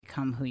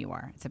become who you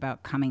are. It's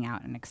about coming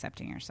out and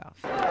accepting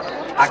yourself.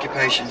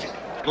 Occupation.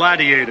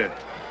 Gladiator.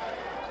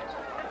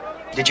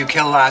 Did you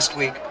kill last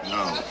week?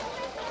 No.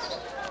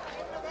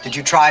 Did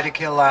you try to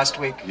kill last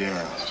week?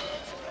 Yeah.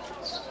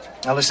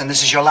 Now listen,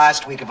 this is your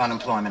last week of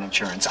unemployment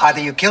insurance.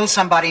 Either you kill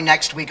somebody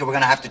next week or we're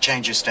going to have to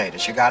change your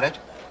status. You got it?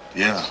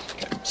 Yeah.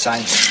 Okay.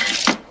 Sign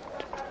here.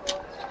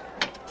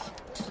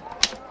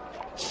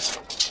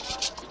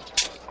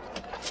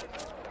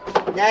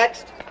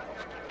 Next.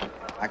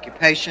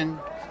 Occupation.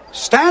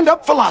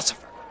 Stand-up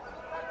philosopher.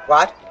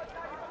 What?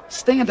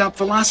 Stand-up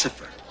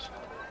philosopher.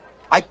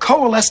 I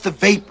coalesce the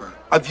vapor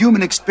of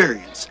human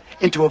experience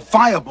into a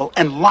viable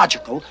and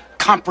logical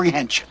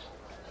comprehension.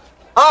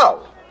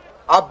 Oh,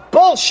 a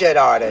bullshit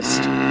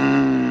artist.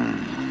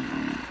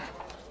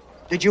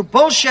 Did you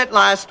bullshit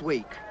last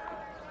week?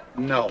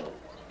 No.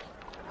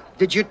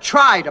 Did you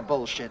try to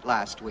bullshit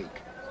last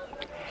week?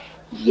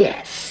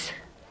 Yes.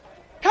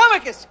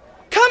 Comicus!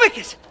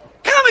 Comicus!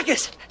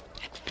 Comicus!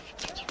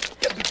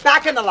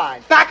 Back in the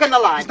line. Back in the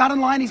line. He's not in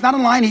line. He's not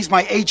in line. He's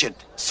my agent,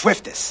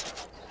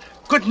 Swiftus.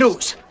 Good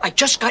news. I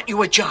just got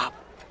you a job.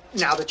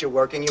 Now that you're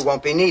working, you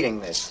won't be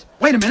needing this.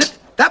 Wait a minute.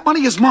 That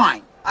money is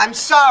mine. I'm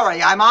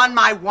sorry. I'm on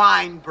my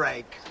wine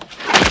break.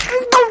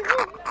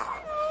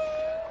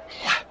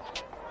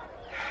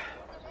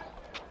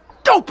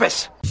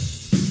 Dopus!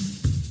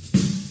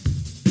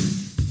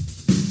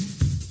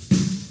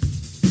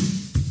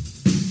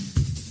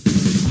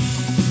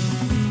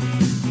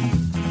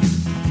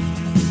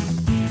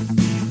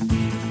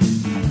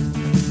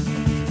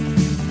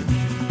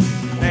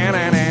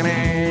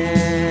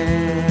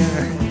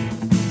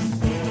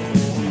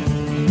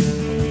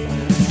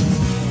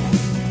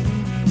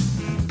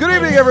 Good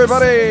evening,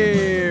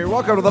 everybody.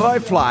 Welcome to the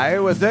Night Fly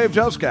with Dave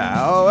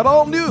Juskow, an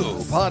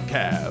all-new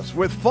podcast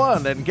with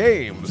fun and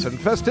games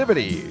and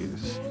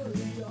festivities.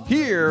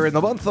 Here in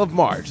the month of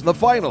March, the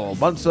final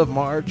months of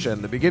March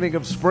and the beginning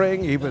of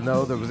spring, even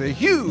though there was a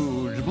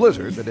huge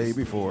blizzard the day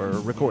before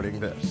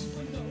recording this.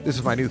 This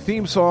is my new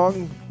theme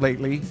song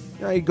lately.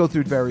 I go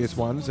through various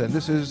ones, and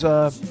this is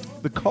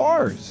The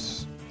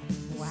Cars.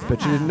 Wow.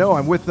 Bet you didn't know.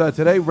 I'm with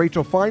today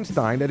Rachel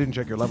Feinstein. I didn't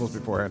check your levels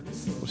beforehand.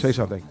 Well, say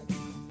something.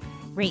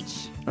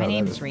 Rach. My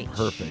name is Rach.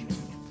 Perfect.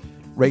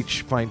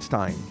 Rach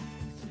Feinstein.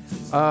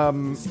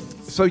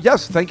 So,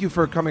 yes, thank you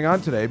for coming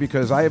on today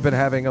because I have been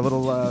having a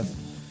little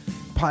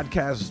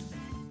podcast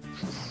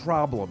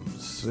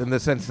problems in the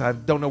sense I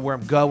don't know where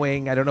I'm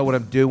going, I don't know what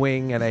I'm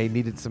doing, and I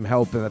needed some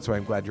help, and that's why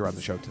I'm glad you're on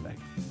the show today.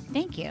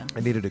 Thank you. I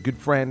needed a good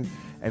friend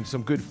and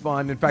some good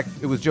fun. In fact,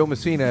 it was Joe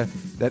Messina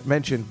that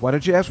mentioned, why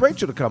don't you ask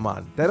Rachel to come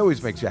on? That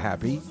always makes you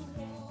happy.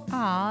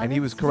 Aw, And he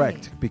was that's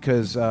correct sweet.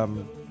 because...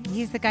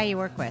 He's the guy you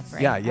work with,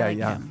 right? Yeah. I like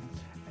him.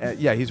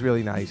 Yeah, he's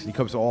really nice. He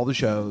comes to all the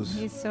shows.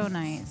 He's so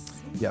nice.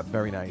 Yeah,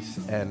 very nice.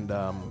 And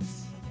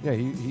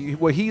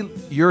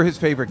you're his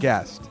favorite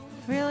guest.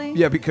 Really?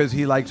 Yeah, because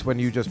he likes when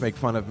you just make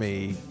fun of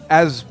me,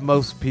 as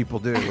most people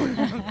do,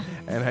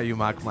 and how you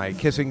mock my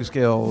kissing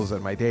skills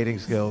and my dating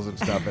skills and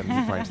stuff, and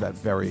he finds that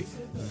very,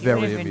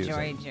 very you would have amusing.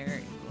 enjoyed your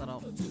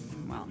little.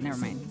 Well, never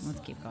mind. Let's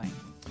keep going.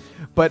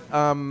 But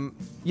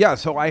yeah,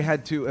 so I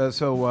had to.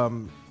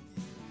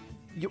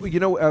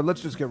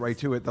 Let's just get right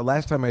to it. The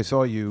last time I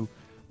saw you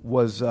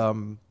was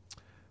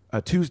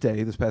a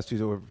Tuesday. This past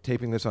Tuesday, we're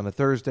taping this on a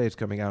Thursday. It's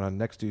coming out on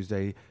next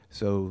Tuesday.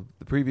 So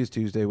the previous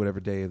Tuesday, whatever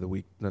day of the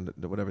week,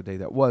 whatever day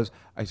that was,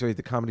 I saw you at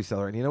the Comedy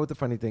Cellar. And you know what the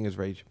funny thing is,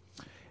 Rach,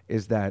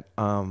 is that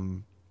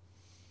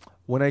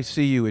when I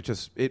see you,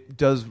 it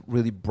does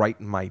really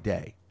brighten my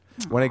day.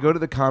 When I go to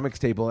the comics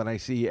table and I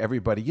see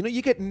everybody,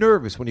 you get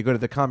nervous when you go to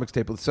the comics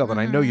table at the Cellar, and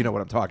I know you know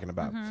what I'm talking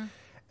about. Mm-hmm.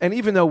 And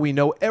even though we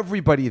know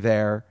everybody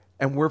there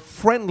and we're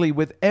friendly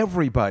with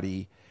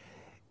everybody,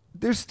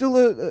 there's still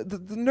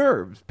the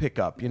nerves pick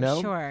up,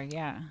 Sure,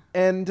 yeah.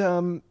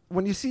 And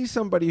when you see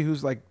somebody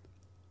who's like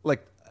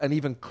an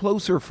even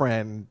closer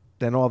friend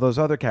than all those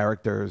other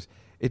characters,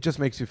 it just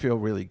makes you feel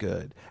really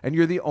good. And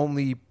you're the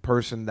only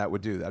person that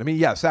would do that. I mean,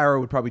 yeah, Sarah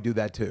would probably do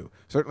that too.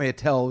 Certainly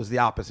Attell is the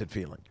opposite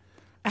feeling.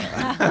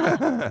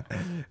 But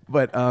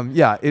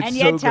yeah, it's and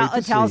yet so great to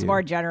Attell's see you.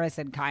 more generous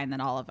and kind than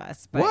all of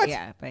us. But What?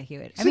 Yeah, but he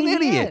would. He's an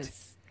idiot.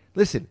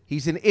 Listen,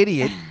 he's an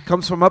idiot,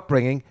 comes from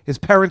upbringing. His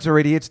parents are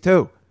idiots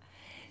too.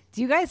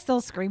 Do you guys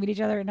still scream at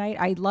each other at night?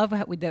 I love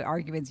with the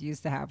arguments you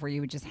used to have where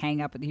you would just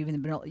hang up with you in the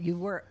middle.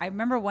 I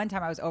remember one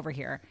time I was over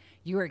here.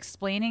 You were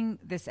explaining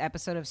this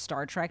episode of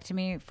Star Trek to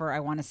me for, I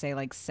want to say,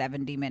 like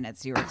 70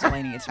 minutes. You were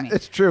explaining it to me.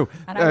 It's true.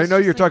 And I was know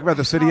just you're like, talking about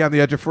the city on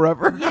the edge of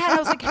forever. Yeah, and I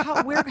was like,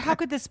 how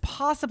could this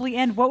possibly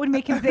end? What would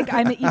make him think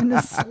I'm even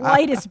the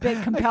slightest bit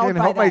I compelled can't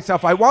by help that?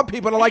 myself. I want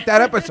people to like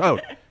that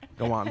episode.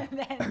 Go on.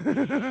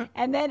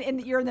 And then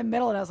you're in the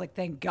middle, and I was like,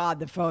 thank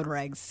God the phone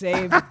rang.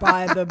 Saved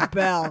by the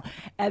bell.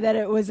 And then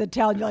it was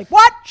Attell, and you're like,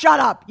 what? Shut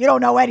up. You don't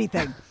know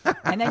anything.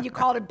 And then you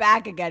called it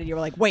back again, and you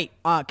were like, wait,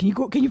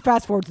 can you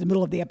fast forward to the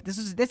middle of the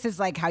episode? This is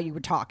like how you were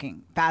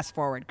talking. Fast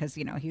forward, because,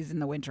 he's in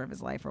the winter of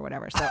his life or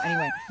whatever. So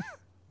anyway.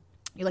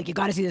 You're like, you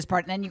got to see this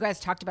part. And then you guys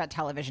talked about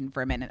television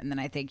for a minute, and then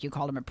I think you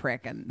called him a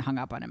prick and hung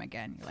up on him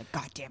again. You're like,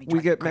 God damn, he we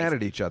drives me get crazy. mad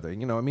at each other.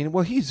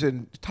 Well, he's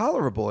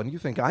intolerable, and you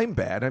think I'm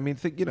bad. I mean,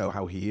 you know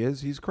how he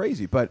is. He's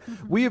crazy. But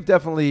we have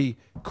definitely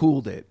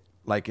cooled it,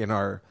 like in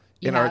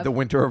the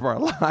winter of our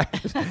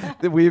lives.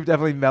 We've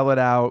definitely mellowed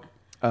out.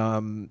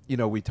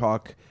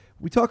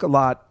 We talk a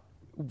lot.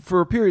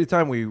 For a period of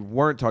time, we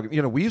weren't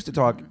talking. We used to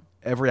talk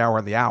every hour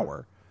on the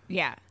hour.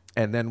 Yeah.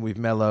 And then we've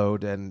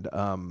mellowed, and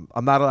I'm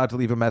not allowed to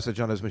leave a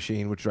message on his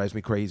machine, which drives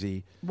me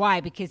crazy.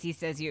 Why? Because he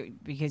says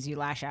because you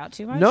lash out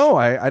too much? No,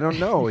 I don't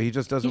know. He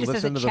just doesn't doesn't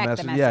listen to the check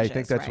the message. Yeah, I think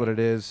messages, that's what right. it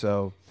is.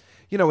 So,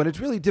 and it's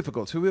really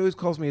difficult. So he always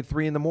calls me at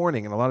 3 a.m,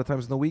 and a lot of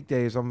times in the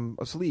weekdays I'm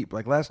asleep.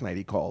 Like last night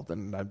he called,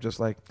 and I'm just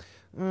like,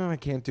 I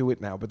can't do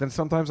it now. But then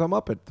sometimes I'm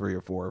up at 3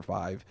 or 4 or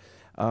 5.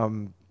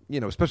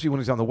 Especially when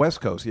he's on the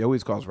West Coast. He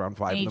always calls around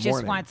 5 And in he the just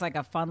morning. wants like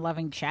a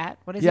fun-loving chat?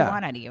 What does he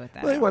want out of you with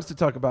that? Well, he wants to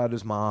talk about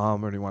his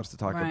mom, or he wants to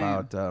talk Right.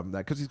 about that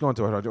because he's going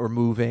to or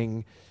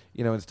moving,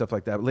 and stuff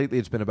like that. But lately,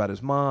 it's been about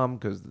his mom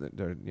because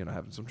they're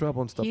having some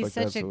trouble and stuff He's like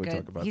that. such a So we good.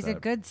 talk about He's that. a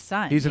good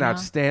son. He's an you know?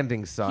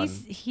 outstanding son.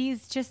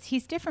 He's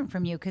different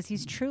from you because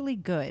he's truly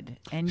good.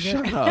 And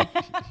you're, Shut up,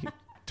 you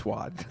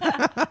twat.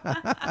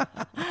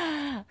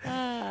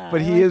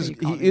 But he like is that you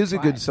call me a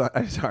good twat. son.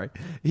 I'm sorry,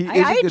 he I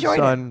is a good enjoyed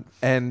it. son,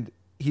 and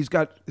he's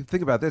got.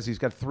 Think about this. He's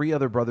got 3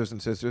 other brothers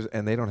and sisters,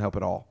 and they don't help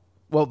at all.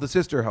 Well, the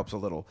sister helps a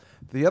little.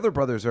 The other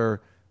brothers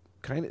are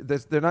kind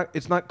of. They're not.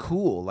 It's not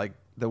cool. Like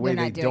the way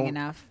They're they not doing don't.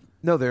 enough.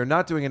 No, they're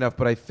not doing enough.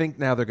 But I think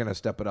now they're going to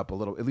step it up a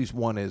little. At least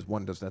one is.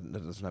 One doesn't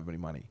have any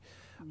money.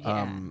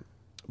 Yeah.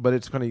 But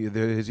it's funny.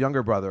 His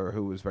younger brother,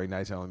 who was very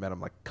nice, I only met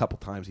him like a couple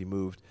times. He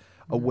moved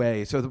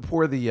away. So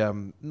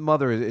the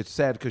mother. It's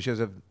sad because she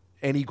doesn't have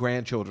any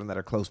grandchildren that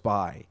are close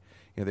by.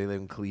 They live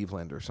in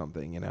Cleveland or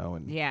something.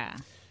 And Yeah.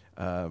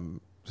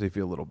 so you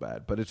feel a little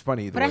bad. But it's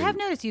funny. But I have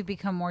noticed you've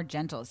become more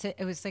gentle. So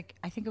it was like,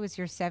 I think it was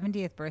your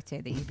 70th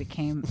birthday that you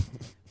became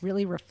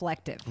really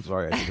reflective. I'm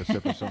sorry, I took a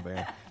sip of something.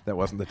 That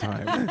wasn't the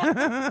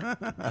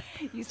time.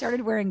 You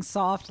started wearing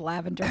soft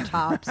lavender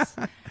tops.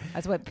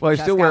 That's what. Well, I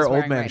still wear Jessica's old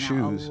wearing man right now,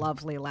 shoes. a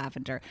lovely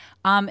lavender.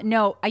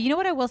 No, you know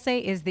what I will say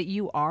is that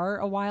you are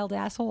a wild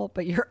asshole,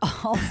 but you're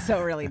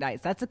also really nice.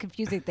 That's a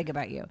confusing thing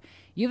about you.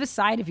 You have a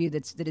side of you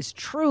that is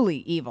truly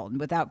evil,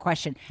 without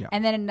question, Yeah.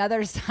 and then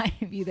another side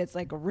of you that's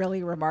like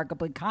really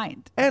remarkably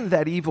kind. And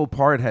that evil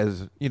part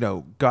has,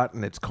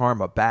 gotten its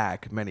karma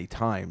back many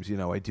times.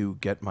 I do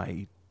get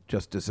my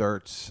just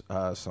desserts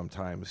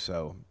sometimes.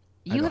 So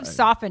You have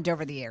softened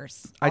over the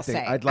years. I I'll think-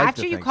 say. I'd like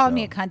After to you think called so.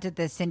 me a cunt at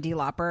the Cyndi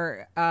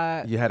Lauper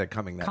you had it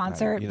coming that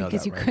concert night. You know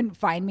because that, you right? couldn't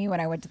find me when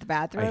I went to the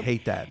bathroom. I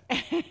hate that.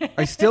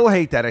 I still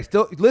hate that.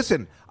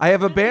 Listen, I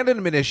have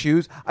abandonment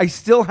issues. I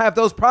still have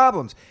those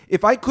problems.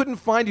 If I couldn't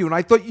find you and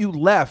I thought you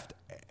left,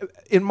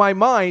 in my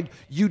mind,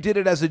 you did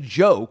it as a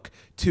joke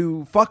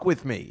to fuck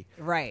with me.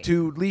 Right.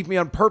 To leave me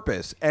on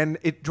purpose. And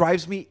it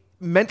drives me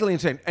mentally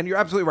insane. And you're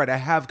absolutely right. I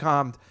have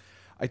calmed.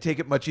 I take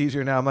it much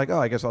easier now. I'm like,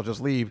 I guess I'll just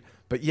leave.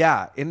 But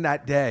yeah, in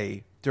that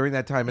day, during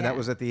that time, and that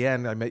was at the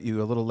end, I met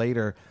you a little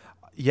later.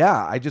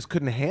 Yeah, I just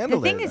couldn't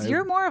handle The it. thing is,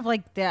 you're more of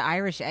like the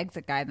Irish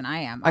exit guy than I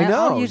am. I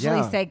know, I'll usually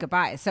yeah. say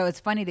goodbye. So it's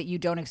funny that you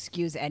don't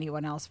excuse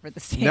anyone else for the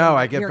same. No,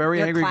 I get your- very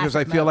your angry because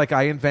I classic feel move. like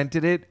I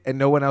invented it and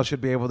no one else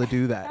should be able to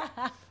do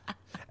that.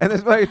 And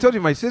that's why I told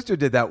you my sister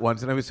did that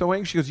once, and I was so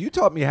angry. She goes, "You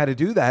taught me how to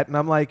do that," and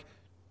I'm like,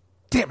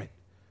 "Damn it!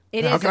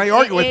 How can I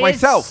argue with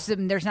myself?"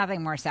 There's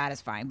nothing more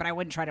satisfying, but I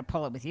wouldn't try to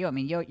pull it with you. I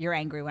mean, you're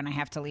angry when I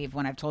have to leave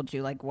when I've told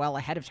you like well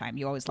ahead of time.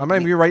 You always. I'm look at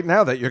me- angry right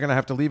now that you're going to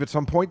have to leave at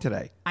some point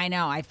today. I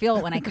know. I feel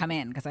it when I come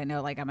in because I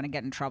know like I'm going to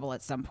get in trouble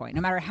at some point.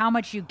 No matter how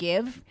much you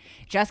give,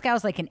 Jessica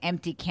is like an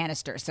empty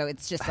canister. So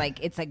it's just like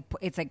it's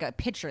like a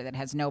pitcher that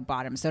has no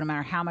bottom. So no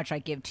matter how much I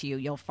give to you,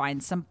 you'll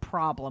find some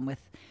problem with.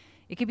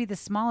 It could be the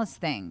smallest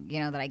thing,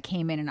 that I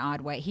came in an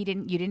odd way. You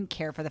didn't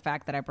care for the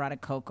fact that I brought a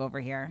Coke over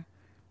here.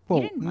 You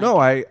Well, didn't no,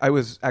 like I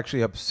was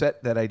actually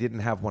upset that I didn't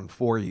have one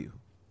for you.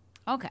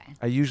 it. Okay.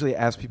 I usually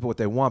ask people what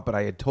they want, but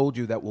I had told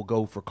you that we'll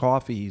go for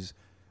coffees,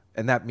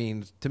 and that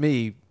means to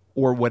me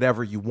or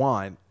whatever you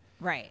want.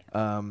 Right.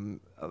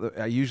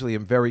 I usually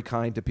am very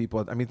kind to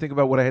people. I mean, think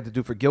about what I had to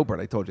do for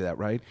Gilbert. I told you that,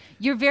 right?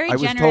 You're very I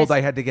was generous. told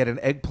I had to get an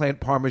eggplant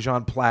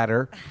parmesan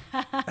platter,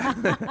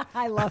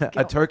 I love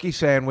a turkey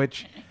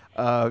sandwich,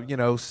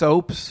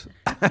 soaps.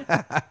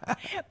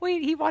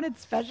 Wait, he wanted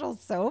special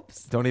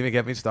soaps? Don't even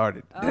get me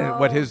started.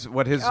 What his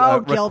Oh,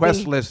 request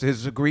Gilby. list,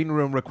 his green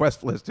room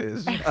request list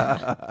is.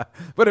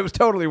 But it was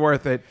totally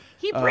worth it.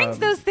 He brings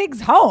those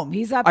things home.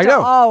 He's up I to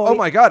know. oh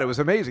My God, it was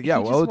amazing. Yeah.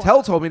 He Well, just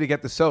Hotel told me to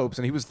get the soaps,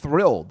 and he was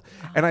thrilled.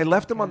 And I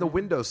left him on the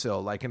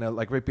windowsill, like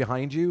right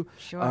behind you,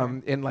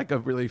 Sure. in like a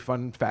really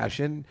fun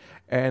fashion.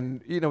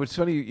 And it's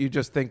funny. You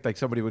just think like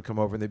somebody would come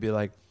over and they'd be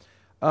like,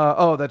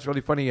 "Oh, that's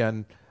really funny,"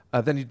 and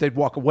then they'd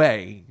walk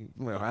away.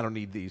 Well, I don't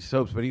need these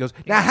soaps. But he goes,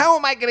 "Now, how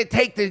am I going to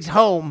take these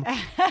home?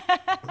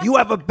 You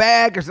have a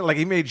bag or something." Like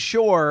he made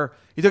sure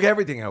he took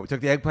everything out. He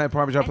took the eggplant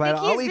parmesan platter.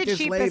 I think I'll he's eat the this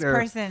cheapest later.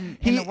 person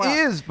he in the world.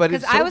 is, but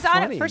it's 'Cause so I was on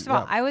it. funny. First of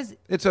all, Yeah. I was.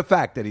 It's a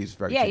fact that he's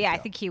very. Yeah, cheap, yeah. I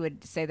though. think he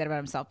would say that about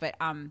himself. But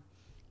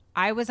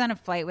I was on a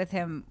flight with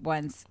him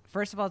once.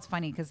 First of all, it's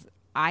funny because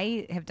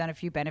I have done a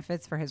few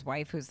benefits for his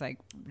wife, who's like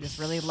just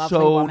really lovely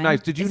So woman.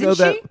 nice. Did you Isn't know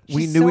that she?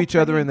 we She's knew so each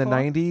other pretty in the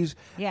and cool. 90s?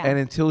 Yeah. And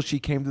until she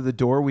came to the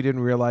door, we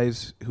didn't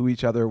realize who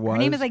each other was. Her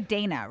name is like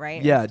Dana,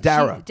 right? Yeah,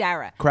 Dara.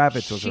 Dara.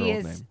 Kravitz was her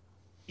old name.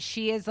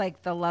 She is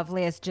like the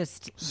loveliest,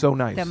 just So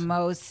nice. the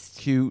most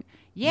Cute,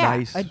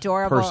 nice,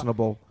 adorable,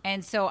 personable.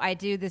 And so I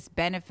do this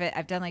benefit.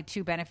 I've done like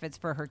 2 benefits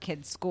for her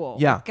kid's school.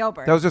 Yeah. with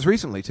Gilbert. That was just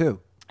recently,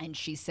 too. And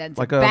she sends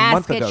Like a a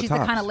month basket. ago, She's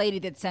tops. the kind of lady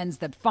that sends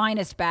the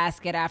finest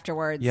basket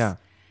afterwards. Yeah.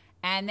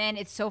 And then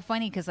it's so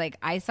funny because like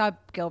I saw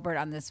Gilbert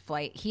on this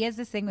flight. He has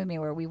this thing with me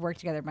where we work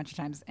together a bunch of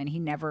times and he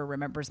never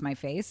remembers my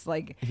face.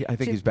 Like I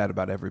think he's bad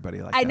about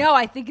everybody like I that. know.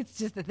 I think it's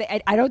just the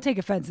thing. I don't take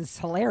offense. It's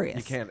hilarious.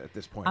 You can't at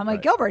this point. I'm like,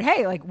 right. Gilbert,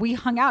 hey, like we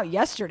hung out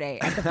yesterday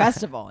at the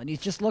festival, and he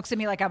just looks at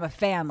me like I'm a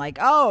fan. Like,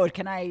 oh, would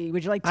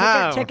you like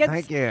tickets?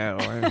 Thank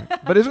you.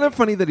 But isn't it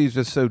funny that he's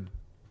just so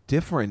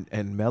different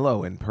and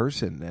mellow in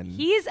person? And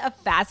He's a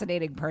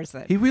fascinating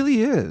person. he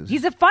really is.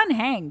 He's a fun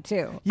hang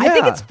too. I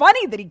think Yeah. it's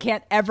funny that he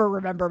can't ever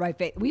remember my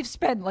face. We've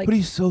spent like, But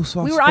he's so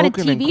we were on a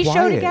soft-spoken and TV show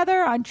quiet.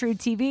 together on True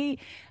TV.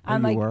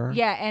 I'm you like, were?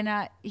 yeah,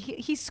 and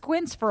he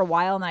squints for a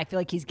while, and I feel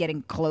like he's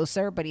getting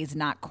closer, but he's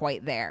not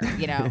quite there,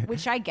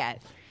 which I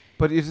get.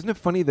 But isn't it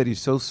funny that he's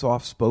so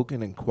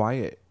soft-spoken and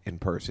quiet in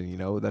person?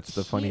 That's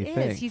the funny He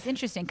thing. is. He's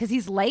interesting because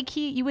he's like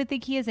you would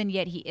think he is, and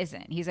yet he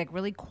isn't. He's like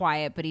really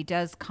quiet, but he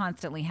does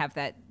constantly have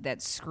that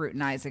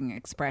scrutinizing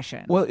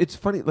expression. Well, it's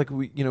funny. Like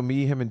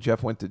me, him, and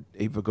Jeff went to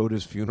Ava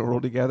Goda's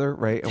funeral together,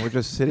 right? And we're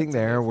just sitting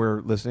there,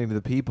 we're listening to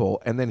the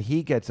people, and then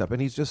he gets up,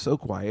 and he's just so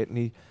quiet, and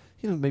he,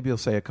 maybe he'll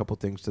say a couple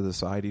things to the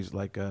side. He's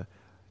like,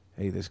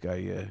 "Hey, this guy,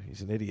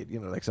 he's an idiot,"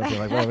 like something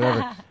like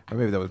whatever. Or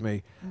maybe that was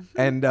me.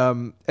 And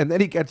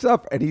then he gets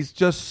up, and he's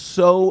just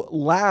so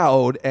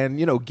loud, and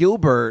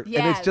Gilbert, and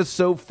it's Yes. just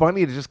so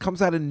funny. It just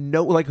comes out of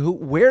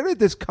where did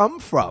this come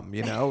from?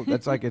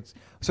 That's like it's.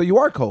 So you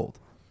are cold.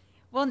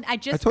 Well, I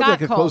just told got you I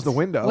could cold. close the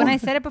window. When I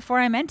said it before,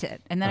 I meant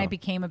it, and then I Oh.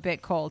 became a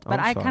bit cold. But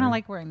I'm I kind sorry. of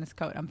like wearing this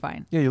coat. I'm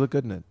fine. Yeah, you look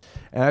good in it.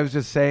 And I was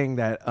just saying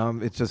that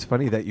it's just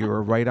funny that you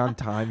were right on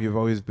time. You've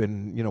always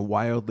been,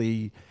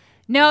 wildly.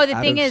 No, the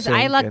out thing of is,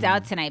 I sync lucked and-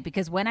 out tonight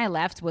because when I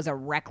left was a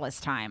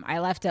reckless time. I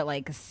left at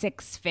like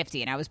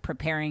 6:50, and I was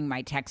preparing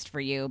my text for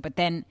you. But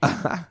then,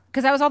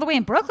 because I was all the way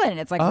in Brooklyn, and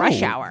it's like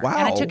rush hour, and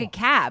I wow. took a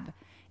cab,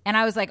 and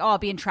I was like, "Oh, I'll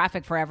be in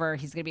traffic forever.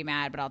 He's gonna be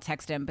mad, but I'll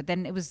text him." But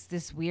then it was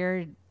this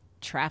weird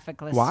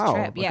trafficless Wow,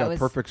 trip. like Yeah, a it was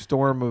perfect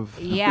storm of.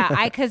 yeah.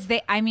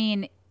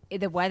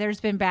 The weather's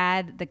been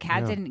bad. The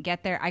cab didn't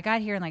get there. I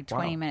got here in like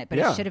 20 Wow. minutes, but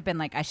Yeah. it should have been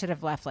like I should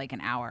have left like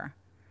an hour.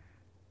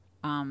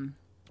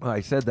 Well,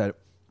 I said that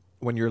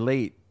when you're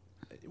late,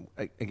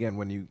 again,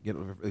 when you get,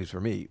 at least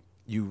for me,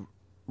 you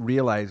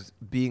realize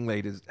being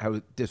late is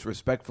how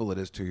disrespectful it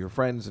is to your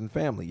friends and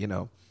family,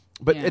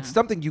 But Yeah. it's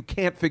something you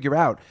can't figure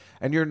out,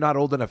 and you're not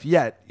old enough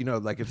yet,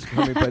 like it's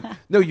coming. But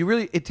no,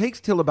 it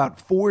takes till about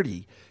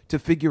 40 to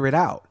figure it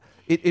out.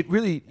 It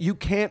really, you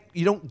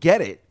don't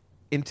get it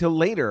until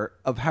later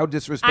of how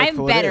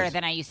disrespectful I'm it better is.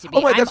 than I used to be.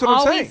 Oh, right, that's I'm what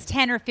I'm always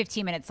saying. 10 or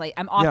 15 minutes late.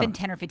 I'm often Yeah.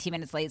 10 or 15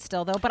 minutes late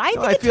still, though. But I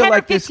No, think I a feel 10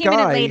 like or this 15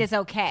 minute guy- late is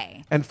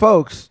okay. And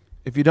folks,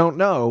 if you don't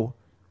know,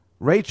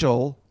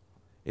 Rachel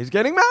is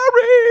getting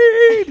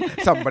married.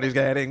 Somebody's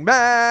getting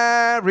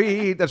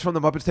married. That's from the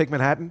Muppets Take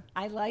Manhattan.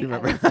 I like You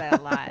remember? that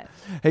a lot.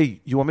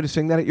 Hey, you want me to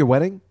sing that at your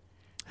wedding?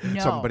 No.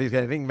 Somebody's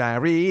getting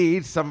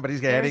married.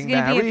 Somebody's There's getting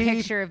going to married. be a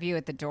picture of you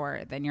at the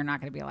door. Then you're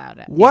not going to be allowed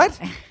it. What?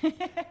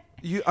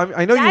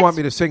 I know you That's- want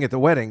me to sing at the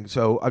wedding,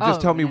 so just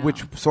Oh, tell me no.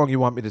 which song you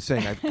want me to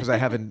sing, because I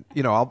haven't.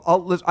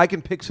 I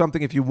can pick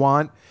something if you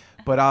want,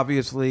 but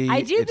obviously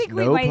I do it's think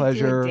we no might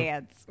pleasure. do a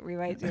dance. We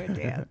might do a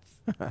dance.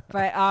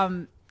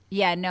 But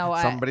yeah, no.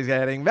 Somebody's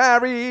getting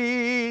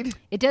married.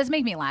 It does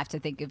make me laugh to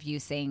think of you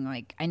saying,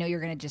 like, I know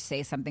you're going to just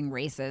say something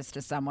racist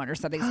to someone or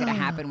something's going to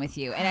happen with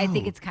you. And I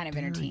think it's kind of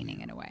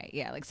entertaining in a way.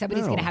 Yeah, like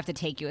somebody's going to No. have to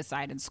take you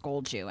aside and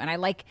scold you. And I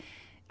like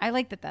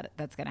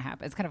that's going to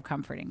happen. It's kind of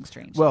comforting,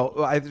 strange.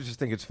 Well, I just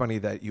think it's funny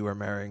that you are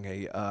marrying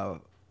a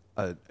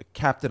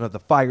captain of the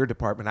fire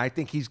department. I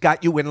think he's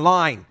got you in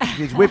line.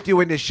 He's whipped you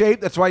into shape.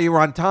 That's why you were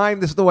on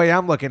time. This is the way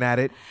I'm looking at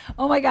it.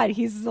 Oh my God,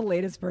 he's the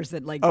latest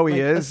person. Like, Oh, he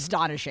like, is?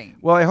 astonishing.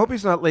 Well, I hope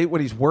he's not late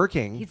when he's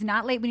working. He's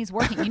not late when he's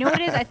working. You know what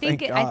it is? I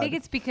think Thank I God. think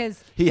it's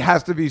because He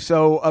has to be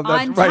so. That's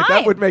on right. That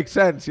time. would make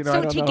sense. I so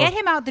don't to know. get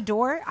him out the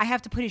door, I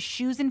have to put his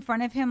shoes in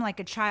front of him like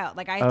a child.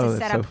 Like I have Oh, to that's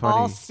set so up all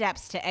funny.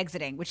 steps to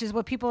exiting, which is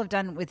what people have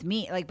done with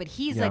me. Like, but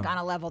he's like on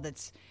a level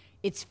that's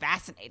it's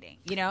fascinating.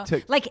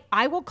 Like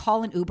I will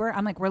call an Uber.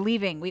 I'm like, we're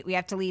leaving. We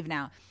have to leave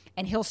now.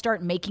 And he'll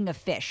start making a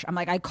fish. I'm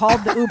like, I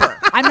called the Uber.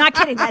 I'm not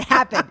kidding. That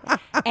happened.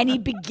 And he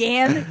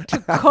began to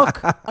cook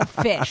a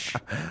fish.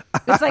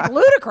 It's like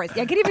ludicrous.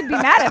 I could even be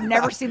mad. I've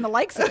never seen the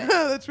likes of it.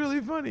 That's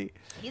really funny.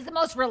 He's the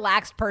most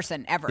relaxed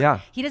person ever. Yeah.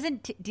 He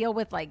doesn't deal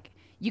with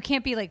you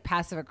can't be like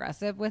passive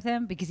aggressive with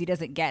him because he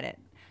doesn't get it.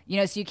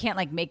 So you can't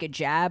like make a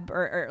jab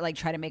or like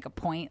try to make a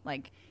point.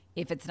 Like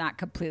if it's not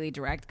completely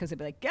direct, because he'd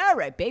be like, yeah,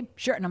 right, babe,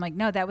 sure. And I'm like,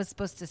 no, that was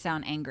supposed to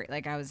sound angry.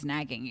 Like I was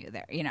nagging you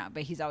there,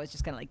 but he's always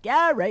just kind of like,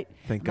 yeah, right.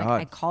 Thank I'm God.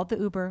 Like, I called the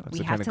Uber. That's We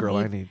the have kind of to girl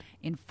I leave need.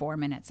 in 4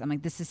 minutes. I'm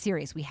like, this is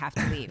serious. We have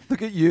to leave.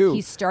 Look at you.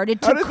 He started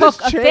How to did cook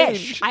this a change?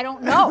 fish. I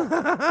don't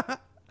know.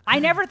 I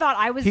never thought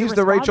I was He's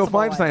the Rachel responsible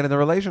one. Feinstein in the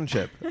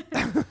relationship.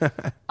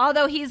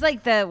 Although he's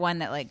like the one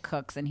that like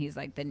cooks, and he's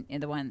like the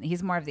one.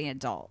 He's more of the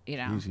adult,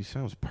 Jeez, he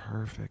sounds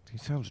perfect. He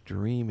sounds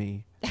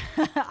dreamy.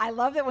 I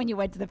love that when you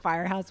went to the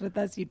firehouse with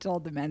us, you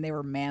told the men they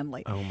were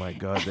manly. Oh my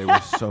God, they were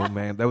so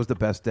man. That was the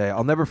best day.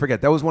 I'll never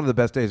forget. That was one of the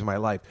best days of my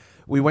life.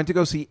 We went to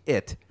go see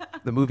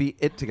the movie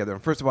It together.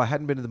 And first of all, I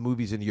hadn't been to the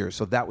movies in years,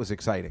 so that was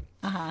exciting.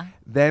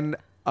 Then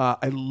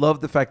I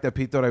loved the fact that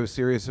Pete thought I was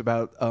serious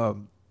about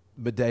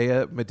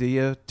Medea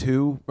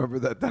 2. Remember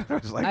that? I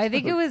was like, I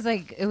think it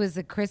was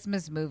a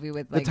Christmas movie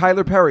with like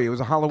Tyler Perry. It was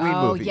a Halloween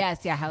oh movie.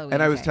 yes, yeah, Halloween.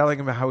 And I was okay. telling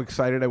him how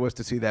excited I was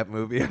to see that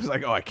movie. I was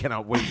like, oh, I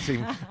cannot wait to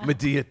see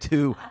Medea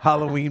 2,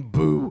 Halloween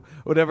Boo,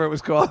 whatever it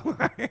was called.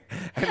 And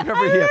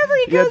remember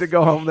he had to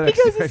go home the next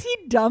He goes, day. is he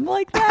dumb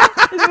like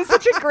that? It was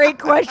such a great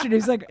question.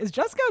 He's like, is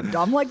Jessica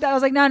dumb like that? I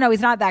was like, no, he's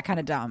not that kind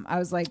of dumb. I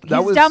was like,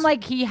 he's dumb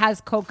like he has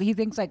cocoa. He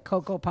thinks like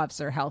Cocoa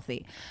Puffs are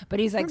healthy, but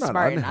he's like They're not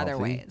smart in other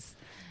unhealthy. ways.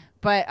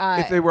 But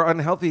If they were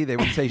unhealthy, they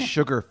would say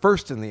sugar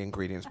first in the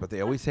ingredients, but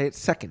they always say it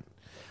second.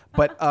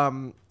 But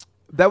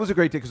that was a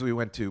great day because we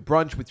went to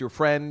brunch with your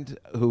friend,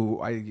 who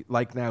I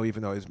like now,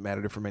 even though I was mad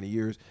at her for many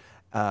years.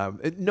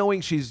 Knowing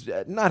she's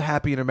not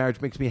happy in her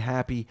marriage makes me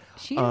happy.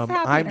 She is happy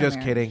I'm in her just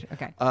marriage.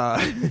 kidding.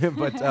 Okay.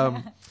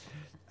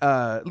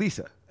 But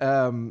Lisa,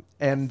 and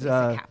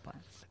Lisa Kaplan.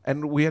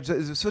 and we had it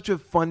was such a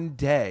fun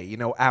day,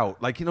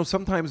 out. Like,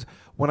 sometimes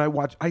when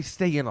I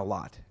stay in a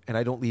lot and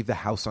I don't leave the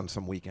house on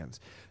some weekends.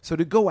 So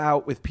to go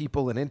out with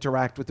people and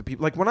interact with the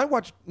people, like when I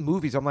watch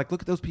movies, I'm like,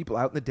 look at those people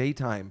out in the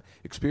daytime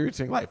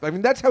experiencing life. I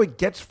mean, that's how it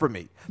gets for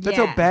me. That's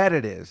how bad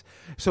it is.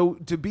 So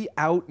to be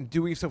out and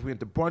doing stuff, we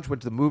went to brunch,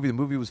 went to the movie. The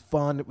movie was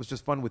fun. It was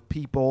just fun with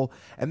people.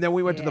 And then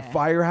we went to the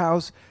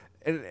firehouse.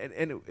 And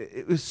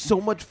it was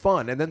so much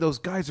fun. And then those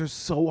guys are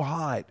so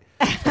hot.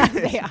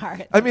 They are.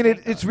 I mean,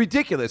 it's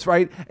ridiculous,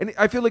 right? And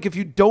I feel like if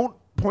you don't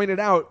point it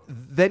out,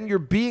 then you're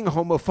being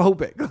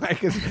homophobic.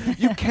 Like,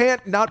 you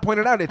can't not point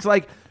it out. It's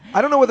like,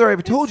 I don't know whether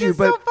I've told you,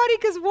 but it's so funny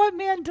because one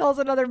man tells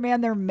another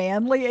man they're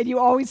manly, and you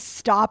always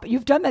stop.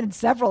 You've done that in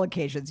several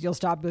occasions. You'll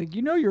stop, and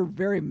be like, you're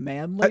very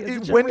manly.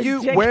 It's when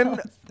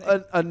ridiculous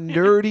thing. a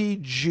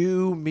nerdy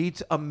Jew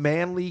meets a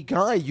manly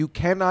guy, you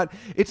cannot.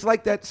 It's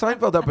like that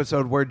Seinfeld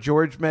episode where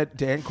George met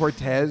Dan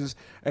Cortez,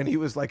 and he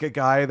was like a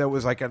guy that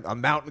was like a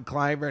mountain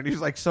climber, and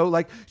he's like, so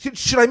like,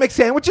 should I make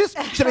sandwiches?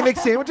 Should I make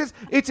sandwiches?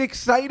 It's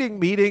exciting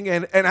meeting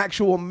an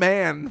actual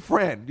man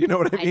friend. You know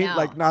what I mean? know.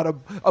 Like not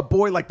a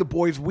boy like the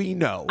boys we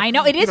know. I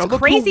know it is look who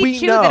crazy we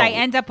too know. that I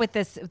end up with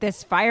this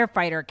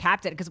firefighter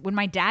captain, because when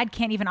my dad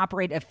can't even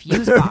operate a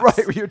fuse box,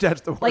 Right, your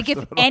dad's the worst. like if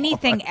of it all.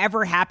 anything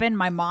ever happened,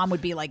 my mom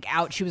would be like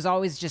out. She was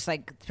always just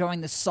like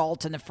throwing the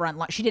salt in the front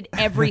line. She did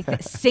every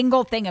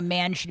single thing a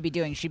man should be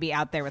doing. She'd be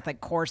out there with like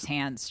coarse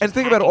hands. And just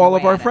think about hacking all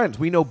of away our at it. friends.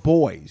 We know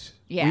boys.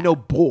 Yeah. We know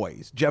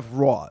boys. Jeff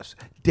Ross,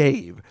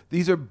 Dave.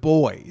 These are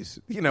boys.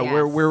 Yes.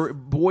 We're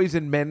boys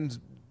in men's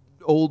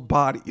old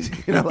bodies.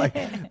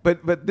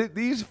 But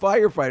these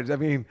firefighters, I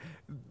mean,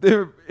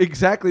 they're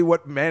exactly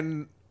what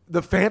men.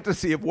 The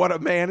fantasy of what a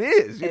man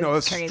is. A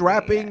It's crazy,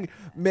 strapping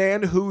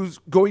man who's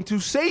going to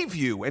save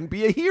you and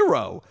be a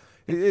hero.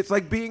 It's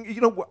like being,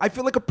 I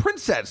feel like a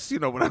princess,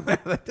 when I'm there,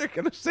 like they're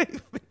going to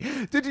save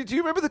me. Do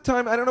you remember the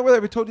time, I don't know whether I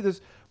ever told you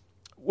this,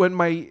 when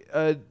my,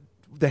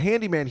 the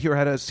handyman here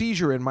had a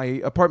seizure in my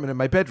apartment, in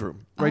my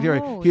bedroom, right here.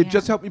 He had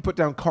just helped me put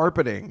down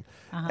carpeting,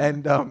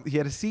 and he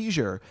had a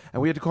seizure,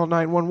 and we had to call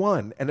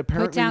 911. And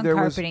apparently Put down there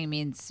carpeting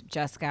means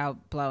Jessica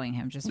out blowing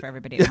him, just for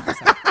everybody to know.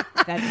 So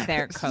that's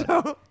their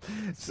code.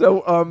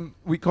 So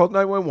we called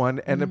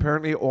 911, and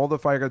apparently all the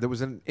fire guards, there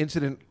was an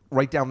incident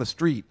right down the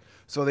street.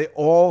 So they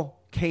all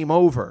came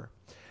over.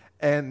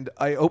 And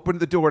I opened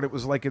the door, and it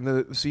was like in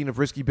the scene of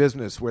Risky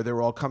Business where they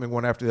were all coming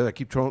one after the other. I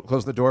keep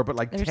closing the door, but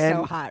like They're 10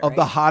 so hot, of right?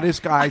 the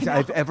hottest guys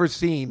I've ever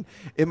seen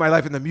in my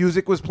life. And the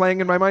music was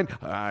playing in my mind.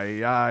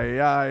 Ay,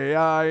 ay, ay,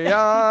 ay,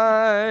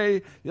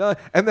 ay, ay.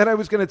 And then I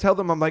was going to tell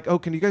them, I'm like, oh,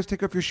 can you guys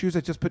take off your shoes? I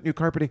just put new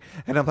carpeting.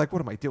 And I'm like,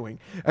 what am I doing?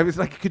 I was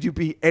like, could you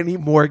be any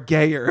more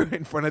gayer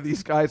in front of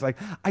these guys? Like,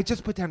 I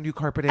just put down new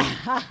carpeting.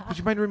 Would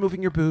you mind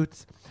removing your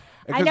boots?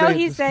 I know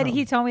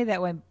he told me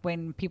that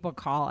when people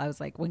call, I was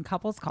like, when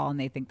couples call and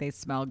they think they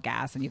smell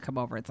gas and you come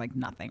over, it's like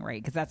nothing,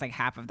 right? Because that's like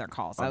half of their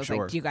calls. So I was sure.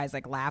 like, do you guys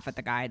like laugh at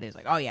the guy? They're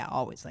like, oh yeah,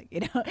 always, like,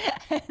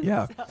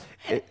 Yeah.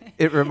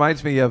 It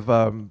reminds me of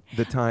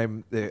the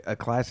time, a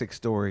classic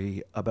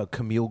story about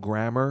Camille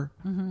Grammer.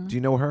 Mm-hmm. Do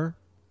you know her?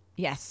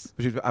 Yes.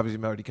 She's obviously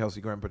married to Kelsey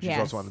Grammer, but she's Yes.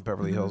 also on the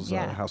Beverly Hills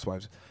Yeah.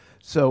 Housewives.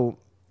 So,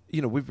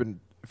 we've been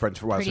friends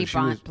for a while. Pretty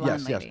so she was,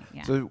 blonde yes. lady,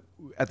 yeah. So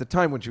at the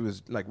time when she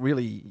was like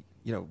really,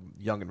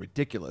 young and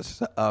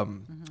ridiculous,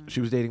 she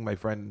was dating my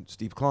friend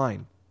Steve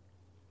Klein,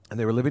 and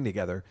they were living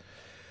together.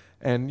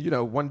 And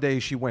one day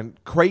she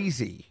went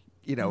crazy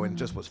and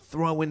just was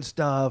throwing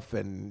stuff.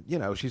 And,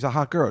 she's a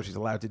hot girl. She's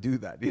allowed to do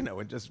that,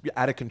 and just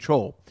out of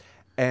control.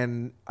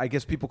 And I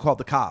guess people called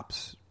the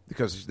cops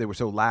because they were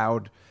so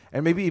loud.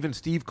 And maybe even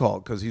Steve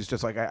called because he's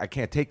just like, I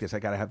can't take this. I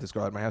got to have this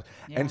girl at my house.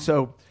 Yeah. And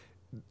so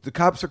the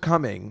cops are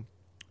coming.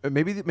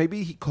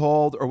 Maybe he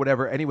called or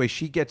whatever. Anyway,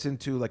 she gets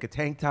into like a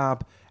tank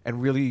top and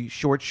really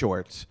short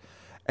shorts.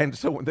 And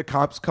so when the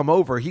cops come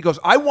over, he goes,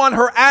 I want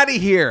her out of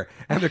here.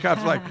 And the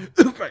cops are like,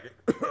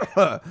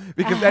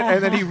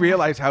 and then he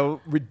realized how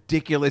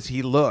ridiculous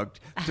he looked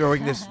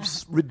throwing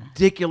this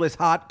ridiculous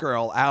hot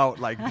girl out,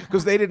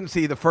 because they didn't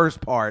see the first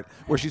part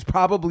where she's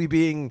probably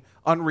being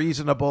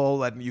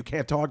unreasonable and you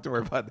can't talk to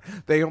her, but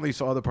they only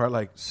saw the part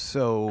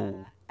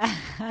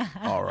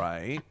all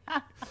right.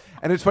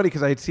 And it's funny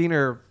because I had seen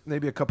her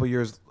maybe a couple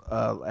years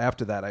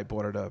after that. I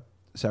brought her to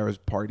Sarah's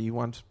party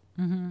once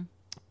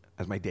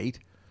as my date.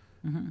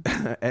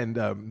 Mm-hmm.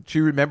 And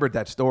she remembered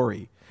that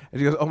story, and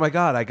she goes, "Oh my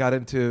God, I got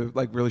into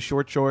like really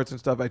short shorts and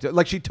stuff."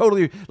 She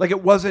totally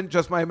it wasn't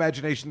just my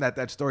imagination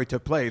that story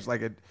took place.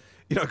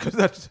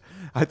 Because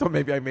I thought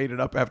maybe I made it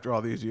up after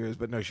all these years,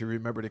 but no, she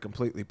remembered it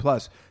completely.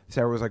 Plus,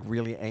 Sarah was like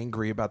really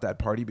angry about that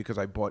party because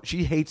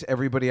she hates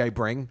everybody I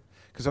bring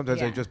because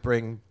sometimes I just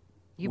bring.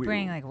 You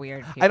bring like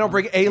weird people. I don't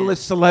bring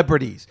A-list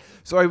celebrities.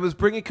 So I was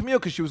bringing Camille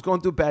because she was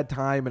going through a bad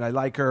time and I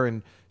like her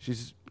and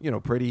she's,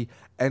 pretty.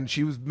 And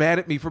she was mad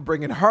at me for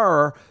bringing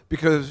her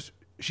because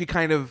she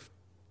kind of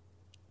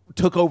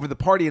took over the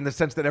party in the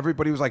sense that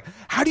everybody was like,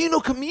 how do you know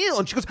Camille?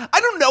 And she goes, I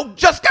don't know.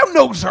 Jusko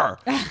knows her.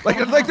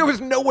 like there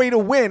was no way to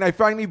win. I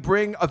finally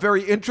bring a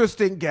very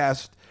interesting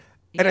guest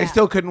and I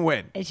still couldn't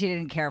win. And she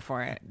didn't care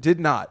for it.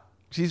 Did not.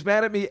 She's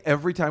mad at me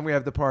every time we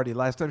have the party.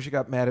 Last time she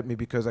got mad at me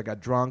because I got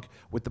drunk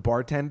with the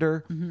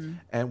bartender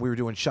and we were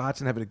doing shots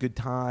and having a good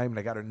time and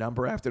I got her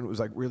number after and it was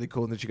like really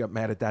cool. And then she got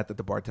mad at that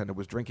the bartender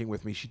was drinking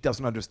with me. She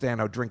doesn't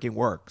understand how drinking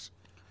works.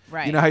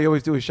 Right. You know how you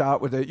always do a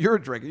shot with you're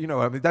a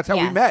drinker. That's how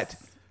we met.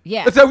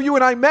 Yeah. That's how you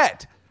and I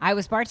met. I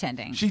was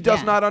bartending. She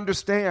does not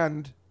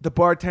understand the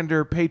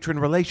bartender-patron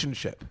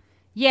relationship.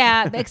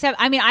 Yeah, except,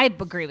 I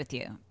agree with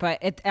you.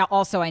 But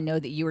also I know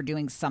that you were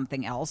doing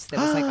something else that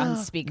was like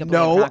unspeakably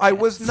No, obnoxious. I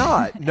was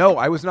not. No,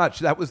 I was not.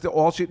 That was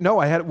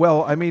I had,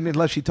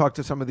 unless she talked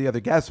to some of the other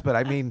guests, but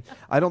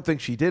I don't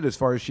think she did as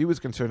far as she was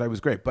concerned. I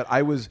was great. But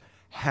I was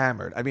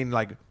hammered.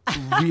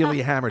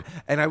 Really hammered.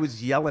 And I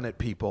was yelling at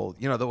people,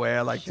 the way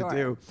I like to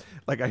do.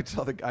 Like I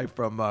saw the guy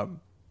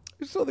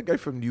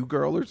from New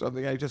Girl or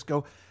something. I just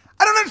go,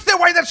 I don't understand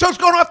why that show's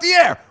going off the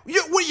air.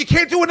 You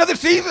can't do another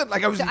season?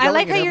 I was. I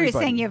like how you're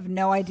saying you have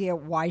no idea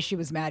why she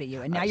was mad at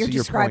you, and now you're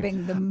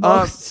describing the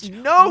most.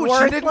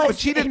 No,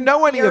 she didn't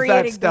know any of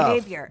that stuff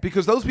behavior.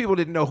 Because those people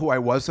didn't know who I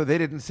was, so they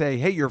didn't say,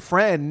 "Hey, your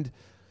friend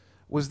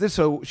was this."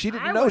 So she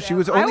didn't know. She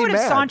was only mad. I would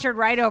have sauntered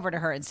right over to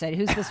her and said,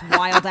 "Who's this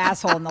wild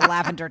asshole in the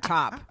lavender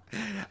top?"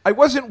 I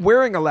wasn't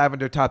wearing a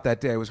lavender top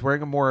that day. I was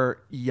wearing a more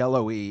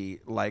yellowy,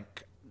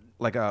 like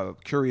a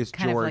Curious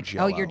kind George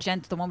yellow. Yellow. Oh, you're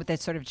the one with the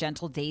sort of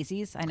gentle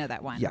daisies? I know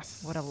that one.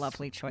 Yes. What a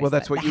lovely choice. Well,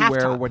 that's what you wear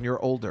top. when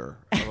you're older.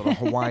 A little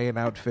Hawaiian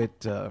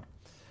outfit, what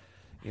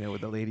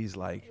the ladies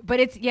like. But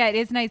it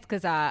is nice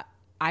because I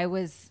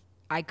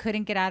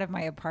couldn't get out of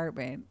my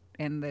apartment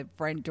and the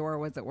front door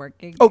wasn't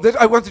working. Oh,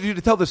 I wanted you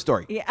to tell this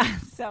story. Yeah,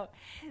 so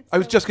I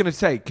was just going to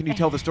say, can you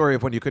tell the story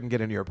of when you couldn't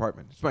get into your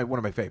apartment? It's one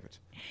of my favorites.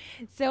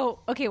 So,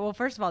 okay, well,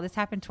 first of all, this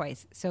happened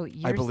twice.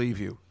 I believe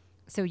you.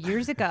 So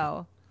years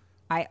ago,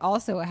 I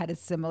also had a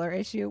similar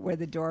issue where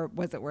the door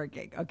wasn't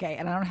working. Okay,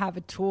 and I don't have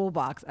a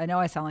toolbox. I know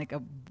I sound like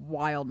a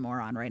wild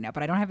moron right now,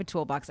 but I don't have a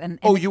toolbox. And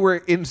you were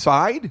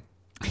inside?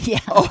 Yeah.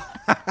 Oh.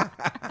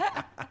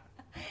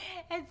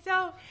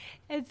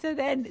 And so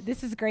then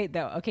this is great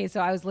though. Okay,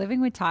 so I was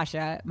living with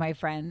Tasha, my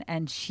friend,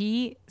 and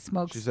she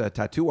smokes. She's a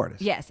tattoo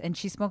artist. Yes, and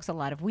she smokes a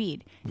lot of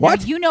weed.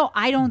 What? Now,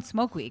 I don't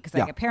smoke weed because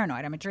I get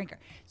paranoid. I'm a drinker.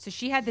 So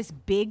she had this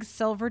big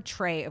silver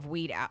tray of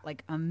weed out,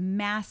 like a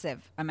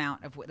massive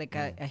amount of like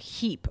a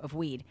heap of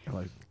weed.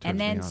 And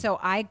then so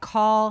I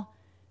call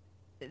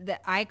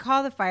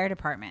the fire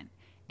department.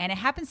 And it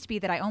happens to be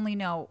that I only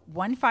know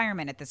one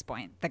fireman at this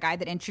point, the guy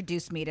that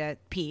introduced me to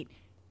Pete.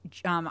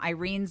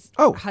 Irene's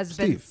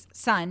husband's Steve.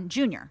 son,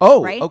 Junior.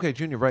 Oh, right? Okay,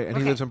 Junior, right. And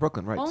he lives in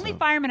Brooklyn, right. Only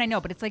fireman I know,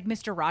 but it's like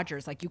Mr.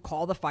 Rogers. Like you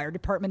call the fire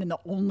department and the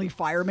only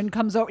fireman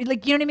comes over.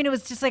 Like, you know what I mean? It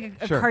was just like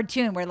a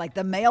cartoon where like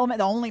the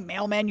only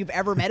mailman you've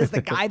ever met is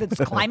the guy that's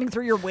climbing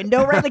through your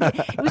window, right? Like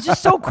it was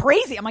just so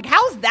crazy. I'm like,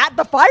 how's that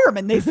the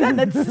fireman they send?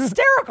 That's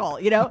hysterical,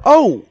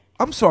 Oh,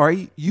 I'm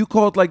sorry. You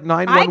called like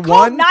 911? I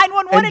called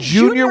 911 and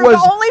Junior was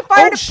the only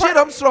fire department. Shit,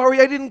 I'm sorry.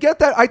 I didn't get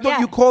that. I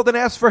thought you called and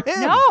asked for him.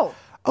 No.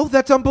 Oh,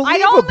 that's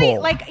unbelievable.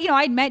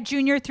 I met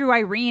Junior through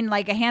Irene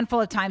like a handful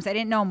of times. I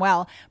didn't know him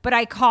well, but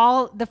I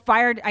call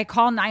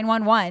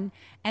 911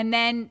 and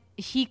then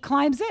he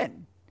climbs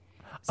in.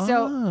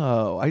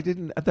 So I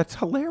didn't. That's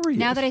hilarious.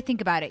 now that I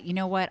think about it, you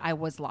know what? I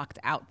was locked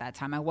out that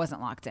time. I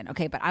wasn't locked in.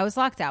 Okay, but I was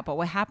locked out. But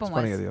what happened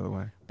was funny the other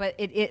way. But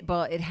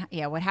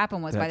what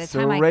happened was That's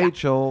by the time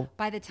Rachel.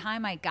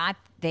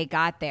 they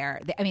got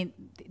there.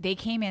 They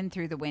came in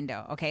through the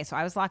window. Okay, so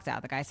I was locked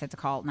out. The guy said to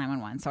call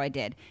 911, so I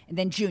did. And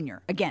then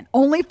Junior, again,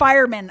 only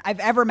fireman I've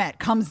ever met,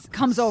 comes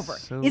over.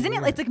 So Isn't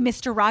weird. it? It's like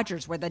Mr.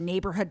 Rogers, where the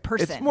neighborhood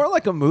person. It's more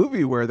like a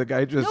movie where the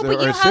guy just No, but or you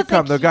a know how it's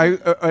sitcom. like The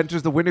guy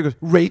enters the window and goes,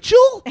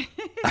 Rachel.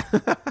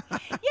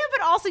 Yeah,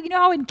 but also, you know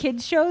how in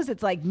kids shows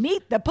it's like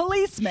meet the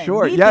policeman,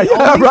 Sure, meet yeah, the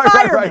yeah, only right,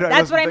 fireman. right. I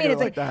That's what I wasn't mean.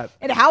 It's thinking like, like that.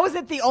 and how is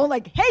it the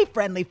only hey,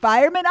 friendly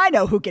fireman? I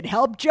know who can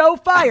help Joe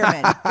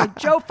Fireman, like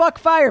Joe fuck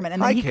Fireman,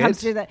 and then Hi, he comes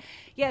kids. through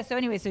the So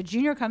anyway, so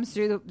Junior comes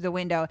through the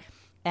window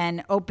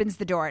and opens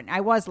the door, and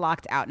I was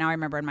locked out. Now I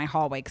remember in my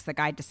hallway because the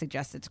guy just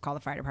suggested to call the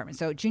fire department.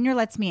 So Junior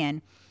lets me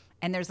in,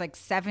 and there's like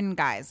 7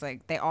 guys,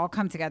 like they all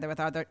come together with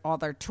all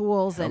their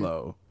tools and.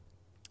 Hello.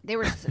 They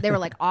were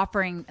like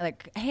offering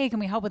like, hey, can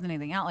we help with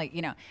anything else? Like,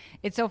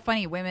 it's so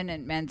funny. Women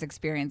and men's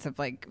experience of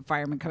like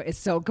firemen is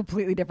so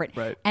completely different.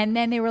 Right. And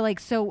then they were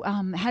like, so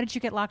how did you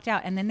get locked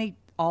out? And then they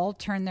all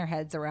turn their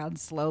heads around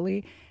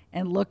slowly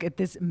and look at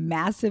this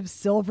massive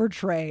silver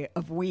tray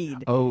of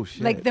weed. Oh,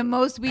 shit. Like the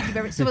most weed you've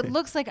ever. So it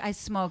looks like I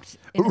smoked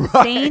an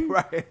insane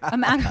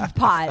amount of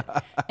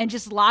pot and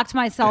just locked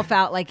myself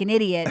out like an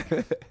idiot.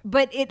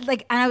 But and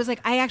I was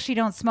like, I actually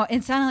don't smoke.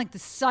 It sounded like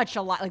such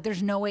a lot. Like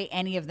there's no way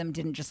any of them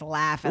didn't just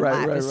laugh and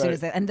laugh as soon as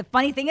they. And the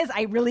funny thing is,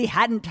 I really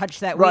hadn't touched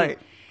that weed. Right.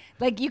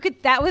 Like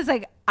that was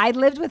like, I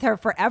lived with her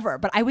forever,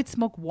 but I would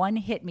smoke one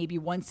hit maybe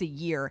once a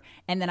year.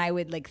 And then I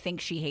would like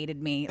think she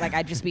hated me. Like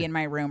I'd just be in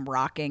my room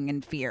rocking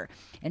in fear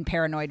and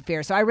paranoid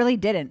fear. So I really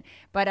didn't.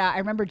 But I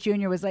remember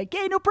Junior was like,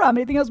 hey, no problem.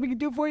 Anything else we can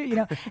do for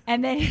you?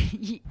 And then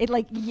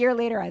a year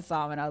later I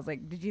saw him and I was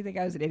like, did you think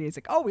I was an idiot? He's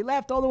like, oh, we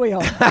laughed all the way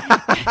home.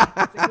 I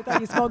was like, we thought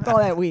you smoked all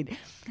that weed.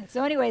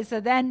 So anyway, so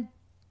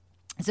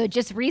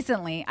just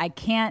recently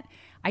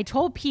I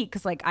told Pete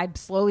because like I'm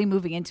slowly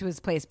moving into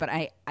his place, but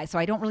I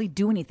don't really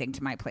do anything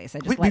to my place. I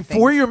just Wait,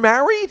 before you're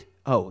married?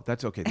 Oh,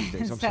 that's okay these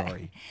days. I'm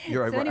sorry.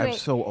 You're right. Anyway, I'm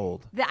so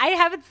old. I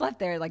haven't slept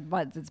there like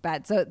months. It's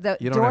bad. So the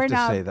You don't doorknob,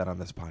 have to say that on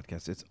this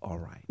podcast. It's all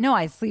right. No,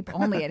 I sleep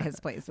only at his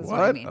place. Is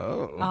what I mean.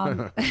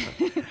 Oh.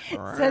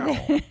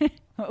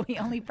 We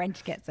only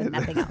French kiss and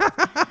nothing else.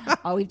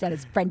 All we've done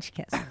is French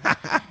kiss.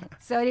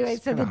 So anyway,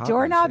 so the hot when you say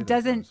doorknob that,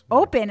 doesn't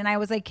open, and I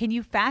was like, "Can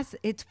you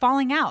It's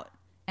falling out."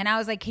 And I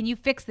was like, "Can you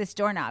fix this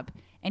doorknob?"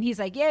 And he's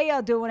like, yeah,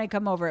 I'll do it when I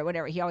come over.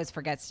 Whatever. He always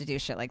forgets to do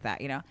shit like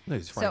that, No,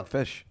 he's frying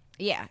fish.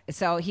 Yeah.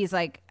 So he's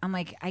like, I'm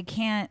like, I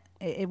can't.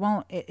 It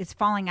won't. It's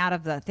falling out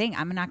of the thing.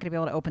 I'm not going to be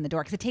able to open the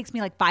door because it takes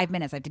me like 5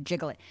 minutes. I have to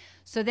jiggle it.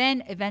 So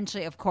then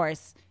eventually, of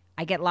course,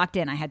 I get locked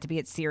in. I had to be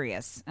at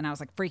Sirius, and I was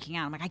like freaking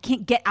out. I'm like, I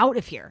can't get out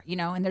of here,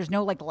 and there's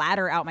no like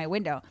ladder out my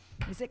window.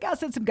 He's like, I'll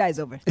send some guys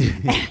over.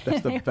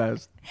 That's the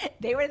best.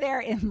 They were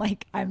there in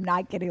like, I'm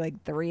not kidding,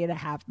 like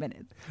 3.5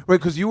 minutes. Right,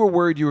 because you were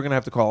worried you were going to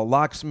have to call a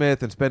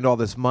locksmith and spend all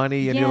this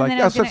money, and you're and like, then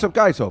yeah, I was send gonna- some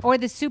guys over. Or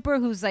the super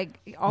who's like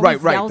always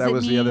right. yells That at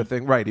was me. the other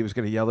thing. Right, he was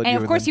going to yell at you.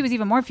 And of course, then, he was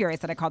even more furious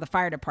that I called the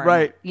fire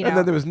department. right. And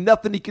then there was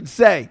nothing he could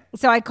say.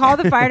 So I called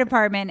the fire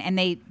department, and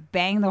they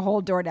banged the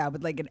whole door down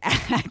with like an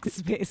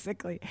axe,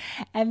 basically.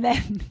 And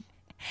then,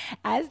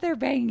 as they're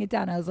banging it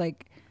down, I was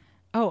like,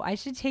 "Oh, I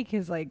should take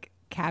his like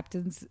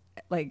captain's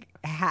like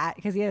hat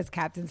because he had his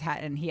captain's hat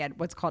and he had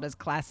what's called his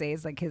Class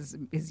A's, like his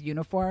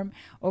uniform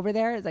over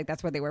there. Like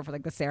that's where they wear for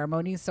like the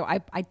ceremonies. So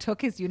I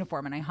took his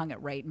uniform and I hung it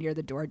right near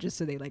the door just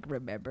so they like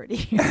remembered.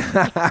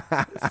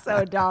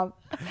 So dumb.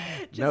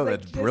 Just, No, like,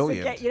 that's just to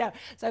brilliant. get,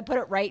 so I put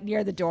it right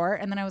near the door,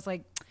 and then I was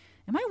like,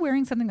 am I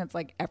wearing something that's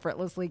like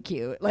effortlessly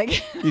cute?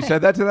 Like You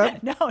said that to them?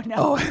 no.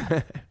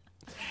 Oh.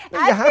 You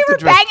As have we to were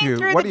dress banging cute.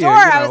 through What the do door, you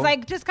I was know?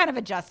 like just kind of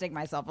adjusting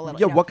myself a little.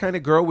 Yeah, what kind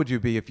of girl would you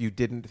be if you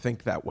didn't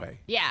think that way?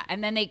 Yeah,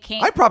 and then they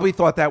came. I probably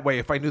thought that way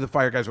if I knew the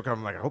fire guys were coming.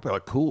 I'm like, I hope I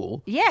look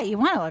cool. Yeah, you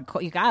want to look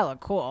cool. You gotta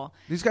look cool.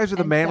 These guys are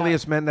the And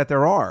manliest men that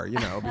there are,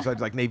 besides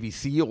like Navy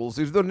SEALs.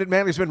 These are the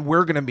manliest men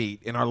we're going to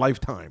meet in our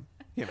lifetime,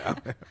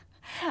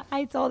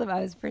 I told them I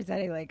was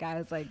pretending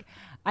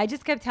I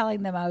just kept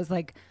telling them I was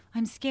like,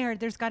 I'm scared.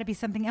 There's got to be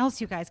something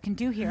else you guys can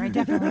do here. I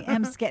definitely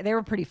am scared. They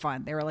were pretty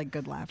fun. They were like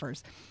good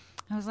laughers.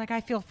 I was like,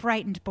 I feel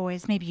frightened,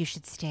 boys. Maybe you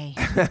should stay.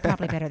 It's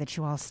probably better that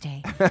you all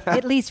stay,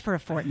 at least for a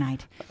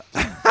fortnight.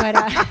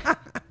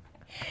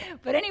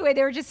 But anyway,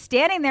 they were just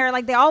standing there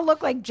like they all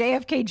look like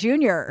JFK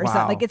Jr. or Wow.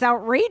 something. Like it's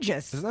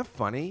outrageous. Isn't that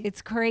funny?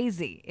 It's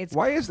crazy. It's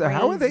Why is that?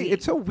 How are they? crazy.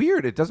 It's so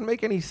weird. It doesn't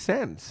make any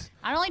sense.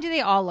 Not only do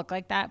they all look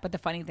like that, but the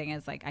funny thing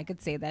is, like, I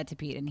could say that to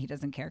Pete, and he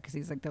doesn't care because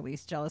he's like the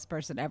least jealous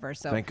person ever.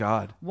 So Thank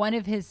God. One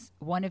of his.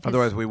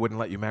 Otherwise, we wouldn't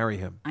let you marry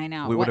him. I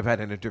know. We would have had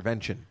an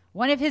intervention.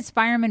 One of his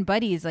fireman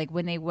buddies, like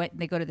when they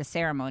go to the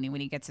ceremony when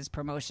he gets his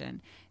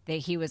promotion,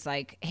 he was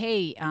like,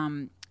 "Hey,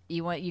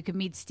 you could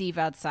meet Steve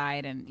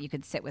outside and you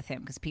could sit with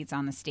him because Pete's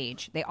on the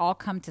stage. They all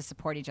come to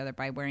support each other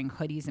by wearing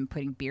hoodies and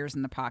putting beers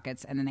in the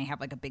pockets, and then they have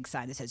like a big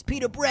sign that says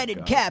Peter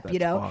Brennan cap,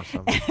 that's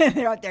awesome. And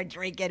they're out there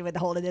drinking with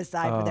holding this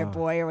sign for their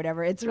boy or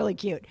whatever. It's really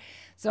cute.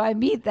 So I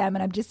meet them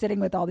and I'm just sitting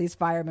with all these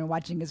firemen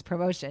watching his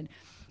promotion.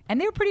 And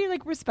they were pretty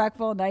like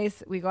respectful,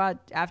 nice. We go out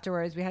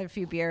afterwards. We had a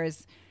few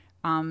beers.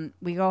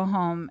 We go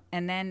home,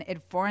 and then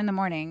at 4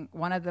 a.m,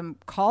 one of them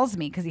calls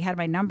me because he had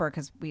my number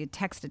because we had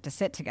texted to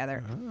sit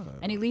together.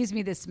 And he leaves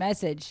me this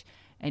message,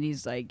 and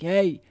he's like,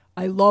 "Hey,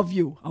 I love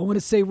you. I want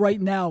to say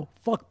right now,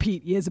 fuck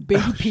Pete. He has a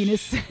baby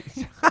penis."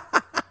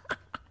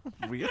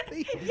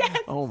 Really? Yes.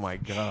 Oh my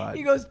God.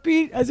 He goes,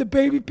 "Pete has a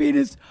baby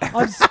penis.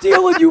 I'm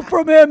stealing you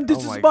from him. This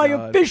Oh is my my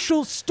God.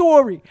 official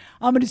story.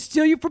 I'm going to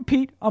steal you from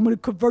Pete. I'm going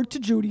to convert to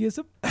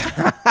Judaism."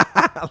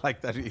 I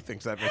like that he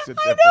thinks that makes a difference.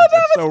 I know, that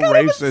It's was so kind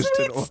of a racist.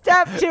 sweet and-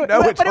 step to it.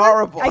 No, it's But it was-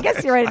 horrible. I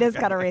guess you're right. It is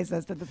kind of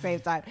racist at the same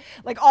time.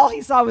 Like all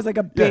he saw was like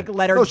a big Yeah.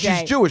 letter No, J.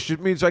 she's Jewish. It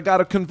means I got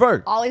to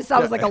convert. All he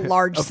saw was like a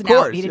large Of snout.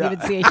 course, He didn't yeah.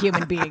 even see a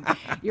human being.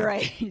 You're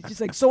right. He's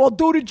just like, "So I'll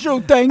do the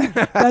Jew thing.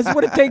 That's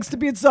what it takes to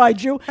be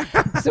inside you."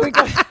 So he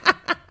goes.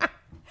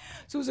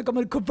 So he's like, "I'm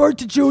going to convert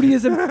to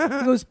Judaism."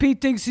 He goes,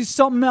 "Pete thinks he's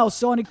something else.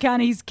 So on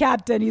account of he's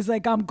captain, he's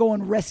like, I'm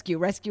going rescue."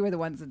 Rescue are the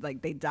ones that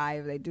like they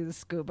dive, they do the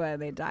scuba,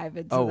 and they dive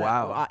into Oh, the,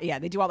 wow. yeah,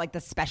 they do all like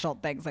the special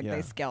things, like Yeah.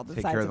 they scale the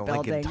Take sides care of of the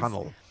Lincoln buildings.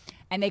 Tunnel.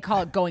 And they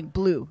call it going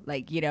blue.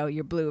 Like,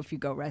 you're blue if you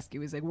go rescue.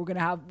 He's like,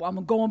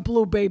 I'm going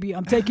blue, baby.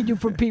 I'm taking you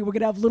from Pete. We're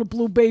going to have little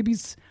blue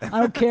babies. I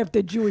don't care if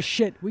they're Jewish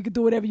shit. We can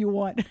do whatever you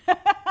want.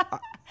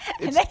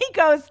 And then he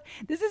goes,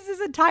 this is his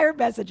entire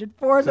message at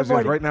 4 in the Says,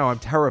 morning. right now, I'm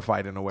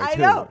terrified in a way, I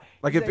too. know.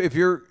 Like, He's if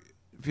your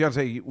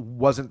fiance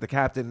wasn't the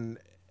captain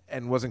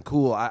and wasn't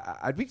cool,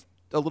 I'd be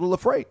a little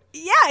afraid.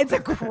 Yeah, it's a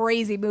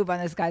crazy move on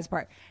this guy's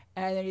part.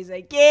 And then he's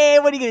like, "Yeah,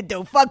 what are you going to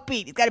do? Fuck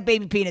Pete. He's got a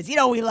baby penis. You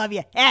know we love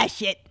you. Ah,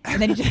 shit." And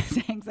then he just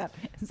hangs up.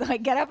 So I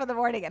get up in the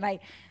morning and I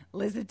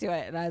listen to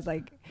it. And I was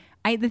like,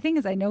 the thing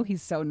is, I know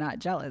he's so not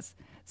jealous.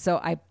 So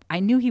I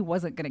knew he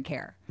wasn't going to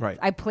care. Right.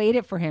 I played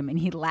it for him and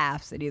he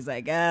laughs and he's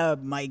like, "Oh,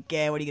 Mike,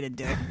 what are you going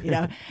to do?" You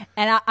know?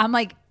 And I'm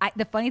like,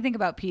 the funny thing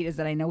about Pete is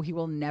that I know he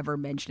will never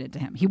mention it to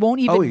him. He won't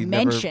even he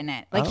mention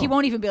it. Like, he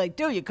won't even be like,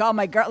 "Dude, you call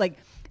my girl." Like,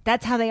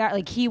 that's how they are.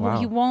 Like, he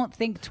won't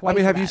think twice. I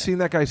mean, have about you it. seen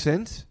that guy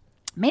since?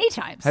 Many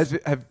times.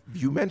 Have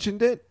you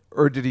mentioned it?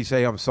 Or did he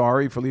say, "I'm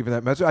sorry for leaving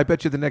that message"? I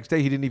bet you the next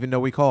day he didn't even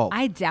know we called.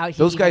 I doubt he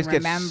Those even guys get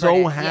remembered so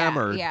it.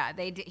 hammered. Yeah,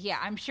 they did. Yeah,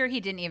 I'm sure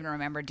he didn't even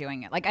remember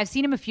doing it. Like, I've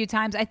seen him a few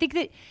times. I think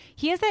that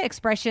he has that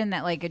expression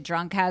that like a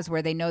drunk has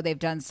where they know they've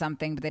done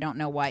something but they don't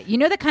know what. You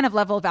know, the kind of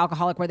level of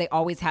alcoholic where they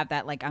always have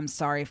that like, "I'm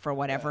sorry for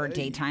whatever"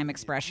 daytime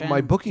expression.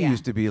 My bookie Yeah.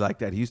 used to be like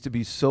that. He used to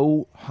be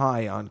so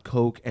high on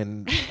coke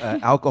and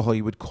alcohol,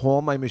 he would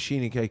call my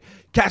machine and say,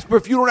 "Casper,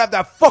 if you don't have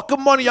that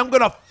fucking money, I'm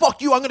going to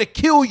fuck you. I'm going to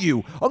kill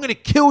you. I'm going to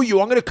kill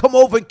you. I'm going to come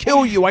over and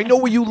kill you. I know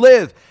where you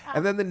live."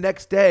 And then the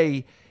next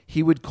day,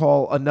 he would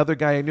call another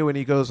guy I knew, and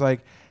he goes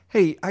like,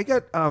 "Hey, I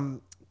got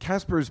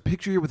Casper's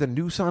picture here with a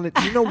noose on it.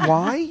 Do you know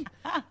why?"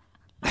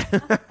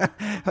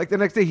 Like the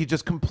next day, he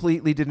just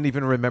completely didn't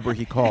even remember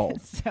he called.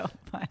 It's so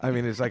funny. I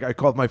mean, it's like I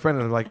called my friend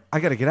and I'm like, "I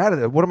got to get out of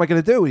there. What am I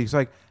going to do?" He's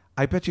like,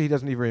 "I bet you he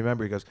doesn't even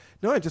remember." He goes,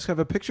 "No, I just have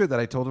a picture that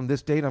I told him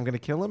this date I'm going to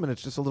kill him, and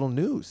it's just a little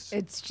noose."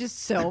 It's just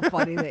so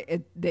funny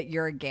that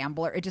you're a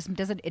gambler. It just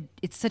doesn't.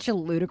 It's such a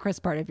ludicrous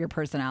part of your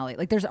personality.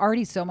 Like, there's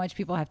already so much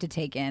people have to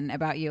take in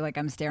about you. Like,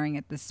 I'm staring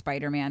at this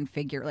Spider-Man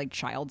figure, like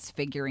child's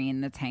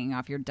figurine that's hanging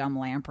off your dumb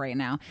lamp right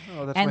now.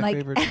 Oh, that's and my like,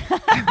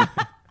 favorite.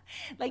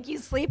 Like, you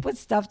sleep with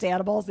stuffed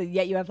animals, and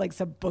yet you have like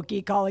some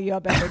bookie calling you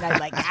up every night,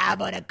 like, "I'm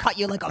gonna cut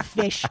you like a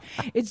fish."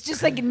 It's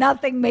just like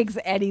nothing makes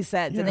any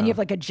sense. And then you have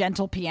like a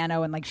gentle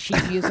piano and like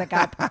sheet music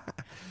up.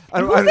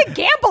 And who's a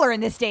gambler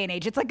in this day and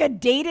age? It's like a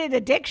dated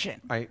addiction.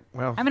 I mean,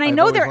 I I've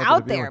know always they're wanted to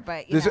out be there,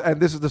 one. but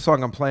And this is the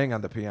song I'm playing on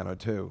the piano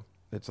too.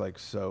 It's like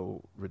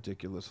so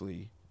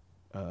ridiculously.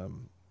 Where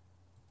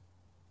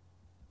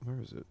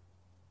is it?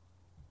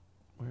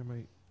 Where am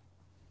I?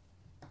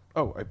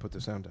 Oh, I put the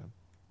sound down.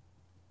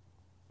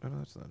 Oh, no,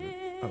 that's not it.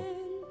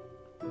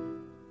 Oh.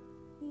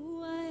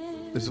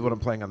 This is what I'm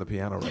playing on the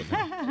piano right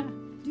now.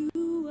 Do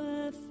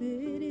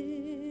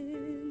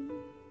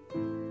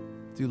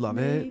you love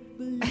it?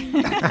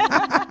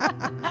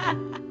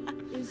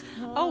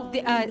 Oh,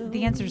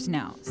 the answer's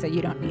no. So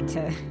you don't need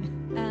to.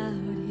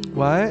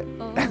 What?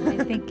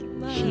 I think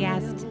she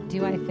asked,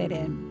 "Do I fit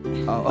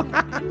in?"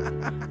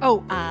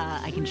 Oh.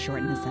 I can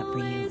shorten this up for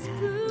you.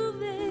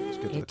 Let's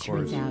get to the It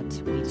turns chorus.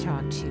 out we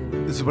talked to.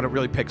 This is when it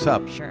really picks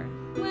up. Sure.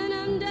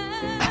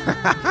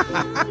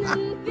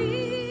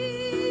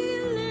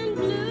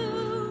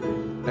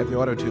 I have the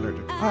auto-tuner.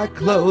 I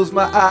close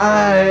my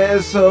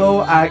eyes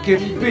so I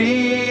can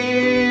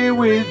be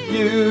with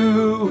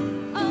you.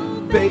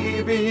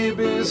 Baby,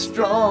 be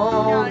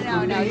strong.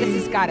 No.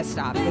 This has got to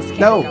stop. This can't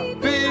No, go.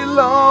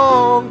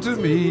 belong to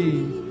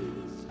me.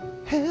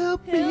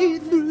 Help me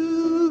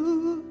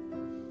through.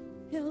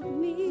 Help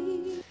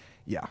me.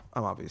 Yeah,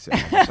 I'm obviously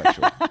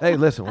homosexual. Hey,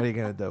 listen, what are you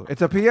going to do?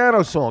 It's a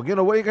piano song. You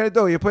know, what are you going to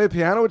do? You play a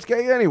piano, it's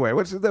gay anyway.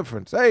 What's the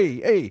difference?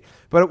 Hey.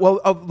 But,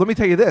 well, let me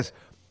tell you this.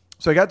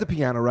 So I got the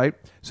piano, right?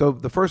 So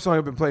the first song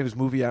I've been playing is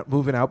Moving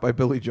Out by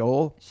Billy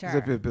Joel. Sure.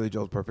 Billy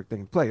Joel's perfect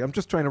thing to play. I'm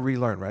just trying to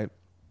relearn, right?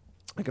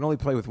 I can only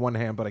play with one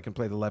hand, but I can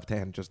play the left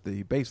hand, just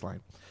the bass line.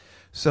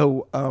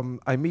 So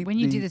I meet When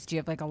you do this, do you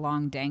have like a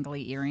long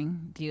dangly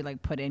earring? Do you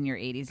like put in your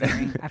 80s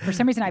earring? For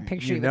some reason, I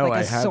picture you with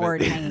like a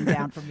sword hanging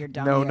down from your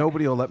dumb No, ear.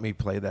 nobody will let me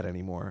play that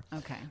anymore.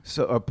 Okay.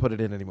 So or put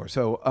it in anymore.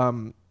 So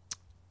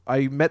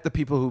I met the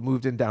people who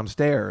moved in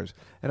downstairs,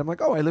 and I'm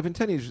like, oh, I live in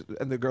Tenny's.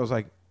 And the girl's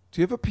like, do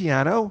you have a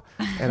piano?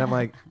 And I'm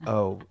like,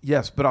 oh,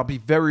 yes, but I'll be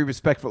very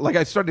respectful. Like,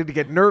 I started to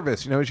get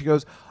nervous, and she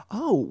goes,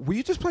 oh, were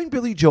you just playing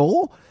Billy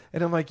Joel?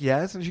 And I'm like,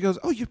 yes. And she goes,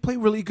 oh, you play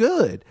really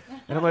good.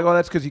 And I'm like, oh,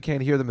 that's because you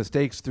can't hear the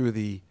mistakes through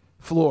the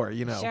floor,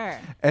 Sure.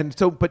 And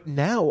so, but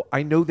now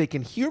I know they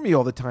can hear me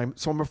all the time,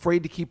 so I'm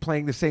afraid to keep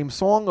playing the same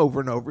song over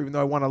and over, even though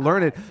I want to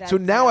learn it. So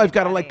now I've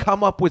got to like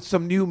come up with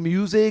some new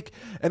music,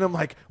 and I'm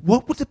like,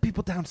 what was the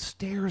people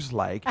downstairs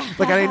like?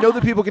 Like, and I know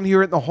that people can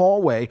hear it in the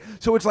hallway,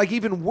 so it's like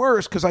even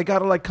worse because I got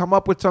to like come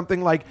up with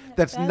something like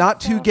that's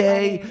not so too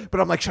gay, funny.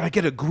 but I'm like, should I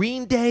get a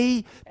Green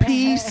Day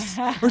piece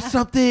or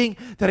something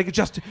that I could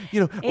just,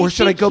 or Is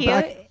should she I go cute?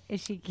 back?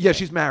 Is she cute? Yeah,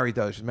 she's married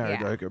though. She's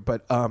married, Yeah. though,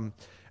 but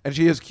and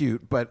she is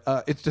cute, but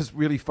it's just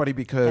really funny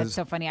because That's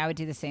so funny. I would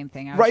do the same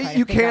thing. I would Right, try to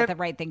you figure out can't- the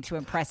right thing to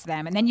impress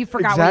them, and then you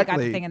forgot where you got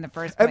the thing in the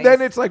first place. And then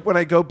it's like when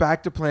I go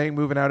back to playing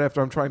Moving Out after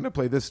I'm trying to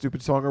play this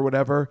stupid song or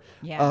whatever,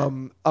 Yeah.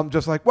 I'm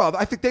just like, well,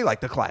 I think they like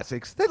the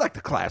classics. They like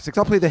the classics.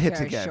 I'll play the hits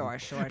Sure, again.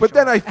 sure, But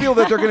then sure. I feel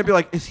that they're going to be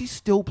like, is he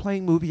still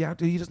playing Movie Out?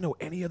 He doesn't know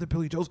any other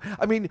Billy Joels.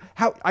 I mean,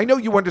 how? I know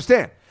you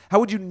understand.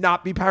 How would you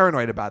not be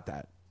paranoid about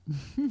that?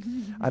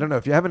 I don't know.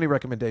 If you have any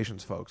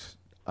recommendations, folks,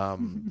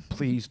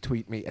 please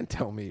tweet me and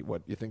tell me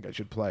what you think I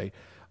should play.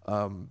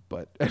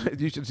 But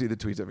you should see the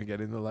tweets I've been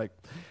getting. They're like,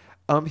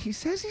 he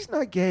says he's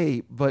not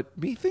gay, but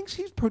me thinks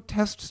he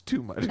protests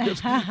too much.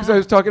 Because I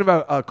was talking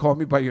about Call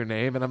Me By Your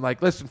Name, and I'm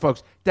like, listen,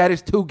 folks, that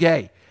is too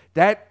gay.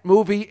 That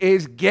movie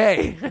is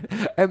gay.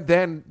 And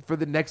then for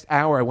the next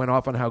hour, I went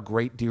off on how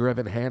great Dear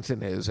Evan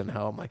Hansen is and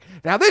how I'm like,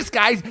 now this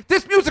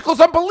musical's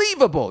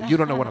unbelievable. You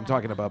don't know what I'm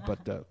talking about, but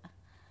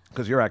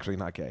because you're actually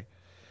not gay.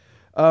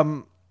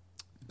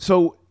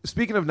 So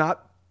speaking of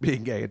not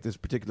being gay at this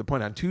particular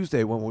point, on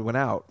Tuesday when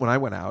I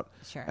went out,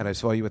 Sure. and I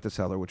saw you at the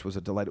Cellar, which was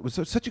a delight. It was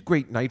such a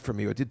great night for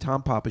me. I did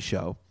Tom Papa's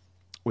show,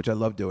 which I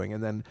love doing,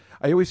 and then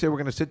I always say we're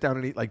going to sit down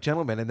and eat like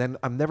gentlemen, and then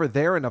I'm never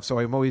there enough, so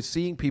I'm always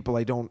seeing people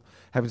I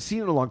haven't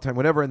seen in a long time,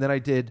 whatever. And then I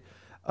did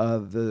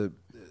the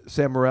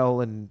Sam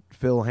Morril and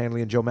Phil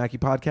Hanley and Joe Mackey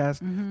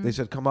podcast. Mm-hmm. They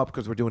said come up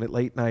because we're doing it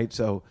late night,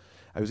 so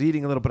I was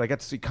eating a little, but I got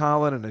to see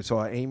Colin, and I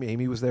saw Amy.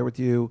 Amy was there with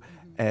you,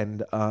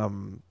 and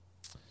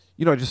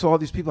I just saw all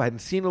these people I hadn't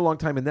seen in a long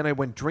time, and then I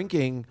went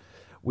drinking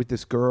with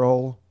this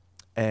girl,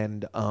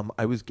 and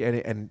I was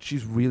getting, and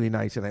she's really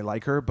nice, and I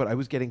like her, but I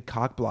was getting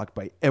cock blocked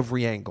by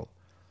every angle.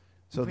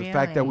 So the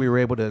fact that Really? we were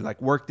able to like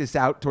work this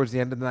out towards the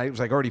end of the night, it was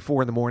like already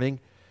 4 a.m,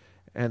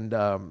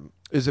 and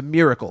is a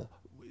miracle.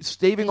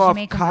 Staving Did you off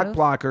make a cock move?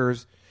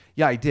 blockers,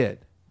 yeah, I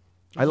did.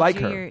 I Did like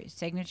you do her. your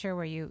signature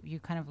where you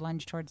kind of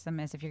lunge towards them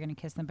as if you're going to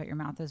kiss them, but your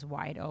mouth is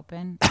wide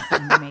open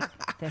and you make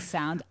this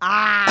sound.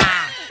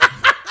 Ah!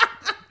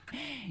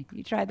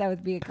 You tried that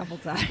with me a couple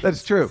times.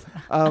 That's true.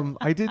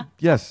 I did.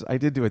 Yes, I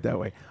did do it that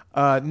way.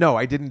 No,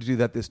 I didn't do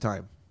that this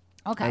time.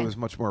 Okay. I was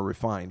much more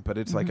refined, but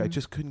it's like I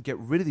just couldn't get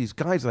rid of these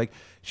guys. Like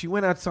she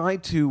went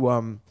outside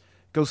to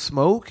go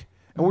smoke,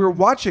 and we were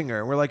watching her,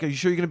 and we're like, "Are you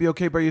sure you're going to be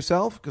okay by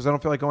yourself? Because I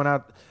don't feel like going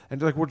out." And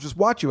they're like, "We'll just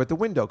watch you at the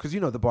window because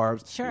the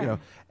bars, Sure.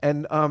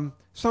 And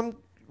some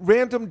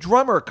random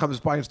drummer comes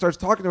by and starts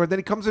talking to her, and then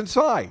he comes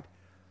inside.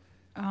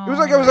 Oh It was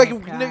like I was my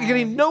like God.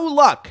 getting no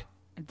luck.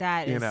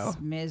 That is know.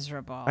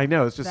 miserable. I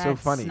know, it's just so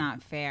That's funny.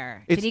 not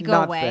fair. It's Did he go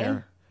not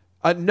away?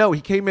 fair. No, he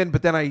came in,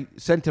 but then I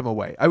sent him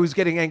away. I was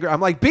getting angry.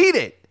 I'm like, beat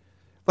it.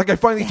 Like I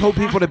finally told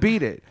people to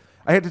beat it.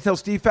 I had to tell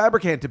Steve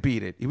Fabricant to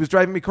beat it. He was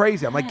driving me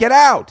crazy. I'm like, get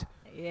out.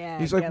 Yeah.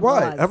 He's like, get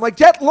what? lost. I'm like,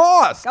 get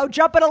lost. Go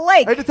jump in a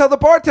lake. I had to tell the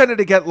bartender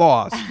to get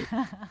lost.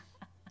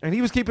 And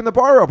he was keeping the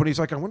bar open. He's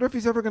like, I wonder if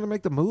he's ever going to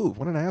make the move.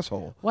 What an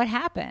asshole. What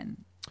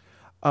happened?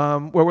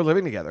 Well, we're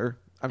living together.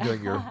 I'm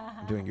doing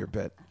your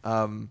bit.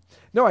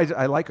 No,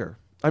 I like her.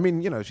 I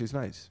mean, she's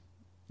nice.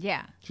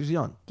 Yeah. She's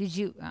young. Did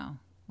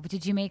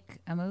you make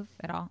a move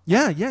at all?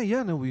 Yeah.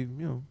 No, we.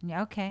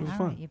 Yeah. Okay. was All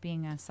fun. right. You're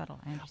being subtle.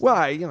 I understand. Well,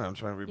 I'm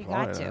trying to be You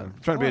got polite. to. I'm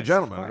Of trying to be a course,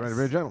 gentleman. of I'm trying to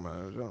be a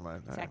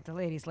gentleman. Protect the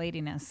ladies'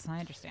 ladiness. I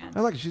understand.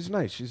 I like her. She's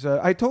nice.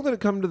 I told her to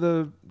come to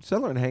the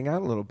Cellar and hang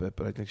out a little bit,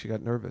 but I think she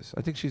got nervous.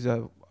 I think she's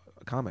a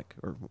comic,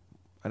 or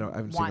I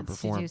haven't seen her Wants to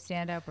perform. do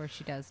stand up, or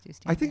she does do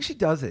stand I up. think she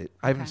does it.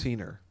 I haven't Okay. seen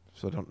her,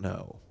 so I don't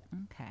know.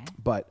 Okay.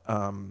 But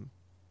I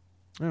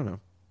don't know.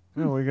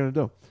 What are you gonna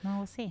do? Well,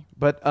 we'll see.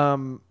 But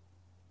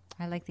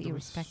I like that you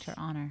respect her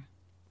honor.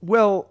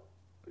 well,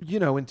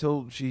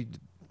 until she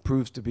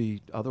proves to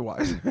be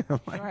otherwise.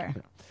 Sure.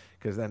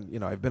 Because then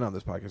I've been on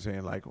this podcast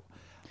saying like,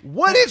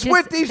 what is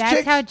with these That's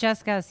chicks? how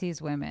Jessica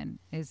sees women,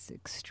 is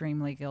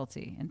extremely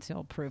guilty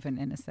until proven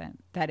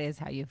innocent. That is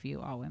how you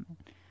view all women.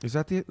 Is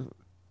that the?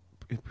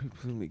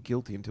 me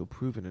guilty until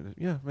proven innocent.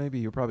 Yeah, maybe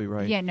you're probably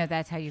right. Yeah, no,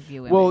 that's how you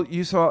view women. Well,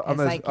 you saw on It's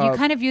this, like you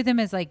kind of view them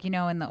as like, in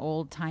the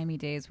old timey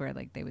days where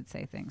like they would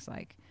say things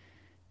like,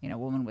 a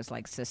woman was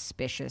like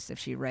suspicious if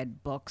she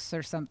read books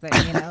or something,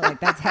 like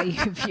that's how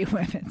you view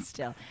women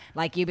still.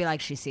 Like you'd be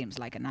like, she seems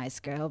like a nice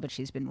girl, but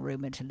she's been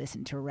rumored to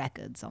listen to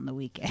records on the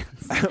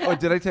weekends. Oh,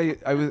 did I tell you?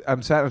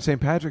 I'm sat on St.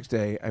 Patrick's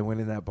Day. I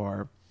went in that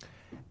bar,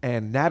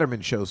 and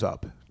Natterman shows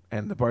up,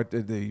 and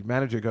the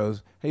manager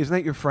goes, "Hey, isn't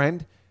that your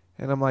friend?"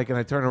 And I'm like, and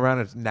I turn around,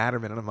 and it's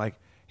Natterman, and I'm like,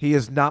 he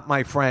is not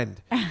my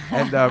friend.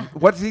 And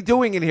what's he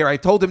doing in here? I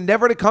told him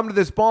never to come to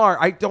this bar.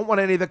 I don't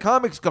want any of the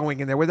comics going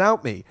in there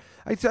without me.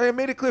 I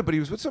made it clear, but he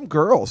was with some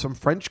girl, some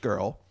French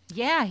girl.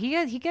 Yeah,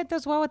 he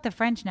does well with the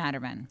French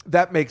Natterman.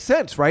 That makes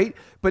sense, right?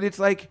 But it's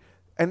like,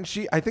 and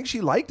I think she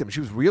liked him. She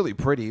was really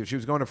pretty. She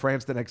was going to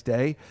France the next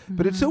day. Mm-hmm.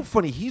 But it's so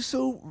funny. He's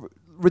so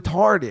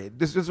retarded.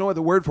 There's no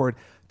other word for it.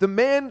 The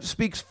man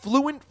speaks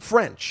fluent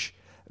French.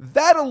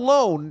 That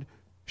alone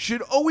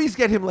should always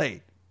get him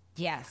laid.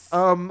 Yes.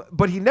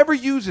 But he never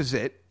uses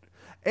it,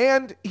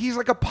 and he's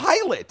like a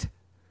pilot.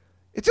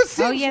 It just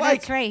seems like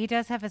that's right. He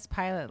does have his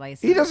pilot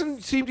license. He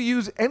doesn't seem to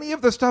use any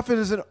of the stuff in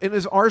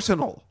his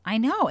arsenal. I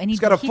know, and he's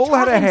got a full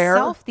head of hair.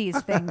 Himself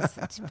these things.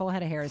 Full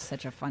head of hair is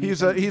such a funny.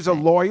 He's a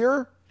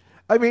lawyer.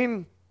 I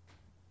mean,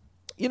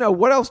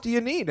 what else do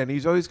you need? And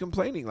he's always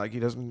complaining like he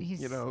doesn't.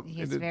 He's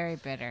very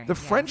bitter. The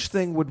French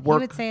thing would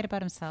work. He would say it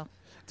about himself.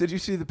 Did you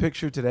see the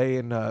picture today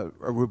in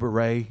Aruba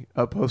Ray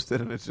posted,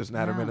 and it's just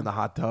Natterman in the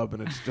hot tub,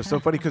 and it's just so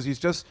funny because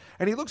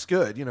and he looks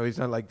good, he's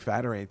not like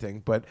fat or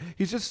anything, but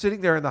he's just sitting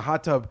there in the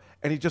hot tub,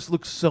 and he just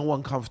looks so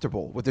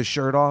uncomfortable with his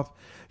shirt off.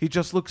 He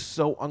just looks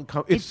so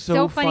uncomfortable. It's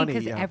so funny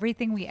because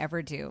everything we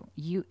ever do,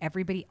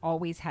 everybody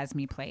always has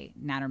me play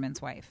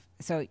Natterman's wife.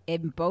 So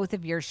in both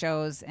of your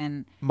shows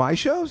and my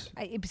shows,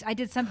 I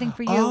did something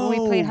for you when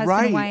we played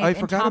husband and wife. I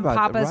forgot Tom about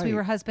Papa's, that. Right. We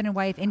were husband and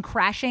wife. In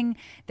Crashing,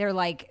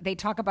 they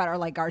talk about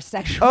our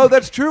sexual. Oh,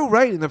 that's true.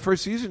 Right. In the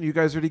first season, you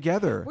guys are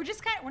together. We're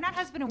just we're not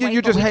husband and wife.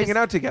 You're just hanging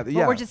out together.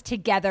 Yeah, we're just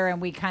together,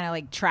 and we kind of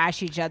like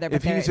trash each other. But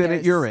if he's in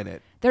it, you're in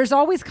it. There's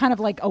always kind of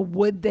like a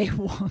would they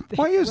won't.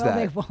 Why is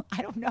that?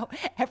 I don't know.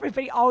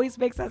 Everybody always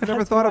makes us. I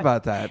never thought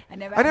about that. I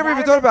never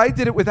even thought about it. I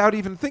did it without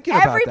even thinking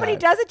about that. Everybody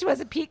does it to us.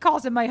 And Pete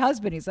calls him my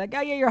husband. He's like,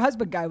 oh yeah, your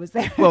husband guy was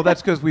there. Well,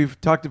 that's because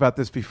we've talked about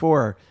this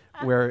before,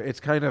 where it's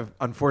kind of,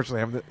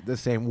 unfortunately, I'm the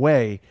same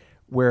way,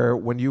 where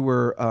when you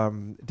were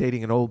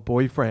dating an old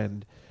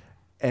boyfriend,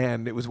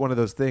 and it was one of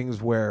those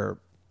things where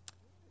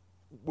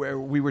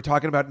we were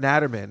talking about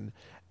Natterman,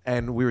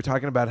 and we were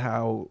talking about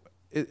how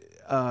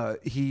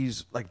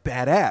he's like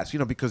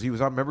badass, because he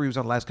was on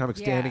Last Comic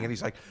Standing, and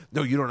he's like,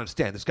 no, you don't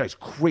understand. This guy's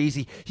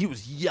crazy. He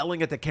was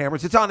yelling at the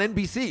cameras. It's on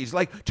NBC. He's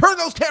like, turn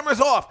those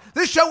cameras off.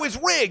 This show is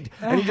rigged.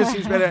 And he just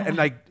seems better. And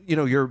like,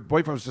 your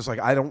boyfriend was just like,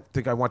 I don't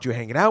think I want you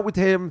hanging out with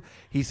him.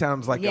 He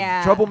sounds like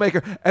a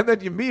troublemaker. And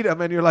then you meet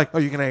him and you're like, oh,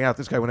 you can hang out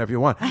with this guy whenever you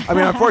want. I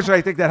mean, unfortunately,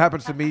 I think that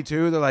happens to me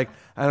too. They're like,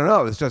 I don't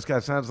know. This just kind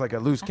of sounds like a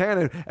loose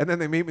cannon. And then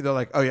they meet me. They're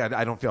like, oh yeah,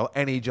 I don't feel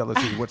any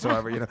jealousy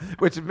whatsoever,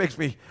 which makes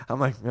me, I'm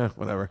like,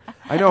 whatever.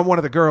 I know I'm one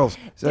of the girls,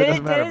 so it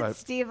doesn't matter. Didn't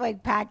Steve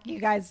pack you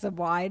guys some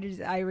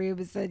wine?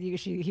 Irene said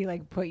he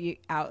put you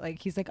out,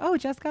 he's like, oh,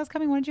 Jessica's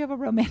coming. Why don't you have a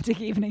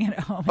romantic evening at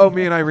home? Oh,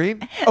 me and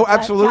Irene? Oh,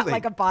 absolutely.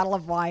 Like a bottle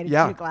of wine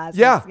and 2 glasses.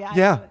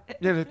 Yeah.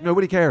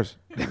 Nobody cares.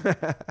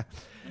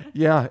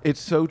 Yeah, it's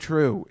so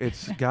true.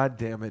 It's, God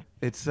damn it.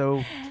 It's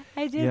so.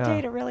 I did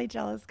date a really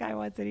jealous guy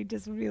once, and he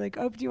just would be like,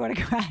 oh, do you want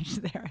to crash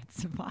there?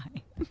 It's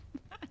fine.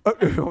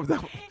 He was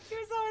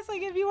always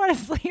like, if you want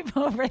to sleep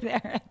over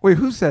there. Wait,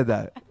 who said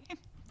that?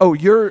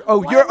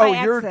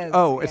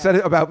 It said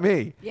it about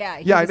me. Yeah.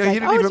 I know. He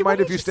didn't even mind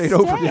if you stayed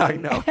over. Yeah, I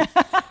know.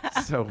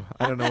 So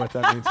I don't know what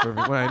that means for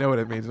me. Well, I know what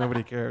it means.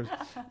 Nobody cares.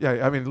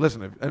 Yeah, I mean,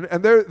 listen,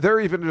 and they're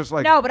even just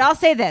like. No, but I'll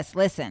say this.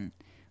 Listen,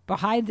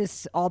 behind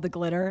all the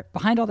glitter,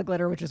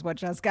 which is what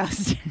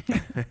Jessica's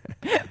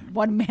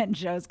one-man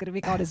show is going to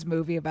be called, his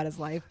movie about his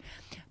life.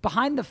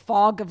 Behind the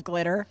fog of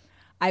glitter,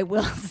 I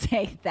will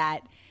say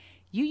that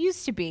you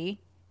used to be,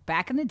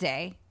 back in the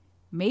day,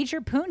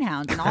 major poon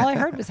hounds, and all I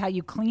heard was how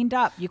you cleaned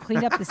up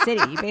the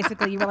city.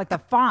 You were like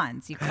the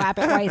Fonz. You clap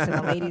twice and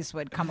the ladies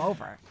would come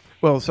over.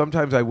 Well,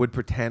 sometimes I would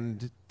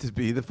pretend to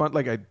be the fun,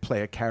 like I'd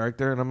play a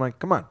character, and I'm like,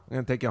 come on, I'm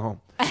going to take you home.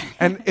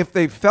 And if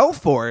they fell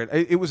for it,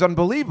 it was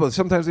unbelievable.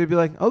 Sometimes they'd be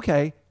like,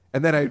 okay.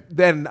 And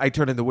then I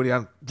turned into Woody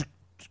Allen,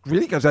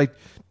 really? Because I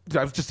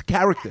was just a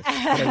character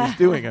that I was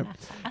doing it.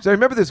 So I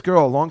remember this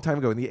girl a long time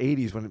ago in the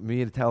 80s when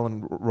me and Tell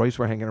and Royce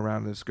were hanging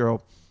around, this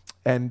girl,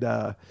 and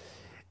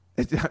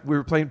we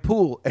were playing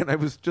pool, and I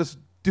was just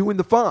doing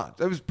the Fonz.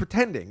 I was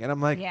pretending, and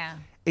I'm like,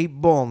 8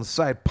 ball in the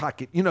side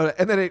pocket,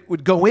 and then it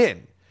would go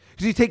in.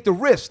 Because you take the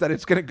risk that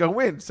it's going to go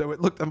in, so it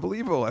looked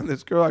unbelievable. And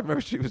this girl, I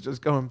remember she was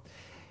just going,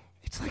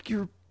 it's like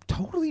you're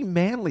totally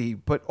manly,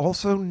 but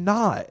also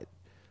not.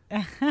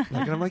 And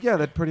I'm like, yeah,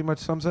 that pretty much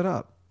sums it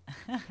up.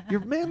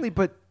 You're manly,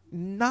 but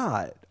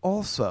not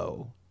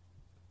also.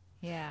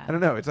 Yeah. I don't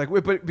know. It's like,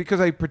 but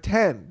because I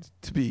pretend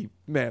to be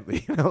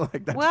manly,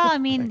 like that's. Well, I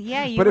mean,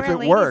 yeah, you. But were if a it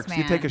ladies' works, man.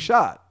 you take a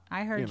shot.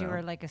 I heard you know.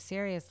 were like a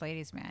serious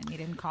ladies' man. You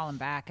didn't call him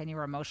back, and you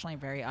were emotionally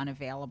very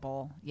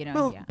unavailable. You know.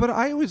 Well, Yeah. but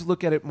I always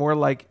look at it more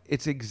like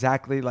it's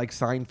exactly like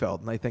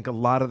Seinfeld, and I think a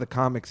lot of the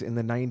comics in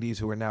the '90s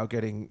who are now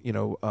getting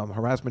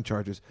harassment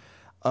charges.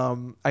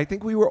 I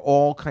think we were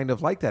all kind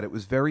of like that. It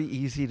was very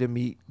easy to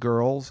meet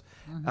girls.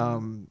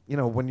 When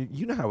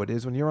you know how it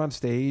is when you're on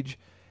stage.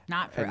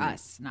 Not for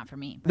us, not for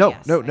me. But No,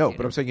 yes, no. I do But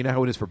know. I'm saying you know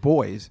how it is for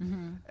boys,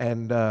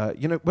 and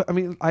But I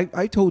mean,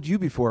 I told you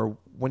before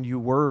when you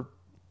were,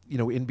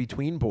 in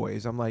between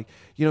boys. I'm like,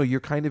 you're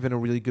kind of in a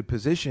really good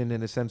position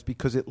in a sense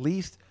because at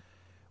least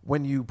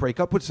when you break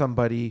up with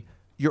somebody,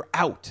 you're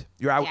out.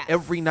 You're out Yes.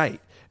 every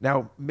night.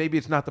 Now, maybe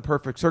it's not the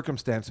perfect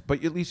circumstance,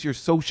 but at least you're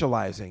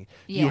socializing.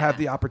 You have Yeah.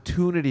 the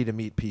opportunity to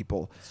meet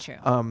people. It's true.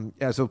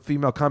 As a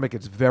female comic,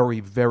 it's very,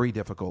 very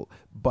difficult.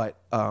 But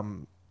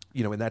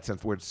in that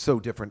sense, where it's so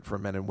different for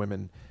men and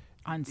women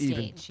On even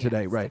stage, yeah,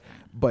 today, it's right?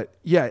 different. But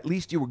yeah, at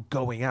least you were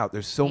going out.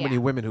 There's so many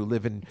Yeah. women who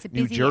live in It's a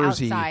New busy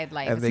Jersey outside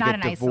life. and It's they not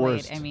get an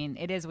divorced. isolated. I mean,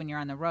 it is when you're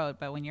on the road,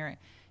 but when you're,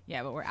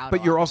 but we're out.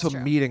 But a you're lot, also that's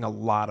true. meeting a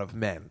lot of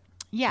men.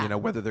 Yeah.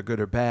 Whether they're good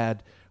or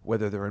bad,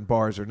 whether they're in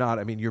bars or not.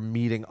 I mean, you're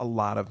meeting a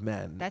lot of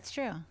men. That's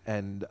true.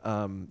 And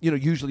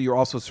usually you're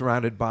also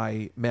surrounded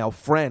by male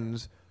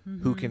friends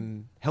who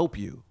can help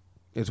you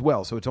as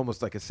well. So it's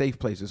almost like a safe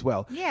place as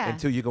well. Yeah.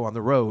 Until you go on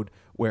the road,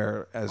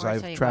 where as Or I've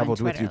until you go on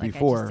traveled with Twitter, you like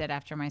before. I just did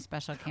after my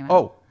special came out.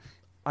 Oh,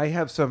 I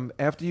have some.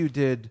 After you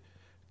did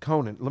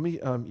Conan, let me.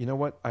 You know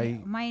what?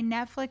 My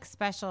Netflix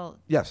special.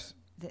 Yes,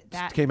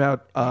 That came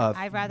out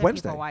I'd rather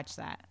Wednesday. people watch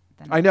that.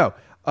 Than I know,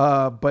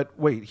 but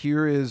wait.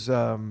 Here is.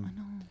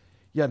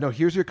 Yeah, no.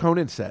 Here's your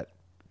Conan set.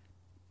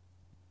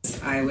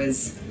 I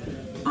was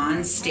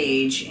on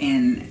stage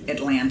in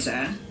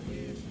Atlanta,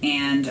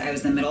 and I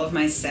was in the middle of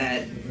my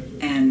set,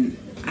 and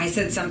I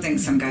said something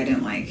some guy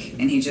didn't like,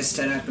 and he just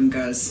stood up and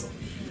goes,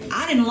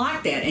 "I didn't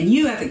like that, and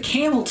you have a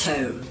camel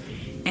toe."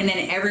 And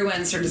then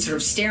everyone started sort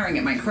of staring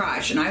at my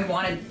crotch, and I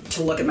wanted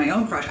to look at my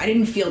own crotch. I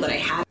didn't feel that I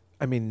had.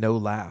 I mean, no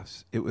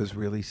laughs. It was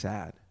really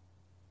sad.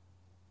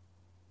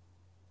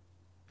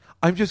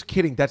 I'm just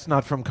kidding. That's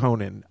not from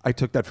Conan. I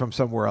took that from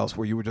somewhere else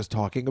where you were just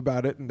talking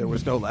about it and there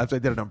was no laughs. I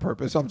did it on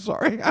purpose. I'm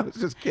sorry. I was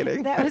just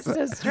kidding. That was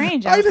so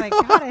strange. I was like,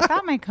 know. God, I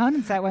thought my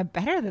Conan set went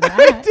better than I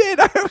that. did.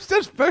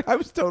 I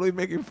was totally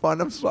making fun.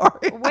 I'm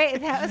sorry.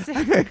 Wait, that was.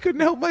 I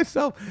couldn't help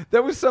myself.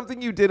 There was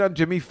something you did on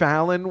Jimmy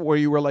Fallon where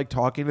you were like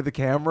talking to the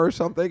camera or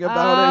something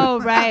about Oh,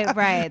 it. right.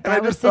 I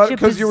That was just thought such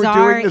a 'cause you were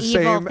bizarre, doing the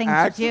evil same thing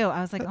act. to do.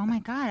 I was like, oh my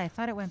God, I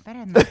thought it went better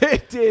than that.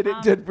 It did.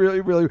 It did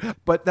really, really.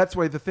 But that's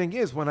why the thing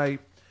is, when I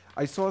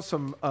saw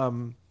some,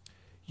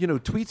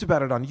 tweets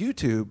about it on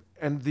YouTube,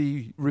 and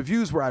the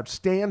reviews were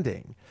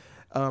outstanding.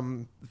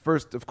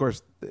 First, of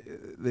course,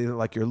 they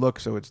like your look,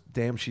 so it's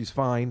damn, she's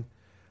fine.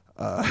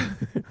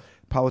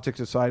 Politics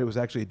aside, it was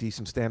actually a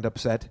decent stand-up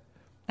set.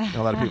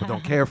 A lot of people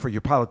don't care for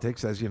your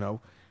politics, as you know.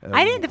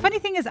 I didn't. The funny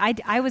thing is,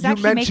 I was You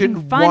actually making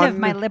mentioned fun of one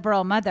my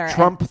liberal mother.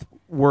 Trump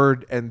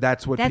word, and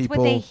that's what That's people.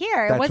 what they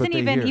hear. It that's what wasn't they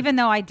even, hear. even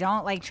though I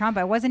don't like Trump,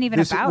 it wasn't even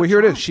about Well, here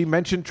it Trump. is. She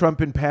mentioned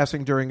Trump in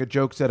passing during a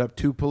joke set up.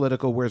 Too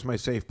political. Where's my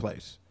safe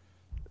place?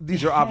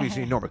 These are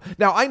obviously normal.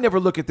 Now, I never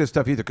look at this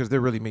stuff either because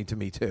they're really mean to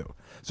me too.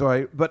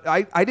 But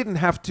I didn't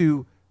have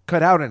to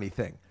cut out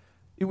anything.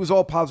 It was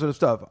all positive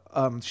stuff.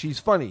 She's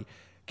funny.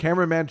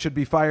 Cameraman should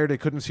be fired. I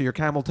couldn't see her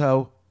camel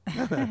toe.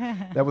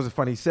 That was a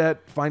funny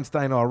set.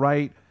 Feinstein, all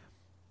right.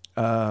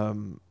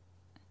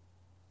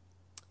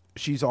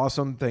 She's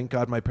awesome. Thank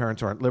God my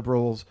parents aren't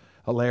liberals.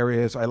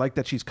 Hilarious. I like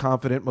that she's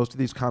confident. Most of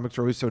these comics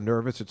are always so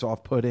nervous. It's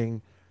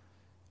off-putting.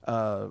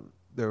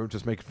 They were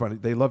just making fun.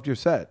 They loved your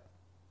set.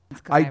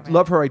 I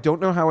love her. I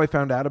don't know how I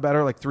found out about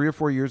her like 3 or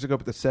 4 years ago,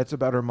 but the sets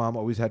about her mom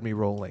always had me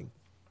rolling.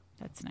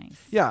 That's nice.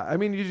 Yeah, I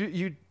mean,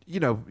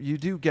 you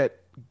do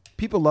get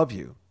people love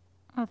you.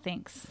 Oh,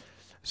 thanks.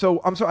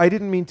 So I'm sorry, I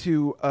didn't mean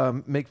to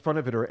make fun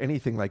of it or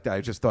anything like that. I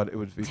just thought it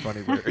would be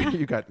funny where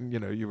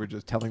you were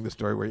just telling the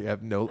story where you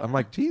have no. I'm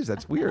like, geez,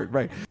 that's weird,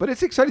 right? But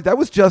it's exciting. That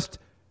was just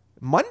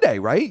Monday,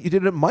 right? You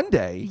did it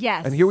Monday.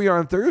 Yes. And here we are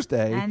on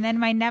Thursday. And then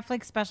my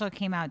Netflix special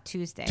came out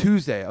Tuesday.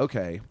 Tuesday,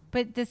 okay.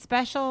 But the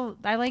special,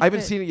 I like. I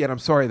haven't seen it yet. I'm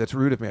sorry. That's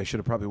rude of me. I should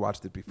have probably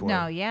watched it before.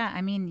 No, yeah.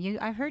 I mean,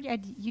 I heard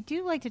you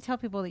do like to tell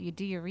people that you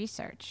do your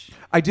research.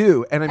 I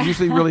do, and I'm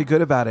usually really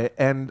good about it.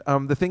 And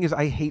the thing is,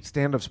 I hate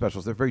stand-up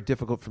specials. They're very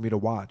difficult for me to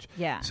watch.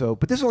 Yeah. So,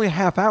 but this is only a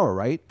half hour,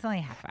 right? It's only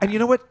a half hour. And you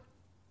know what?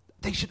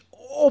 They should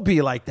all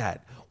be like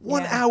that.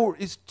 1 Yeah. hour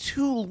is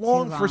too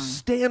long for long.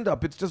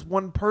 stand-up. It's just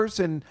one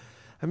person.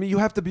 I mean, you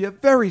have to be a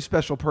very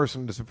special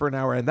person for an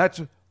hour, and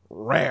that's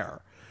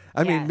rare.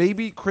 I mean, Yes.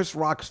 maybe Chris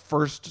Rock's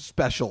first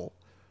special,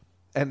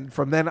 and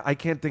from then I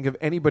can't think of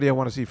anybody I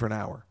want to see for an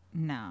hour.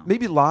 No.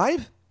 Maybe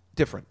live,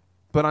 different,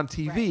 but on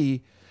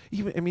TV,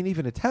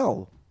 even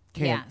Attell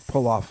can't Yes.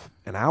 pull off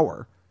an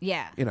hour.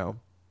 Yeah.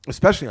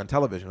 Especially on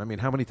television. I mean,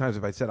 how many times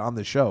have I said on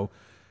the show,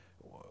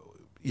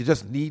 you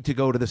just need to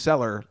go to the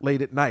cellar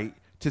late at night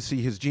to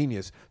see his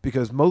genius,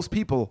 because most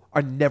people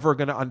are never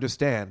going to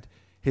understand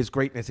his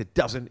greatness. It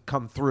doesn't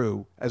come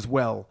through as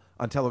well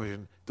on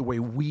television the way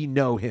we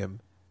know him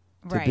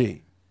to Right.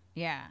 be.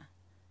 Yeah.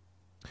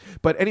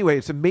 But anyway,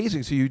 it's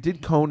amazing. So you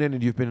did Conan,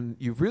 and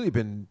you've really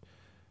been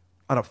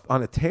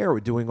on a tear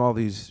with doing all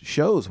these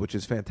shows, which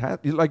is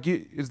fantastic.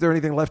 Is there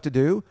anything left to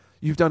do?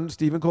 You've done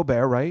Stephen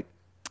Colbert, right?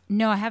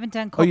 No, I haven't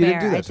done Colbert. Oh, you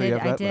didn't do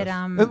that. I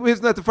did.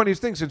 Isn't that the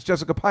funniest thing? Since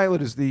Jessica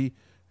Pilot is the,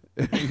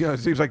 it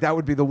seems like that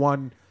would be the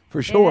one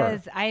for sure. It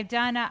is. I've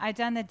done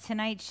the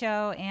Tonight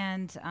Show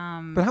and.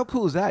 But how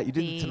cool is that? You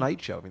did the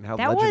Tonight Show. I mean, how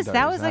that legendary was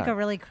that is was like a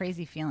really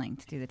crazy feeling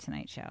to do the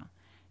Tonight Show,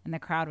 and the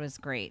crowd was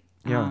great.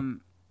 Yeah.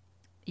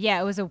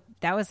 Yeah,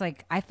 that was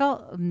like, I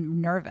felt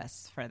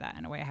nervous for that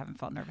in a way I haven't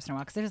felt nervous in a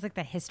while because there's like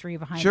the history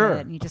behind it,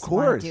 and you just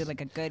want to do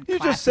like a good. You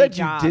classy just said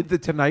job. you did the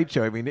Tonight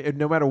Show. I mean,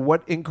 no matter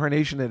what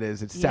incarnation it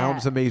is, it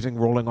sounds amazing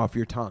rolling off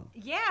your tongue.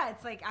 Yeah,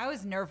 it's like I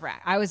was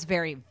nerve-wracked. I was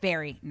very,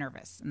 very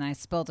nervous, and I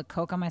spilled a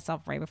Coke on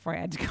myself right before I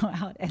had to go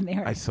out, and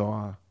I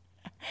saw.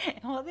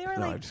 Well, they were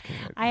No, like, I'm just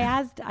kidding. I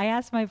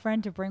asked my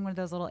friend to bring one of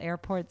those little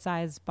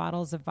airport-sized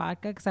bottles of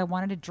vodka because I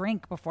wanted to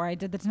drink before I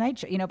did the Tonight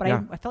Show. But I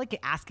feel like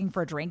asking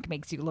for a drink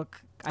makes you look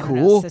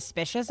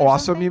suspicious. Or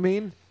awesome. something. You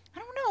mean? I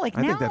don't know. Like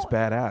I think that's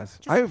badass.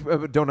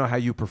 I don't know how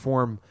you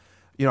perform.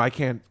 I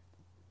can't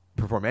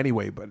perform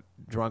anyway, but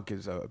drunk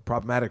is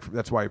problematic.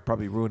 That's why I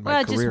probably ruined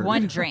my career. Just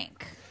one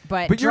drink.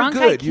 But you're drunk,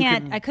 good. I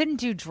can't. I couldn't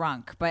do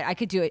drunk, but I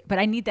could do it. But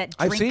I need that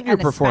drink I've seen and you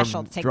the perform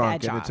special to take drunk, the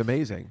edge and off. it's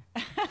amazing.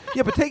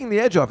 Yeah, but taking the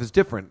edge off is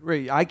different.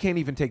 Really, I can't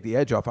even take the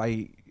edge off.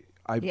 I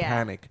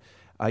panic.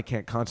 I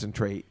can't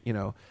concentrate.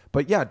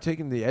 But yeah,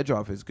 taking the edge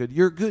off is good.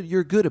 You're good.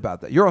 You're good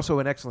about that. You're also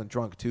an excellent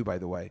drunk too, by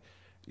the way.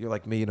 You're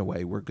like me in a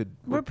way. We're good.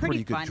 We're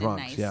pretty fun good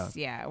drunks. and nice.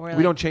 Yeah.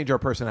 We don't change our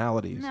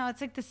personalities. No,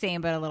 it's like the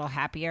same, but a little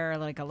happier,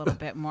 like a little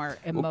bit more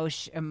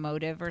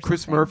emotive or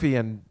Chris something. Murphy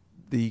and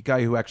the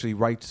guy who actually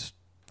writes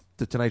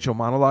the Tonight Show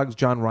monologues,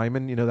 John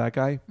Ryman, you know that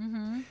guy?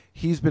 Mm-hmm.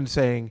 He's been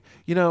saying,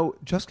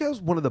 Jusko's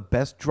one of the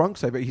best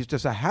drunks I've ever. He's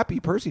just a happy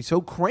person. He's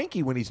so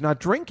cranky when he's not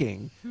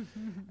drinking.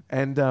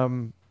 And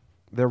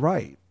they're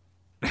right.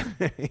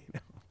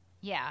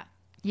 Yeah.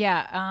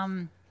 Yeah.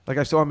 Like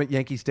I saw him at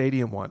Yankee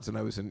Stadium once, and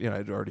I was in,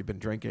 I'd already been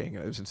drinking,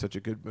 and I was in such a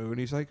good mood. And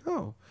he's like,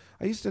 "Oh,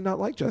 I used to not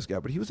like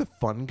Jusko, but he was a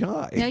fun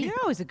guy." No, you're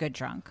always a good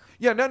drunk.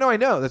 Yeah, no, I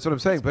know. That's what I'm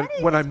saying. But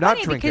when I'm not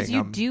drinking, because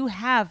you do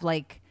have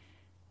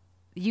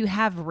you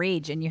have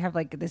rage and you have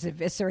like this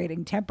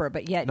eviscerating temper,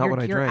 but yet Not when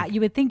I drink.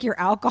 you would think your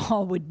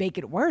alcohol would make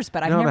it worse.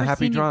 But I've I'm never a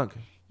happy seen drunk.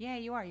 Yeah,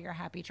 you are. You're a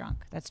happy drunk.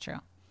 That's true.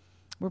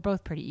 We're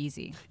both pretty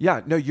easy.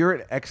 Yeah, no, you're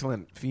an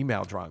excellent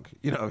female drunk.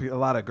 A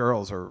lot of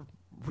girls are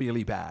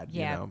really bad.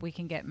 Yeah, we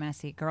can get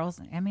messy. Girls,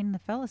 I mean, the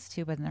fellas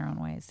too, but in their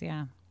own ways.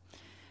 Yeah,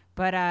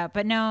 but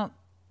no,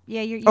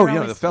 yeah, you're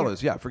always, the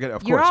fellas. Yeah, forget it.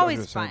 Of you're course, always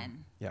I'm just saying.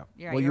 fun. Yeah,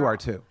 You're- well, you're you are al-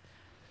 too.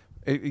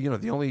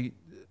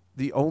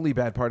 The only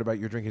bad part about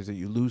your drinking is that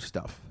you lose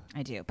stuff.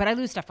 I do, but I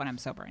lose stuff when I'm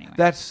sober anyway.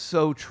 That's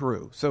so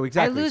true. So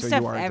exactly, I lose so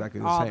stuff you are exactly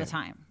the all same. the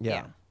time.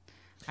 Yeah.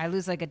 I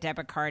lose like a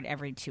debit card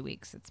every 2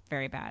 weeks. It's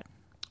very bad.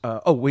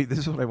 Oh wait, this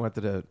is what I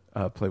wanted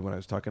to play when I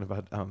was talking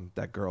about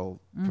that girl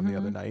from the Mm-hmm.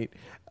 other night.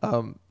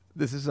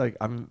 This is like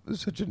I'm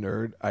such a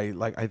nerd.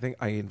 I think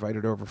I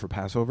invited her over for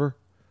Passover,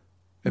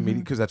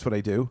 immediately because that's what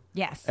I do.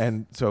 Yes.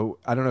 And so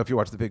I don't know if you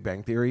watch The Big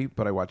Bang Theory,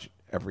 but I watch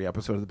every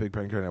episode of The Big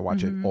Bang Theory, and I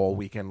watch it all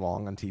weekend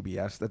long on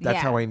TBS. That's Yeah.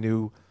 how I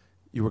knew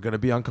you were going to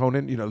be on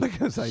Conan.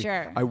 Because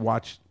Sure. I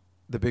watched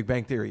The Big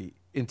Bang Theory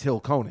until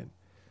Conan.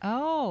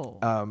 Oh.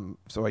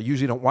 So I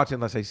usually don't watch it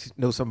unless I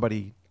know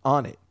somebody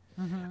on it.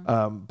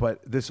 But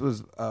this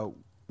was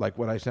like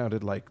what I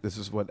sounded like. This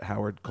is what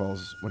Howard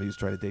calls when he was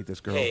trying to date this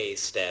girl. Hey,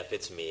 Steph,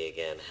 it's me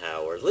again,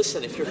 Howard.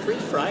 Listen, if you're free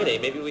Friday,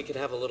 maybe we could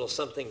have a little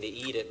something to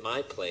eat at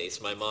my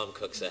place. My mom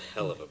cooks a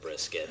hell of a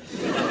brisket.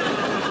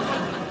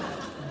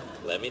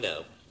 Let me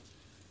know.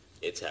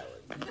 It's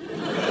Howard.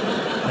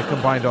 I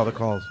combined all the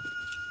calls.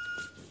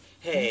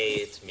 Hey,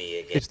 it's me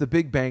again. It's The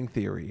Big Bang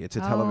Theory. It's a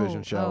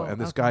television show, and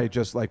this guy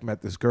just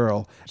met this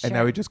girl, and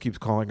now he just keeps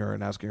calling her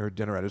and asking her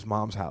dinner at his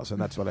mom's house,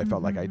 and that's what I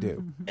felt like I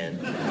do. And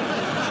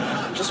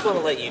just want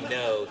to let you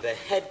know, the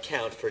head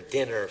count for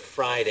dinner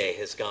Friday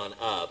has gone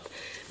up.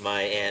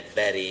 My Aunt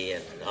Betty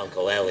and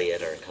Uncle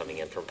Elliot are coming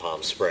in from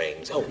Palm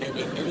Springs. Oh, and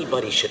if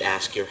anybody should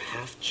ask, you're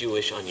half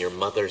Jewish on your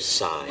mother's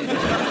side.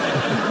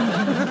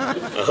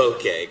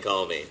 Okay,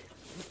 call me.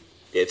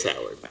 It's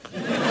Howard.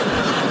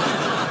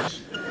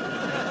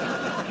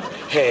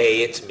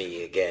 Hey, it's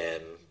me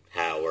again,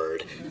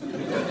 Howard.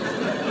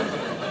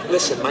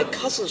 Listen, my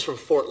cousins from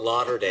Fort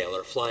Lauderdale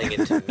are flying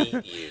in to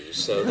meet you,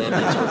 so that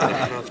means we're going to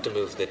have to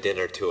move the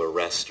dinner to a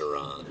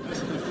restaurant.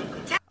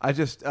 I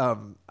just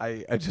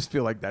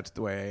feel like that's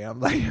the way I am.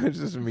 Like I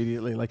just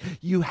immediately like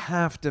you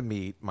have to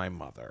meet my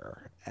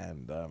mother,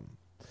 and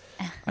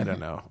I don't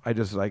know. I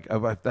just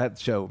that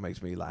show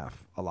makes me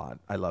laugh a lot.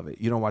 I love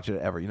it. You don't watch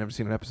it ever? You never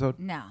seen an episode?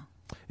 No.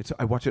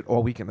 I watch it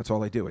all weekend. That's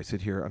all I do. I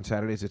sit here on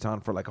Saturdays. It's on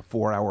for like a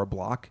 4-hour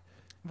block.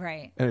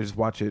 Right. And I just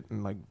watch it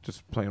and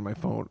just play on my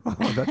phone.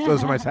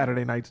 Those are my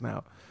Saturday nights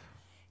now.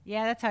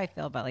 Yeah, that's how I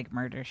feel about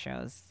murder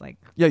shows.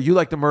 Yeah, you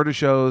like the murder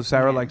shows.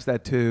 Sarah likes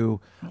that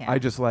too. Yeah. I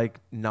just like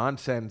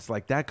nonsense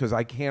like that because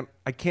I can't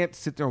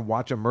sit there and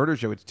watch a murder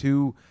show. It's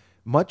too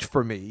much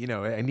for me.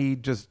 I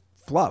need just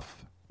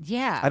fluff.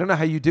 Yeah. I don't know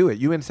how you do it.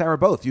 You and Sarah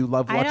both. You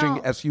love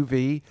watching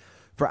SUV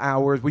for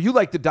hours. Well, you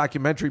like the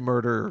documentary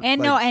murder.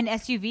 And and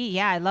SUV.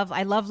 Yeah, I love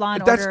Law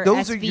and Order.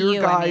 Those SVU, are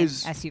your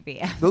guys.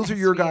 SUV. Those are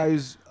your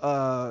guys.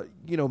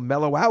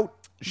 Mellow out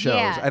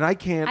shows, and I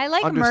can't. I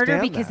like murder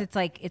understand because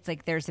that. it's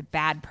like there's a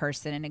bad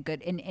person and a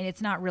good, and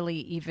it's not really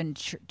even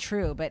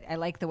true. But I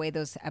like the way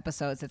those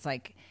episodes. It's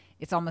like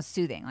it's almost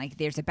soothing. Like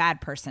there's a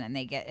bad person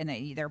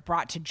and they're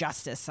brought to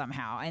justice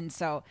somehow, and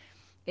so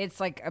it's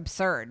like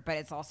absurd, but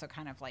it's also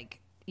kind of like.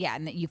 Yeah,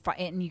 and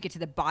you get to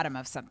the bottom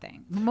of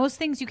something. Most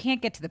things you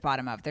can't get to the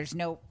bottom of. There's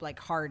no like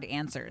hard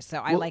answers. So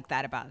I like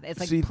that about it. It's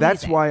like pleasing.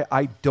 That's why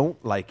I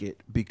don't like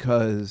it,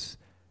 because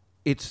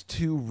it's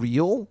too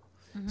real.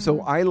 Mm-hmm.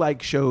 So I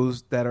like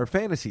shows that are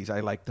fantasies.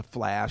 I like The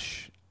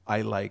Flash.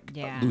 I like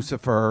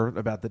Lucifer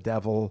about the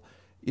devil,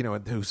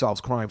 and who solves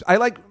crimes. I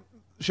like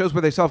shows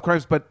where they solve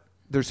crimes, but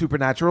they're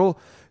supernatural.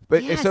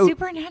 But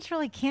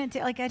supernatural, I can't do.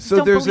 Like I just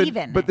don't believe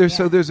in. But there's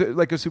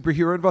like a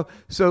superhero involved.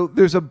 So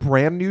there's a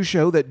brand new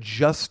show that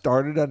just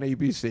started on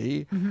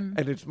ABC,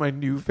 and it's my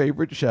new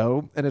favorite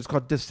show, and it's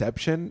called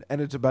Deception,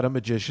 and it's about a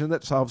magician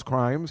that solves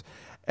crimes.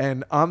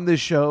 And on this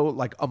show,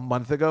 like a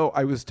month ago,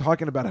 I was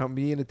talking about how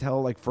me and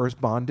Attell like first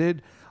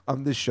bonded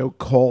on this show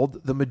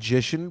called The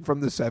Magician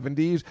from the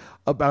 70s,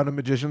 about a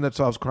magician that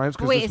solves crimes.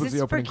 Wait, this was is this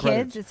the opening for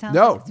kids? credits. It sounds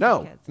like it's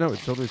for kids. No,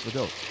 it's totally for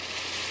adults.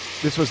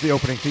 This was the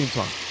opening theme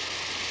song.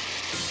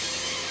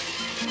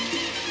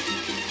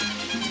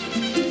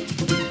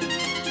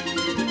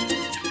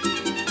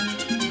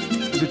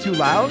 Is it too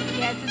loud?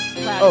 Yeah, it's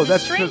too loud. Oh, it's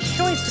that's a strange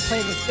choice to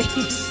play this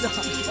theme song.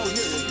 Oh,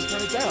 here, you can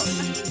turn it down.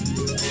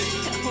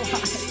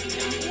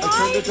 Why? I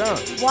turned it down.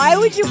 Why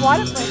would you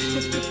want to play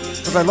this?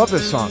 Because I love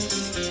this song.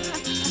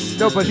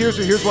 No, but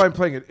here's why I'm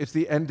playing it. It's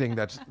the ending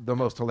that's the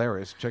most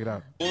hilarious. Check it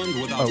out.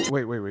 Oh,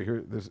 wait.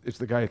 Here, it's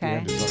the guy at the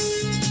end.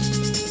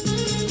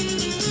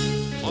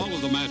 All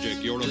of the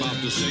magic you're about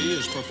to see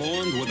is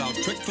performed without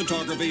trick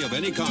photography of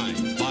any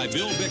kind by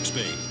Bill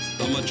Bixby,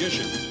 the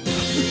magician.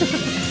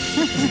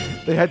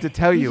 They had to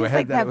tell you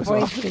ahead that was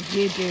voice off. because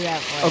you do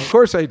that voice. Of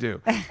course I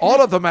do. All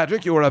of the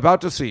magic you are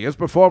about to see is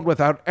performed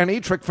without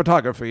any trick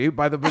photography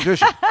by the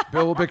magician,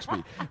 Bill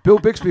Bixby. Bill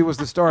Bixby was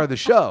the star of the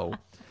show,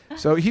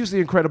 so he was the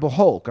Incredible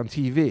Hulk on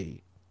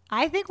TV.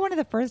 I think one of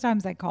the first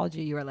times I called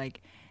you were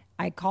like,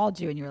 I called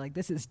you and you were like,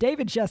 "This is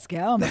David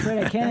Jesko. I'm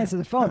afraid I can't answer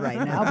the phone right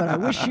now, but I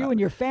wish you and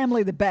your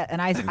family the best."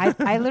 And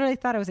I literally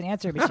thought it was an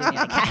answering machine. You're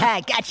like,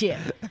 "Ha, got you."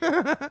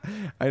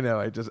 I know.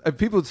 And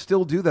people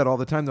still do that all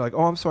the time. They're like,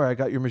 "Oh, I'm sorry, I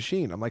got your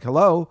machine." I'm like,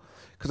 "Hello,"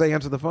 because I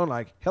answer the phone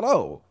like,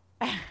 "Hello."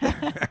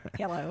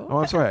 Hello. Oh,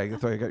 I'm sorry. I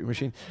thought I got your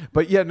machine.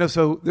 But yeah, no.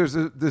 So there's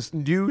this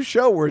new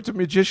show where it's a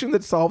magician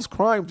that solves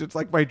crimes. It's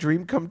like my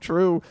dream come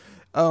true.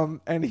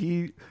 And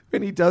he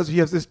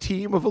has this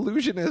team of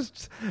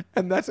illusionists,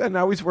 and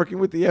now he's working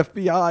with the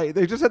FBI.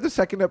 They just had the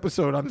second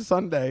episode on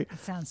Sunday. It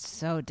sounds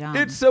so dumb.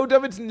 It's so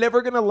dumb. It's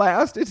never gonna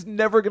last. It's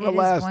never gonna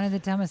last. It's one of the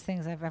dumbest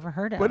things I've ever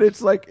heard of. But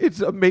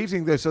it's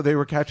amazing. So they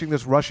were catching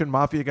this Russian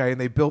mafia guy,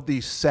 and they build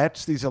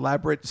these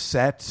elaborate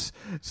sets,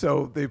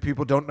 so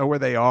people don't know where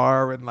they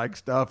are and like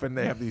stuff, and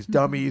they have these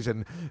dummies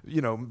and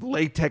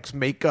latex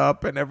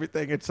makeup and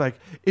everything. It's like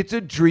it's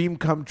a dream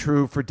come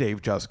true for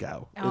Dave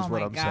Juskow. Is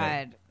what I'm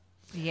saying.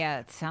 Yeah,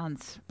 it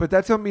sounds. But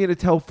that's how me and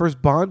Attell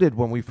first bonded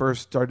when we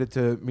first started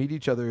to meet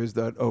each other. Is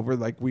that over?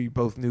 Like we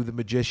both knew The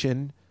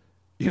Magician,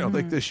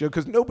 like this show,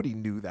 because nobody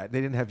knew that.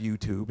 They didn't have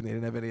YouTube and they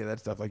didn't have any of that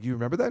stuff. Like, you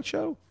remember that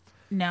show?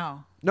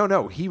 No.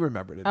 No, he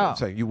remembered it. I'm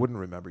saying you wouldn't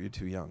remember. You're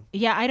too young.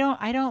 Yeah, I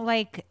don't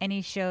like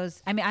any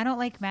shows. I mean, I don't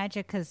like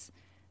magic because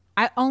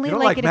I only you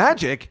don't like it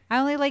magic. I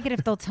only like it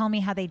if they'll tell me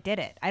how they did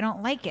it. I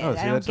don't like it. Oh,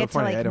 see, I don't get so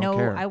to like know.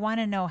 Care. I want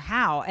to know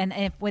how. And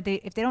if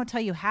they don't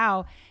tell you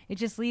how, it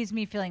just leaves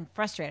me feeling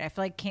frustrated. I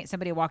feel like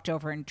somebody walked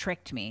over and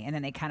tricked me, and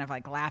then they kind of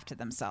like laughed at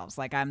themselves,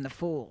 like I'm the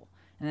fool,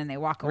 and then they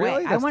walk away.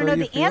 Really? I want to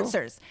know the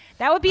answers.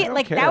 That would be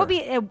that would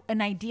be an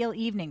ideal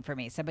evening for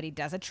me. Somebody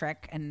does a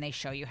trick, and they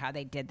show you how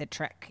they did the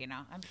trick.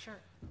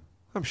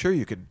 I'm sure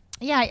you could.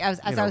 Yeah,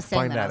 I was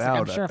saying that.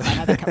 I'm sure if I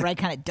had the right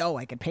kind of dough,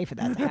 I could pay for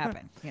that to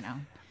happen.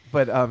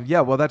 But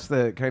well, that's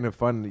the kind of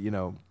fun,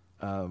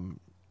 I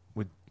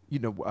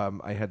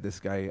had this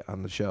guy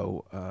on the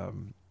show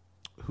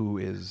who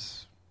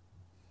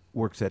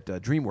works at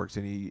DreamWorks,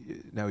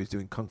 and now he's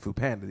doing Kung Fu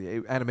Panda,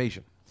 the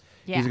animation.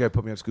 Yeah. He's the guy who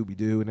put me on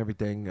Scooby-Doo and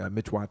everything.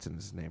 Mitch Watson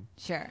is his name.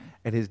 Sure.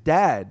 And his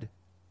dad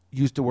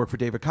used to work for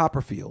David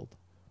Copperfield.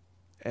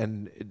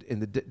 And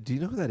do you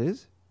know who that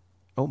is?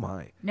 Oh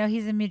my! No,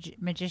 he's a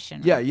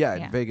magician. Yeah,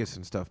 in Vegas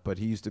and stuff. But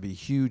he used to be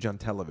huge on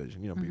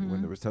television.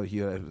 When there was he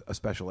had a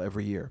special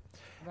every year,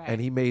 right.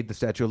 And he made the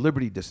Statue of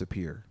Liberty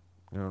disappear.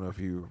 I don't know if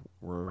you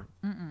were,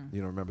 you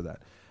don't remember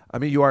that. I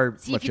mean, you are.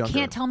 See, much if you younger.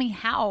 Can't tell me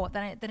how,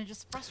 then it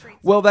just frustrates.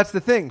 Well, that's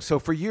the thing. So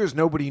for years,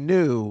 nobody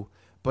knew,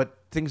 but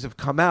things have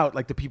come out,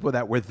 like the people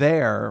that were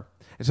there,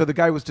 and so the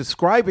guy was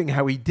describing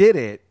how he did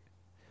it.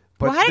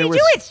 But how did he do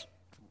it?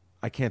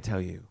 I can't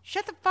tell you.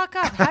 Shut the fuck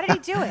up! How did he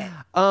do it?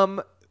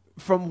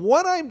 From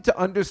what I'm to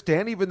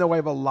understand, even though I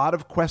have a lot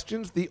of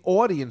questions, the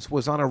audience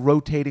was on a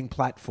rotating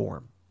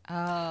platform.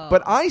 Oh.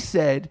 But I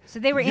said... So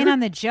they were in you're- on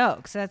the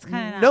joke. So that's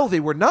kind of No, they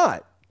were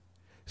not.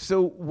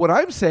 So what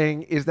I'm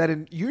saying is that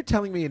you're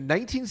telling me in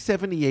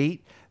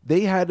 1978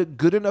 they had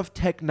good enough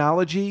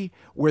technology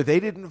where they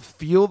didn't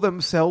feel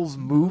themselves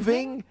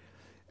moving?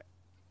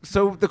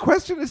 So the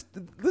question is,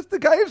 the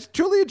guy is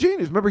truly a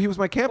genius. Remember, he was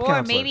my camp Or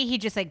counselor. maybe he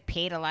just like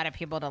paid a lot of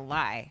people to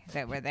lie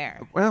that were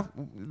there. Well,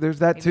 there's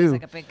that Maybe too.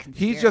 it's like a big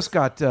He's just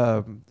got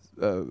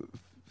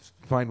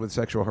fined with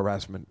sexual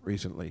harassment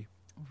recently.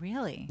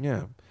 Really?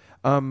 Yeah.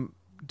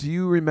 Do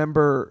you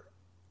remember?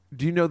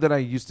 Do you know that I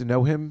used to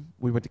know him?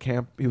 We went to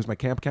camp. He was my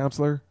camp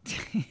counselor.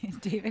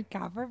 David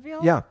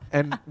Copperfield? Yeah.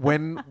 And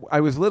when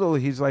I was little,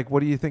 he's like, "What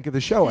do you think of the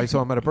show?" I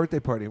saw him at a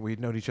birthday party, and we'd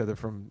known each other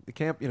from the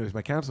camp. You know, he was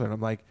my counselor, and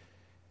I'm like,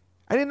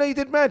 "I didn't know you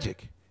did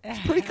magic. It's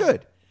pretty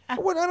good."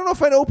 Well, I don't know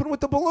if I'd open with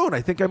the balloon.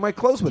 I think I might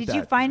close with Did that.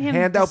 you find him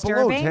hand out balloons?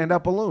 disturbing? Hand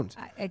out balloons.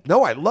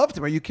 No, I loved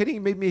him. Are you kidding? He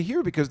made me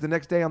hear because the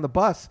next day on the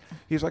bus,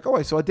 he was like, "Oh,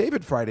 I saw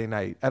David Friday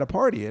night at a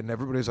party," and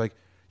everybody's like,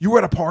 "You were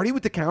at a party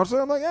with the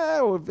counselor?" I'm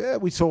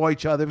like, we saw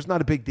each other. It was not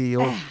a big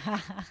deal.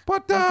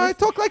 But I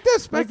talk like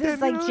this back Was this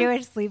then. like you know?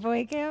 Jewish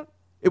sleepaway camp?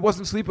 It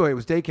wasn't sleepaway. It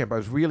was day camp. I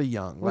was really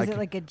young. Was it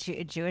like a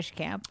Jewish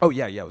camp? Oh,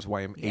 yeah. It was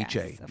YMHA, Yes,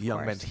 the of Young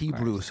course, Men's of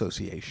Hebrew course.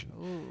 Association.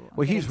 Ooh,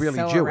 Well, he's getting really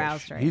so Jewish.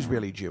 aroused right He's now.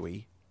 really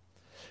Jewy.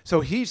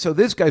 So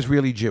this guy's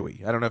really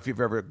Jewy. I don't know if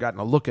you've ever gotten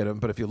a look at him,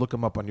 but if you look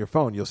him up on your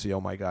phone, you'll see,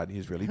 oh, my God,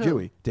 he's really Who?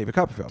 Jewy. David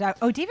Copperfield.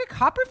 David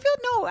Copperfield?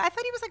 No, I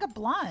thought he was like a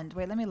blonde.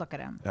 Wait, let me look at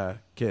him.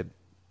 Kid,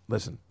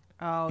 listen.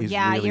 Oh, He's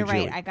yeah, really you're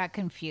right. Jewy. I got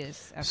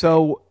confused. Okay.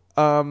 So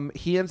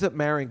he ends up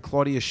marrying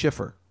Claudia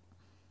Schiffer.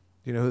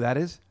 Do you know who that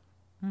is?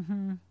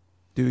 Mm-hmm.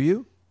 Do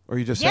you? Or are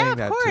you just Yeah, saying of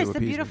that course, to the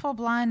appease me? beautiful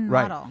blonde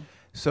Right. model.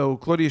 So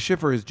Claudia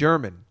Schiffer is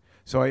German.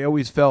 So I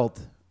always felt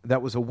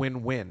that was a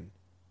win-win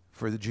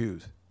for the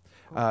Jews.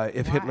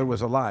 If Hitler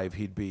was alive,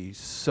 he'd be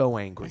so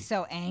angry.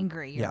 So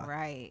angry. You're Yeah.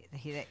 right.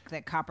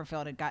 That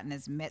Copperfield had gotten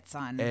his mitts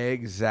on.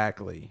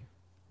 Exactly.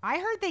 I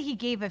heard that he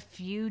gave a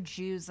few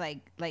Jews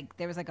like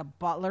there was like a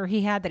butler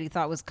he had that he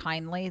thought was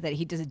kindly, that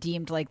he just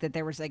deemed like that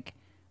there was like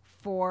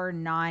 4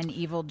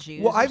 non-evil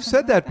Jews. Well, or I've something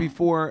said that like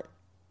before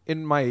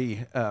in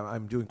my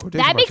I'm doing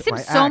quotation That marks makes at him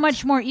my so act.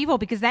 much more evil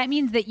because that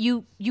means that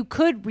you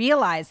could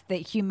realize that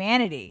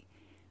humanity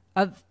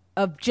of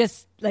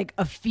just like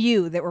a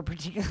few that were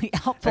particularly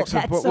helpful.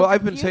 Excellent. That's Well, so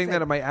I've been saying confusing.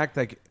 that in my act.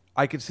 Like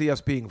I could see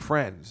us being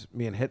friends,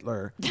 me and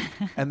Hitler,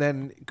 and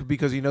then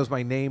because he knows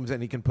my names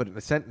and he can put it in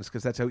a sentence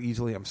because that's how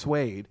easily I'm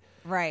swayed.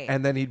 Right.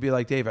 And then he'd be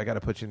like, "Dave, I got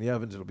to put you in the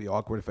ovens. It'll be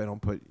awkward if I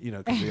don't put,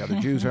 because the other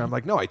Jews are." I'm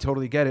like, "No, I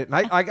totally get it." And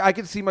I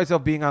could see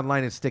myself being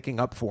online and sticking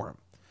up for him.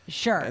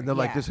 Sure. And they're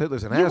like, yeah. "This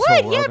Hitler's an You asshole."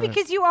 would, We're all yeah, gonna-"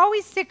 because you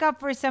always stick up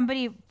for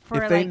somebody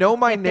for If they like, know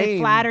my if they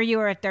name- flatter you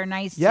or if they're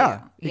nice Yeah,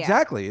 to you. Yeah.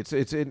 exactly.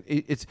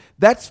 It's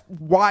that's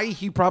why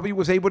he probably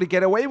was able to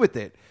get away with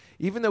it.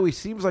 Even though he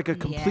seems like a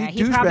complete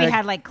he douchebag, probably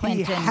had, like, he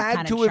Clinton had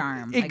kinda to have-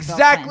 charm, like Bill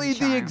exactly Clinton's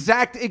the charm.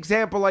 exact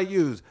example I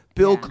use.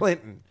 Bill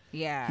Clinton.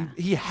 Yeah.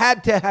 He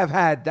had to have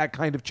had that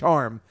kind of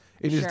charm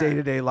in his Sure.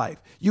 day-to-day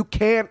life. You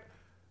can't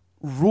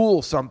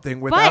rule something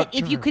without But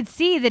if you charm. could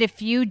see that a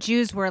few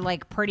Jews were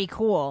like pretty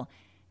cool,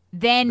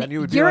 then, Then you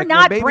would be you're like, well,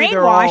 not maybe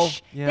they're all-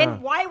 brainwashed. yeah.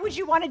 Then why would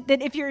you want to?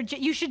 Then if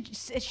you should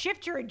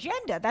shift your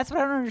agenda. That's what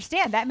I don't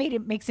understand. That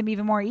makes him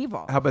even more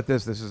evil. How about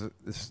this? This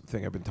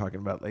thing I've been talking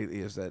about lately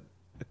is that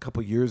a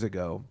couple years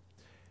ago,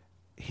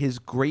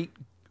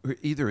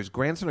 either his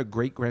grandson or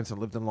great grandson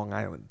lived in Long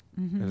Island,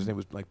 and his name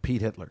was like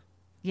Pete Hitler.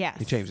 Yes.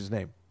 He changed his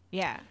name.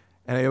 Yeah.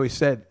 And I always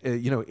said,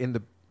 in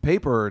the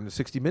paper, in the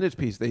 60 Minutes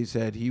piece, they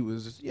said he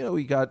was,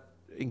 he got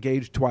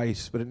engaged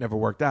twice, but it never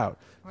worked out.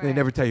 They Right.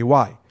 never tell you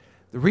why.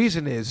 The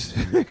reason is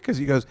because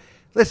he goes,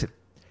 listen,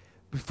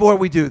 before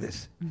we do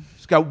this,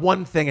 just got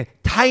one thing, a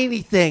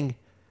tiny thing,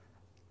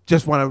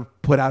 just want to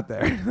put out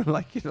there.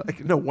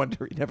 like no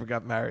wonder he never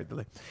got married. They're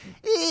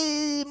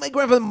like, my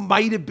grandfather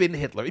might have been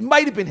Hitler. He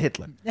might have been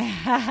Hitler.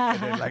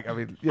 And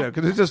then,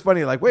 because it's just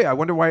funny. Like, wait, I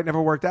wonder why it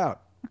never worked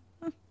out.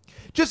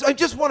 I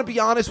just want to be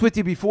honest with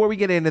you before we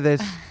get into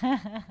this.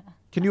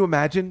 Can you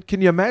imagine?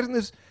 Can you imagine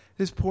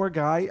this poor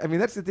guy? I mean,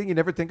 that's the thing you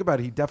never think about.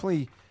 He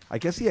definitely, I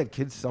guess he had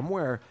kids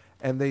somewhere,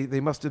 and they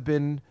must have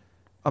been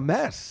a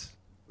mess.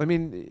 I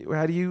mean,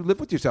 how do you live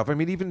with yourself? I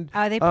mean, even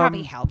They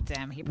probably helped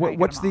him. He probably got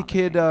what's him the all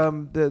kid?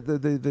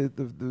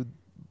 things.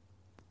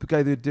 The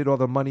guy that did all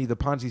the money, the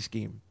Ponzi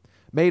scheme,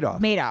 Madoff.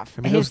 Madoff.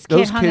 I mean, His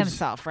those kid hung kids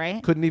himself,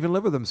 right? Couldn't even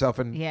live with himself,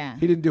 and Yeah.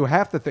 he didn't do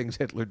half the things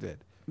Hitler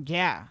did.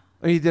 Yeah.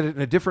 I mean, he did it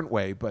in a different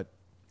way, but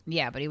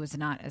Yeah, but he was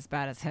not as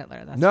bad as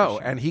Hitler. That's no,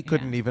 for sure. and he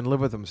couldn't Yeah. even live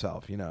with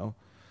himself.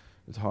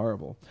 It's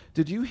horrible.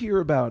 Did you hear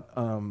about?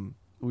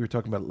 We were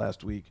talking about it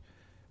last week.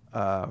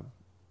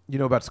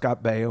 About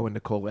Scott Baio and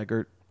Nicole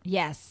Eggert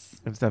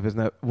Yes. and stuff, isn't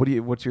that?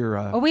 What's your?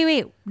 Oh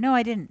wait. No,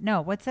 I didn't.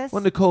 No, what's this?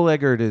 Well, Nicole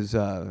Eggert has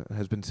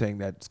been saying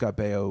that Scott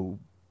Baio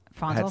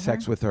Fondled had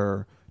sex her? with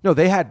her. No,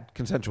 they had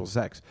consensual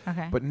sex.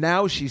 Okay. But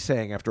now she's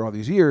saying, after all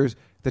these years,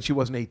 that she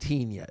wasn't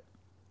 18 yet.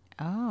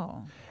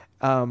 Oh.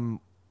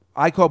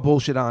 I call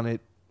bullshit on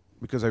it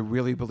because I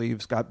really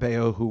believe Scott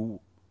Baio, who,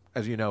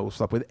 as you know,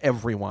 slept with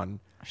everyone,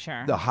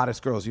 Sure. the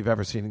hottest girls you've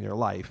ever seen in your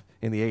life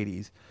in the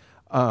 80s,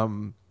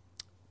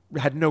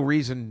 had no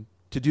reason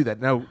to do that.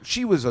 Now,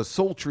 she was a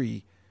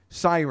sultry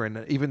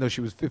siren, even though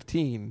she was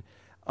 15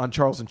 on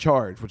Charles in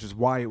Charge, which is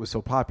why it was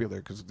so popular,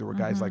 because there were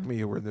guys like me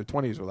who were in their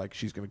 20s who were like,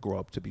 she's going to grow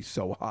up to be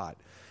so hot.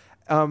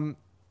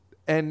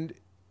 And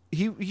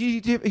he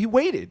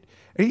waited.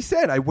 And he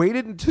said, I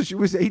waited until she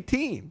was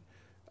 18.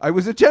 I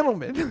was a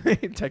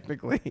gentleman,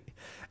 technically.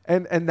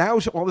 And now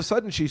all of a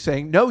sudden she's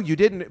saying, no, you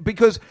didn't,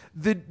 because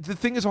the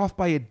thing is off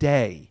by a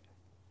day.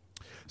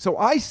 So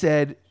I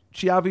said,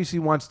 she obviously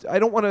wants, I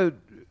don't want to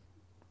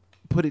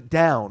put it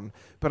down,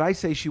 but I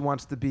say she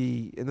wants to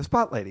be in the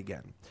spotlight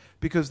again.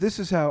 Because this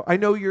is how I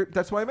know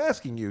that's why I'm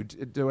asking you.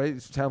 Do I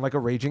sound like a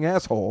raging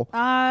asshole?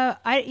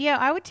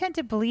 I would tend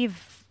to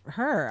believe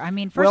her. I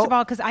mean, first of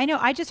all, because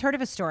I just heard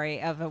of a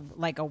story of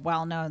a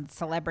well-known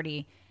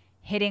celebrity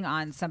hitting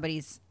on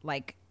somebody's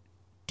like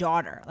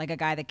daughter, like a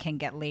guy that can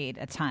get laid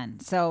a ton.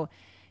 So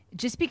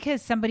just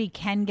because somebody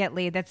can get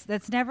laid,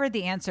 that's never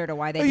the answer to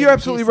why they. You're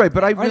absolutely right,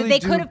 but I really they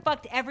could have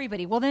fucked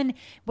everybody. Well, then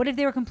what if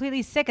they were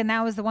completely sick and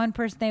that was the one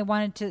person they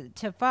wanted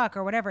to fuck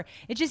or whatever?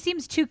 It just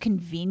seems too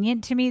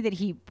convenient to me that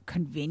he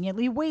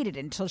conveniently waited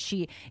until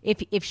she.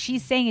 If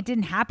she's saying it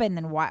didn't happen,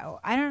 then why?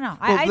 I don't know.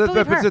 I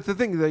believe her. But the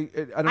thing,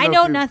 I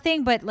know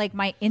nothing, but like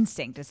my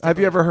instinct is. Have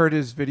you ever heard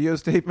his video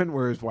statement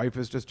where his wife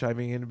is just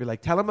chiming in and be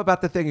like, "Tell him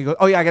about the thing." He goes,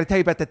 "Oh yeah, I got to tell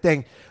you about the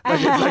thing."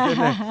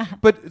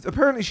 But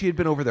apparently she had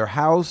been over their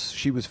house.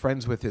 She was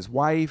friends with his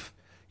wife.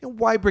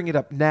 Why bring it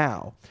up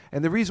now?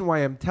 And the reason why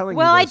I'm telling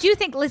you this, I do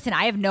think, listen,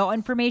 I have no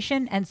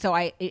information, and so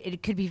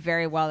it could be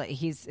very well that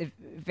he's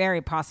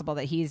very possible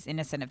that he's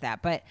innocent of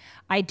that. But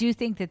I do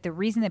think that the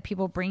reason that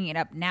people bringing it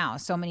up now,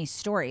 so many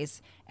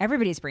stories,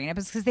 everybody's bringing it up,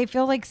 is because they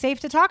feel like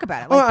safe to talk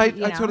about it.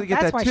 Like, I totally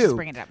get that's that why too. She's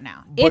bringing it up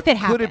now, if it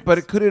happens.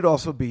 But could it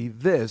also be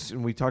this?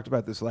 And we talked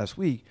about this last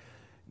week.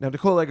 Now,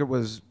 Nicole Eggert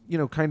was,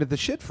 kind of the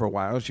shit for a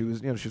while. She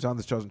was, she was on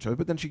this chosen show,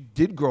 but then she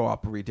did grow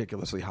up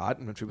ridiculously hot,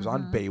 and she was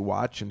on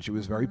Baywatch, and she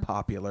was very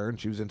popular, and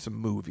she was in some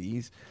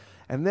movies.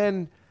 And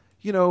then,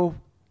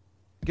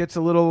 gets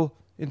a little,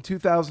 in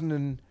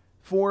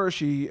 2004,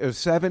 she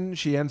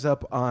ends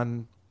up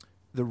on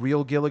the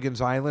Real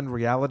Gilligan's Island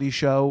reality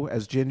show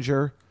as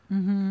Ginger.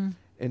 Mm-hmm.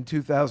 In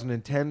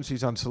 2010,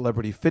 she's on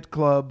Celebrity Fit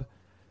Club.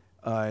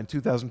 In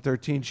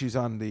 2013, she's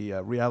on the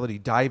reality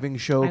diving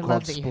show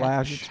called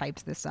Splash. You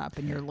typed this up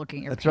and you're looking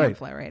at your That's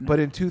pamphlet right now. But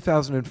in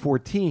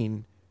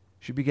 2014,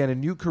 she began a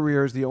new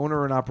career as the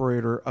owner and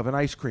operator of an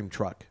ice cream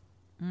truck.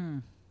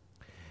 Mm.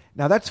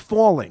 Now, that's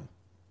falling.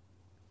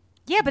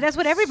 Yeah, but that's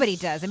what everybody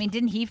does. I mean,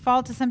 didn't he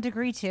fall to some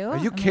degree, too? Are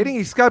you kidding?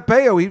 He's Scott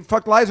Baio. He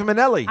fucked Liza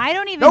Minnelli. I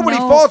don't even Nobody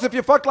know. falls if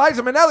you fuck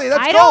Liza Minnelli.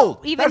 That's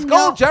gold. That's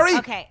gold, Jerry.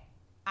 Okay.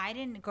 I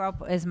didn't grow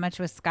up as much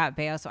with Scott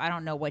Baio, so I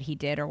don't know what he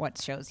did or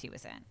what shows he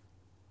was in.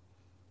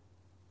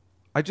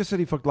 I just said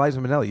he fucked Liza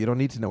Minnelli. You don't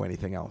need to know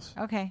anything else.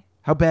 Okay.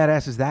 How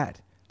badass is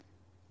that?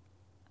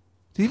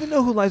 Do you even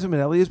know who Liza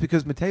Minnelli is?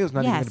 Because Mateo's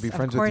not even going to be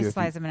friends with you. Of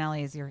course, Liza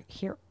Minnelli is your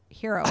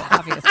hero,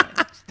 obviously.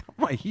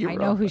 My hero. I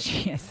know who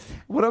she is.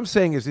 What I'm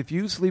saying is if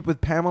you sleep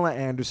with Pamela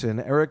Anderson,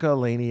 Erica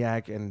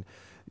Eleniak, and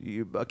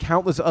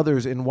countless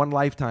others in one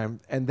lifetime,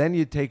 and then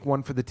you take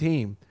one for the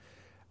team,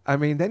 I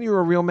mean, then you're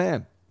a real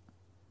man.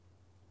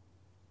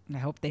 I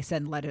hope they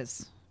send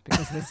letters.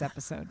 Because of this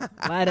episode.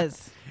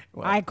 Letters.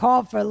 Well, I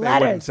call for letters.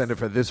 They wouldn't send it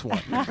for this one.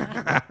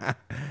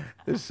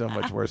 There's so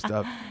much worse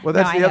stuff. Well,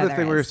 that's the other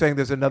thing we were saying.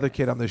 There's another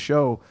kid on the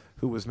show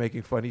who was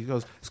making fun. He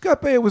goes,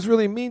 Scott Baio was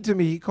really mean to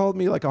me. He called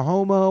me like a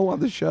homo on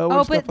the show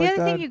and stuff like that.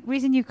 Oh, but the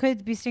reason you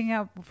could be sticking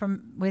up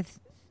with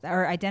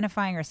or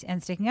identifying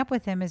and sticking up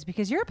with him is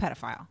because you're a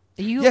pedophile.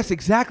 Yes,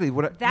 exactly.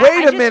 Wait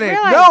a minute.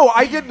 Realized. No,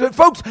 I didn't.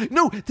 Folks,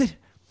 no.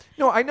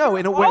 No, I know.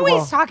 In a way,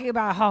 always talking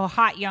about how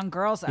hot young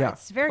girls are. Yeah.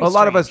 It's very. A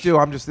lot of us do.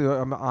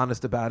 I'm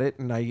honest about it,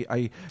 and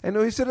I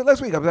we said it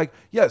last week. I was like,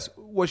 yes,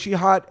 was she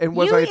hot, and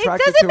was I attracted to her?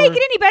 It doesn't make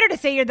it any better to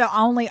say you're the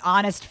only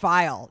honest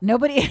file.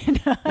 Nobody.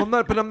 But I'm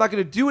not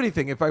going to do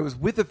anything. If I was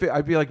with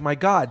I'd be like, my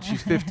God,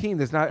 she's 15.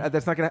 That's not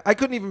going to. I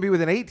couldn't even be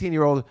with an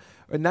 18-year-old.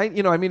 I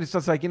mean, it's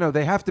just like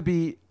they have to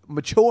be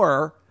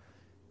mature,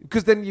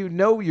 because then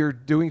you're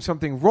doing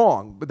something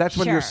wrong. But that's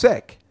when you're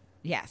sick.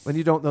 Yes. When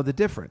you don't know the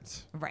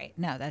difference. Right.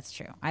 No, that's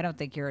true. I don't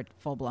think you're a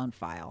full-blown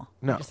file.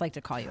 No. I just like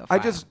to call you a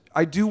file.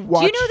 I do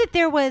watch. Do you know that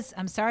there was,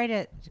 I'm sorry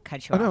to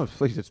cut you off. No,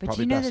 please, it's but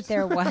probably do you know best. that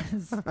there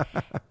was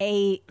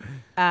a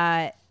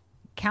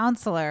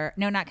counselor,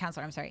 no, not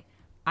counselor, I'm sorry.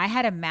 I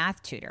had a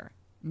math tutor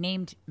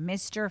named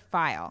Mr.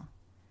 File.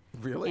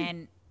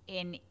 Really?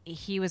 And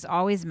he was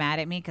always mad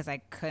at me because I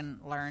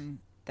couldn't learn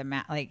the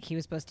math. Like, he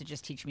was supposed to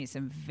just teach me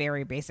some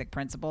very basic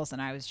principles,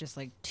 and I was just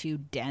like too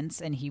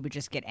dense, and he would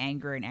just get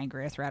angrier and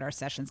angrier throughout our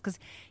sessions because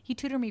he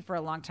tutored me for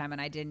a long time,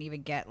 and I didn't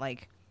even get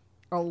like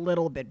a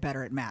little bit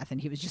better at math, and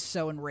he was just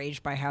so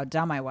enraged by how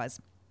dumb I was.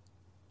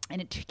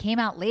 And it came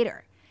out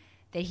later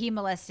that he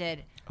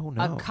molested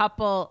a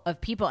couple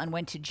of people and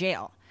went to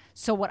jail.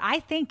 So what I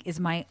think is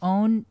my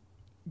own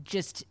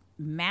just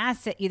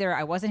massive, either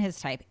I wasn't his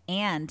type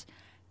and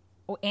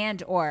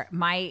or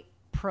my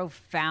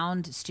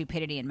profound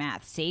stupidity in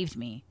math saved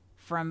me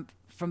from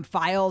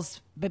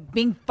Files, but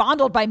being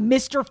fondled by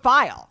Mr.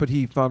 File. But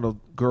he fondled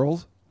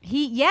girls?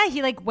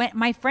 He like went.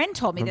 My friend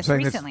told me I'm this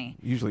saying that's recently.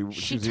 usually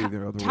she's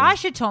either other way.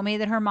 Tasha told me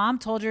that her mom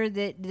told her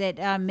that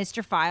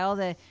Mr. File,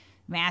 the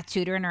math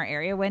tutor in our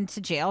area, went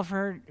to jail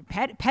for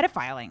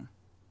pedophiling.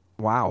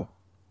 Wow.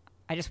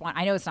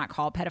 I know it's not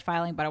called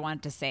pedophiling, but I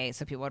wanted to say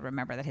so people would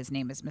remember that his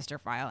name is Mr.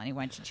 File and he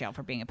went to jail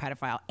for being a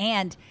pedophile,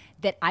 and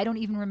that I don't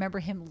even remember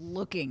him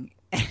looking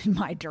in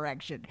my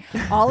direction.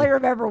 All I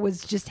remember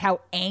was just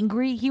how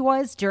angry he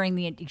was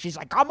during she's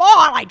like, come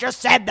on, I just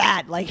said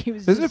that. Like he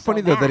was. Isn't it just so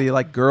funny though mad. that he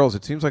liked girls?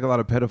 It seems like a lot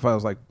of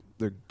pedophiles like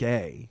they're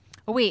gay.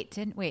 Oh, wait.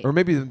 Or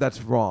maybe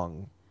that's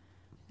wrong.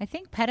 I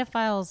think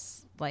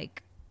pedophiles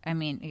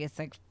it's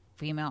like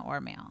female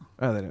or male.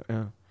 Oh, they don't,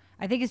 yeah.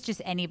 I think it's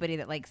just anybody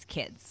that likes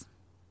kids.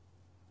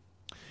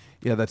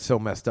 Yeah, that's so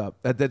messed up.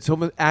 That's so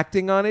much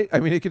acting on it. I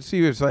mean, you could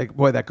see it's like,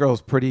 boy, that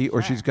girl's pretty,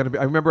 or she's going to be.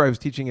 I remember I was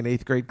teaching an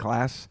 8th grade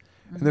class,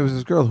 and there was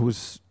this girl who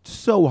was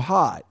so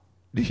hot.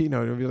 You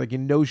know, it'd be like,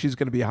 she's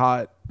going to be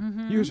hot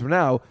years from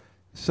now.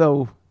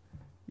 So,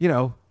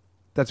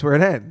 that's where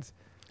it ends.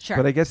 Sure.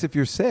 But I guess if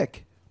you're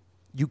sick,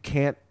 you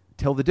can't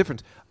tell the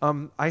difference.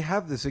 I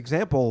have this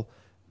example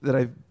that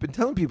I've been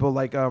telling people,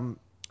 like, I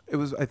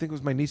think it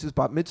was my niece's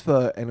bat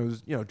mitzvah, and it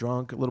was,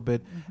 drunk a little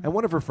bit. And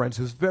one of her friends,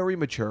 who's very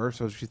mature,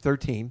 so she's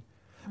 13,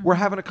 we're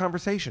having a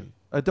conversation,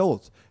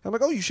 adults. I'm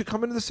like, oh, you should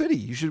come into the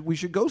city. We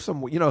should go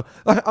somewhere.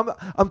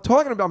 I'm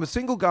talking about, I'm a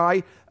single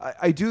guy.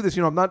 I do this,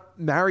 I'm not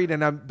married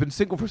and I've been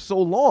single for so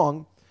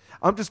long.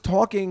 I'm just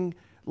talking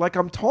like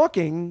I'm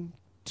talking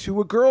to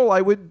a girl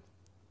I would,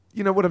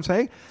 you know what I'm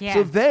saying? Yeah.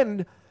 So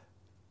then,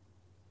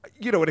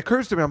 it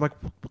occurs to me, I'm like,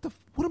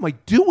 what am I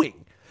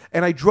doing?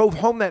 And I drove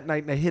home that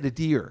night and I hit a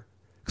deer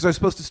because I was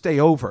supposed to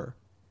stay over.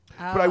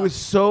 Oh. But I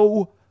was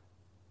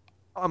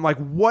I'm like,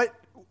 what?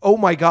 Oh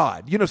my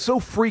God. So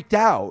freaked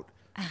out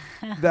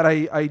that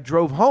I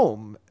drove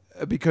home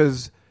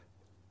because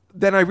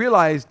then I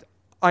realized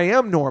I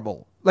am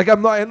normal. Like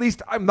I'm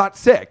not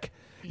sick.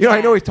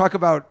 I know we talk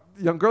about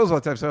young girls all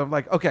the time. So I'm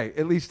like, okay,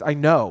 at least I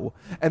know.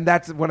 And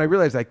that's when I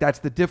realized like that's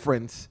the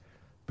difference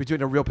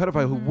between a real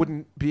pedophile who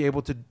wouldn't be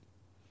able to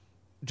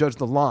judge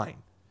the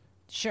line.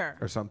 Sure.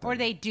 Or something. Or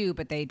they do,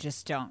 but they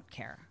just don't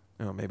care.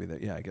 Oh, maybe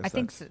that. Yeah, I guess. I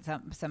think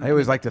some. I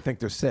always like to think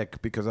they're sick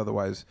because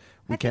otherwise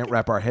we can't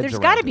wrap our heads around it. There's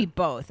got to be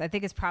both. I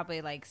think it's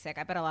probably like sick.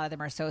 I bet a lot of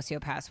them are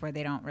sociopaths where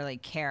they don't really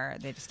care.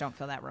 They just don't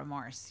feel that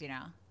remorse,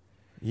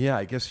 Yeah,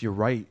 I guess you're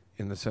right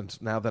in the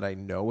sense now that I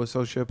know a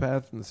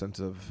sociopath in the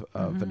sense of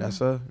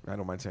Vanessa. I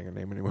don't mind saying her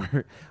name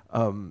anymore.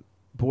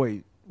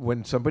 Boy,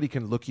 when somebody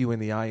can look you in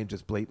the eye and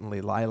just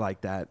blatantly lie like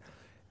that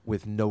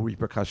with no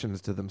repercussions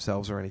to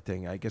themselves or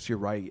anything, I guess you're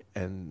right.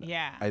 And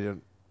yeah.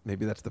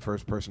 Maybe that's the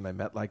first person I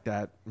met like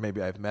that.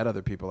 Maybe I've met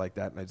other people like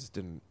that, and I just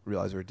didn't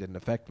realize or it didn't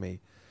affect me.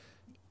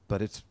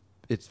 But it's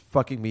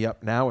fucking me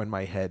up now in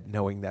my head,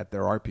 knowing that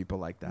there are people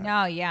like that.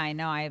 No, yeah, I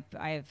know. I've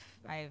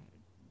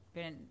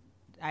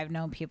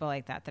known people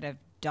like that have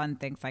done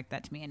things like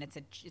that to me, and it's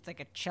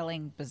like a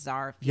chilling,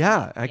 bizarre feeling.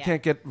 Yeah, I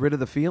can't get rid of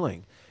the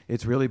feeling.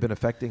 It's really been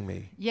affecting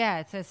me. Yeah,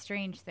 it's a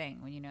strange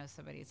thing when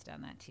somebody's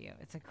done that to you.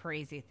 It's a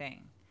crazy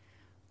thing.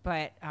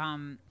 But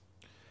can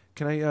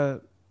I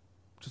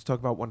just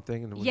talk about one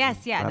thing? And then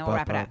yes, yeah, we'll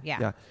wrap it up.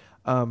 Yeah.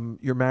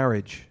 Your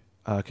marriage,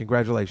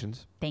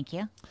 congratulations. Thank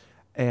you.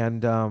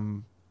 And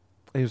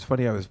it was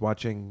funny, I was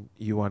watching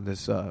you on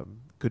this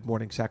Good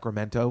Morning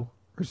Sacramento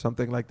or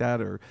something like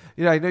that. Or,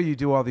 I know you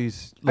do all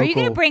these local... Are you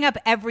going to bring up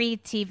every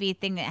TV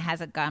thing that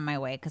hasn't gone my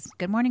way? Because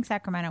Good Morning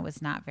Sacramento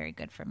was not very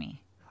good for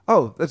me.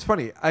 Oh, that's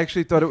funny. I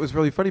actually thought it was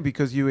really funny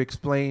because you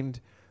explained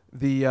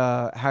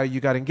the how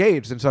you got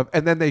engaged and stuff.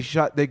 And then they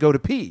go to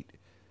Pete.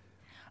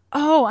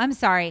 Oh, I'm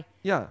sorry.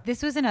 Yeah.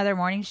 This was another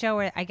morning show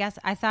where I guess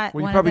I thought...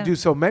 Well, you probably do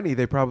so many,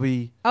 they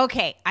probably...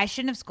 Okay, I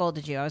shouldn't have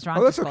scolded you. I was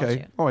wrong to scold you. Oh, that's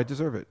okay. you. Oh, I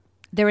deserve it.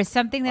 There was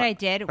something that I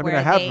did where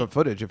I have the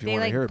footage if you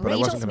want to hear it, but I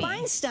wasn't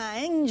going to...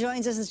 Feinstein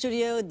joins us in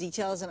studio.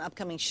 Details on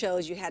upcoming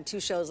shows. You had 2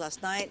 shows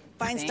last night.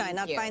 Feinstein,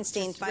 not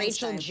Feinstein. Feinstein.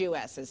 Rachel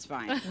Jewess is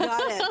fine.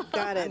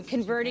 Got it. I'm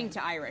converting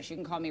to Irish. You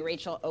can call me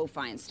Rachel O.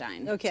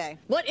 Feinstein. Okay.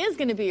 What is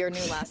going to be your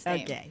new last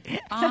name? Okay.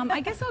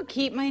 I guess I'll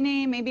keep my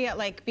name. Maybe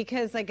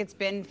because it's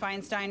been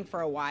Feinstein for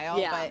a while.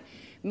 Yeah. But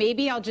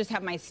maybe I'll just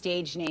have my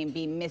stage name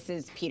be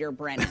Mrs. Peter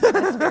Brennan.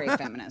 That's very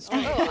feminist. Oh,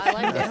 I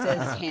like This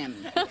that. is him.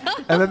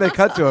 And then they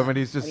cut to him, and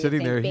he's just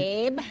sitting there.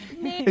 Babe?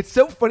 It's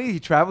so funny. He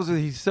travels, and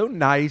he's so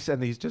nice,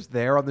 and he's just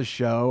there on the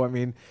show. I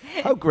mean,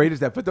 how great is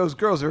that? But those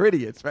girls are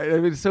idiots, right? I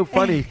mean, it's so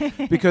funny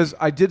because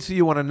I did see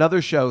you on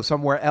another show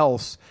somewhere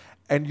else,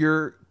 and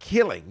you're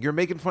killing. You're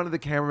making fun of the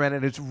cameraman,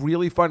 and it's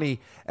really funny.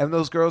 And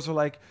those girls are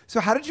like, so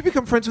how did you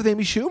become friends with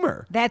Amy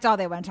Schumer? That's all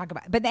they want to talk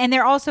about. And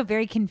they're also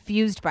very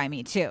confused by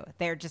me, too.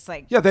 They're just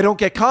like... Yeah, they don't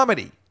get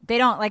comedy. They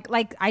don't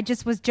like I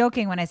just was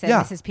joking when I said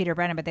Yeah. Mrs. Peter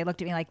Brennan, but they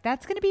looked at me like,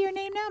 that's going to be your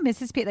name now,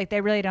 Mrs. Peter. Like,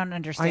 they really don't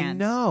understand. I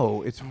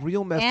know. It's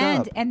real messed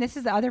up. And this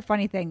is the other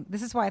funny thing.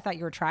 This is why I thought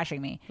you were trashing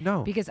me.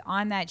 No. Because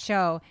on that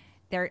show,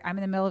 I'm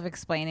in the middle of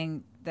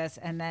explaining this,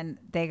 and then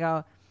they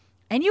go,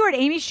 and you were at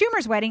Amy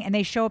Schumer's wedding, and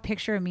they show a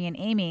picture of me and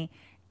Amy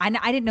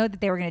I didn't know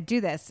that they were going to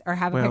do this or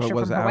have a Well, it picture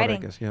was from her out, I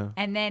wedding. guess, yeah.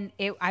 And then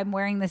I'm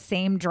wearing the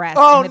same dress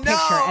Oh, in the picture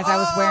no! as I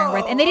was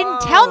wearing. And they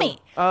didn't tell me.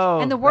 Oh,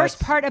 and the worst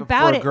that's- part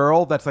about for it. a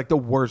girl, that's like the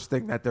worst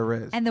thing that there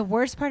is. And the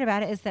worst part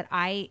about it is that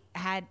I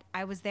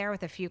was there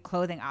with a few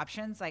clothing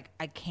options. Like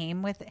I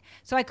came with it.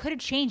 So I could have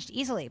changed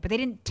easily, but they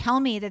didn't tell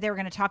me that they were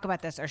going to talk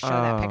about this or show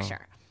that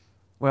picture.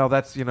 Well,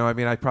 that's,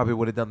 I probably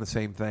would have done the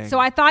same thing. So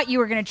I thought you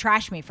were going to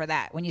trash me for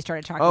that when you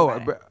started talking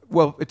about it.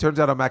 Well, it turns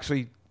out I'm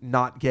actually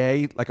not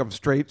gay. Like I'm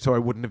straight, so I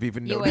wouldn't have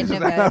even noticed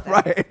wouldn't have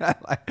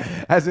that.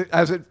 Right. As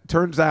it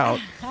turns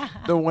out,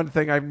 the one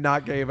thing I'm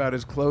not gay about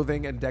is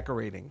clothing and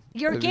decorating.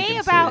 You're as you gay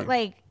can about see.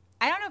 like,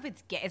 I don't know if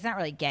it's gay. It's not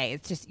really gay.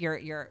 It's just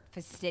you're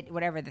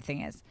whatever the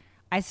thing is.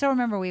 I still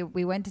remember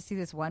we went to see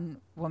this one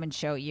woman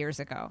show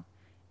years ago.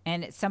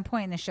 And at some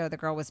point in the show, the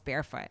girl was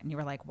barefoot. And you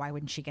were like, why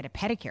wouldn't she get a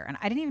pedicure? And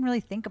I didn't even really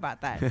think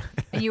about that.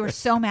 And you were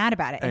so mad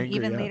about it. And Angry,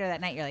 even yeah. later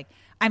that night, you're like,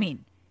 I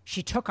mean,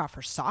 she took off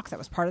her socks. That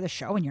was part of the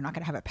show. And you're not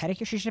going to have a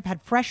pedicure? She should have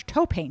had fresh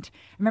toe paint.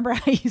 Remember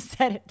how you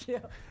said it,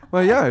 too?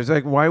 Well, yeah. It's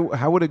like,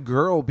 how would a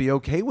girl be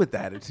okay with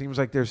that? It seems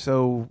like they're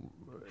so,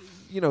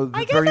 I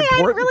guess very I hadn't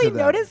important really to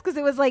them. noticed because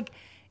it was like,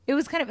 it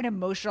was kind of an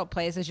emotional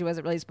place and she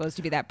wasn't really supposed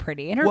to be that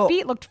pretty. And her Well,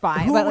 feet looked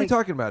fine. Who but are we like,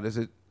 talking about? Is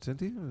it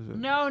Cynthia? Or is it,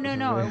 No.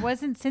 really- It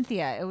wasn't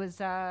Cynthia. It was,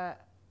 I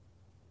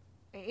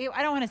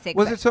don't want to say.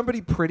 Was it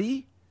somebody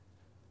pretty?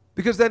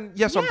 Because then,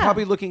 yes, I'm Yeah.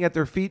 probably looking at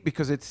their feet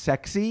because it's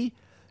sexy,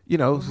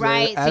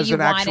 Right, so as you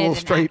an actual wanted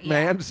straight yeah,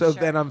 man. So sure.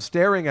 then I'm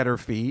staring at her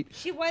feet.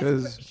 She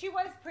 'cause-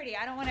 was pretty.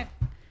 I don't want to.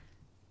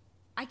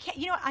 I can't.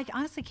 I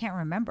honestly can't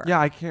remember.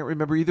 Yeah, I can't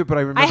remember either, but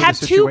I remember I have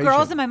the two situation.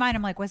 girls in my mind.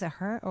 I'm like, was it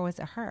her or was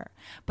it her?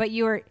 But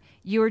you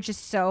were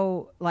just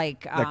so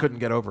like. I couldn't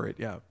get over it.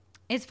 Yeah.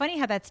 It's funny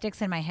how that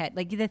sticks in my head.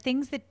 Like the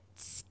things that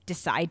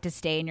decide to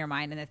stay in your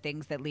mind and the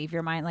things that leave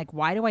your mind. Like,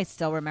 why do I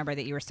still remember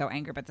that you were so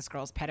angry about this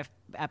girl's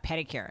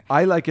pedicure?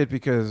 I like it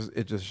because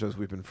it just shows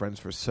we've been friends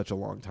for such a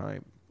long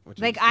time. Which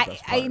Like is the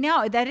best I part.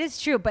 know that is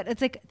true, but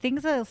it's like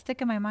things that'll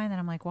stick in my mind that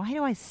I'm like, why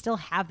do I still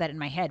have that in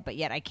my head? But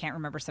yet I can't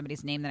remember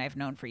somebody's name that I've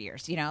known for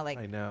years. Like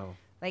I know.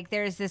 Like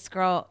there's this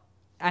girl.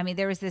 I mean,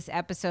 there was this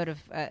episode of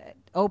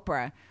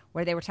Oprah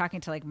where they were talking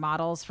to like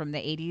models from the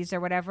 80s or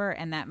whatever,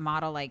 and that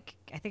model, like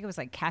I think it was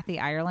like Kathy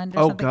Ireland. Or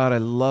Oh something. God, I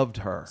loved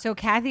her. So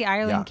Kathy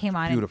Ireland Yeah, came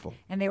on, beautiful.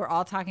 and they were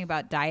all talking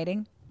about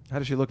dieting How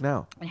does she look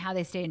now? and how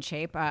they stay in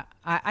shape.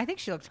 I think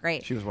she looked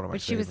great. She was one of my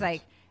But she was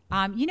favorites. like,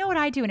 you know what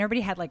I do? And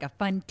everybody had like a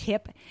fun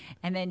tip.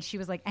 And then she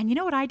was like, and you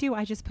know what I do?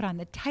 I just put on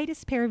the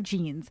tightest pair of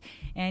jeans.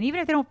 And even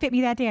if they don't fit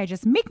me that day, I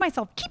just make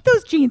myself keep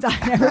those jeans on.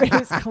 Everybody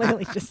was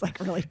clearly just like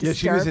really disturbed. Yeah,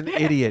 she was an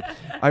idiot.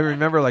 I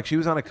remember like she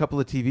was on a couple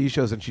of TV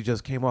shows and she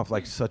just came off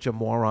like such a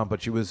moron,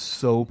 but she was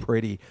so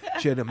pretty.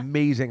 She had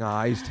amazing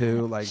eyes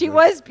too. Like She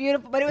was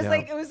beautiful, but it was Yeah.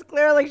 like, it was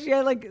clear like she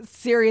had like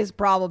serious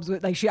problems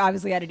with, like she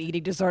obviously had an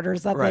eating disorder or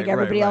something. Right,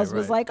 Everybody right, else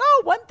was right. like,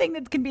 oh, one thing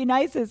that can be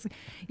nice is,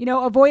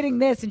 avoiding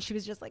this. And she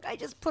was just like, I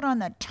just put on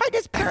the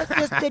tightest pair of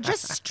that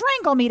just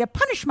strangle me to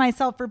punish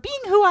myself for being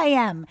who I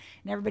am.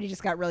 And everybody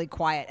just got really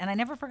quiet. And I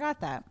never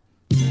forgot that.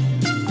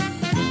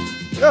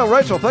 Yeah,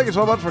 Rachel, thank you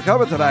so much for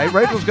coming tonight.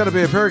 Rachel's going to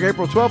be appearing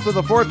April 12th to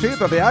the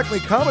 14th at the Acme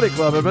Comedy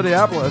Club in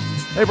Minneapolis,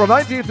 April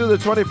 19th through the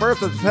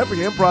 21st at Tempe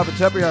Improv in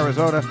Tempe,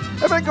 Arizona,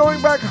 and then going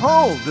back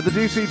home to the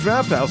DC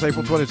Draft House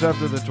April 27th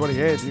to the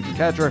 28th. You can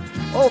catch her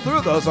all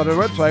through those on her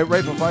website,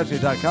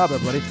 rachelfeinstein.com,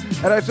 everybody.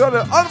 And I saw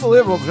an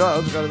unbelievable show.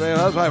 It's going to be, and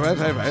those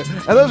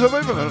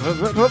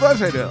are what I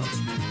say to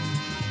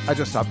I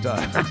just stopped.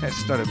 I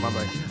started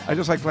mumbling. I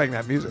just like playing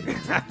that music.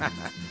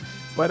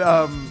 But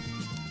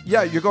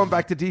yeah, you're going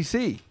back to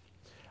DC.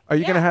 Are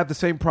you going to have the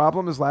same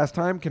problem as last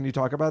time? Can you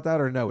talk about that,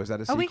 or no? Is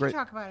that a secret? Oh, we can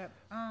talk about it.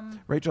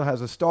 Rachel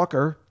has a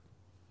stalker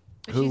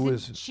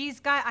She's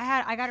got.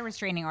 I got a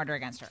restraining order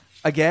against her.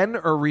 again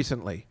or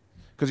recently?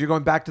 Because you're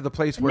going back to the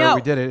place where No.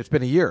 we did it. It's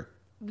been a year.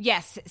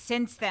 Yes,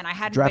 since then I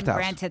hadn't Draft been house.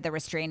 granted the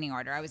restraining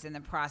order. I was in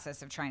the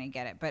process of trying to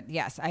get it, but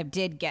yes, I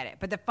did get it.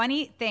 But the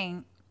funny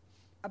thing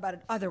about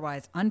an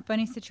otherwise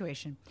unfunny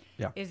situation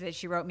is that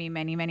she wrote me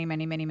many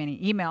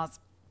emails.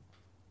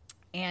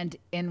 And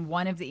in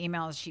one of the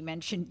emails, she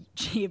mentioned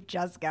Chief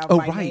Juskow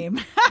by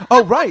name.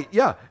 Oh, right.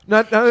 Yeah.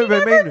 Not She never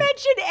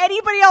mentioned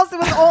anybody else. It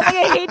was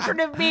only a hatred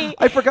of me.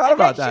 I forgot And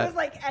about then that. She was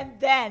like, and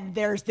then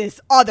there's this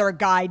other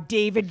guy,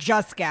 David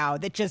Juskow,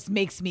 that just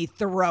makes me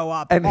throw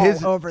up And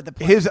all over the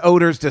place. his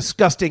odor's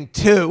disgusting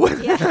too.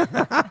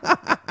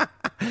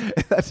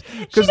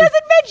 She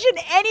doesn't mention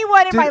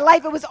anyone in my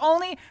life. It was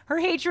only her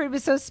hatred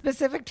was so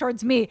specific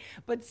towards me.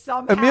 But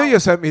somehow Amelia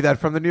sent me that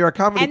from the New York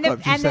Comedy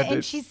Club.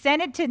 and she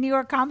sent it to New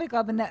York Comedy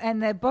Club,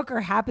 and the booker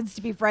happens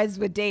to be friends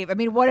with Dave. I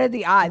mean, what are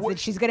the odds that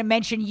she's going to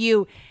mention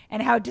you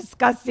and how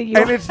disgusting you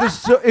And are? it's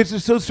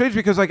just so strange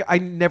because like I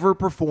never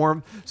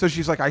performed, so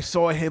she's like I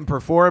saw him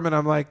perform, and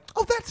I'm like,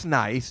 oh, that's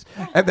nice.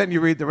 And then you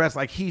read the rest,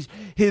 like his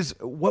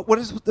what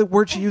is the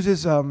word she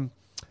uses?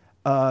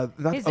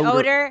 Not His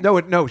odor?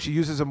 No, she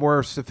uses a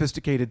more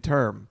sophisticated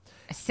term.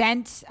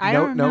 Scent? I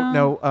don't know.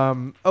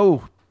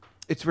 No.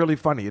 It's really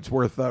funny. It's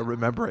worth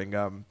remembering.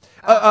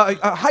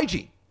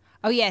 Hygiene.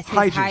 Oh yes, his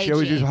hygiene. She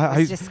always uses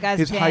was disgusting.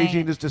 his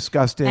hygiene is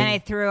disgusting. And I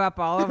threw up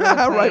all over the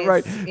place.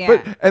 right.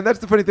 Yeah. And that's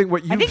the funny thing.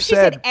 What I you've think she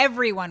said. said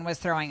everyone was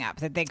throwing up,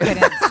 that they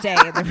couldn't stay.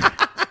 In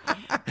the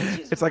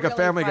It's like a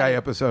Family Guy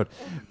episode.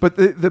 But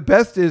the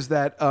best is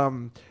that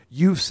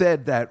you've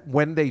said that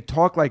when they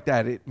talk like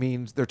that, it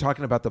means they're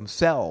talking about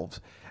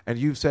themselves. And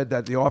you've said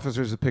that the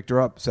officers that picked her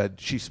up said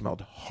she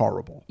smelled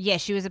horrible. Yeah,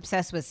 she was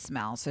obsessed with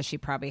smell, so she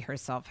probably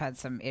herself had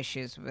some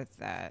issues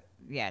with,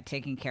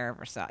 taking care of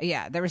herself.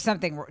 Yeah, there was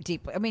something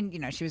deep. I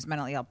mean, she was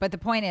mentally ill. But the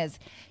point is,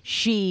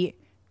 she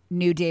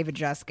knew David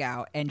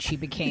Juskow, and she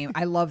became.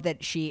 I love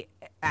that she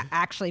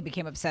actually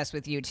became obsessed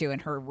with you too,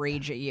 and her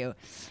rage at you.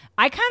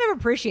 I kind of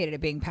appreciated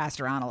it being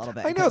passed around a little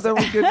bit. I know that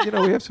we could,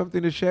 we have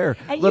something to share.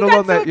 And you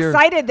got so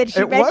excited that she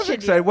it mentioned was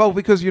excited. you. Well,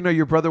 because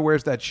your brother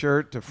wears that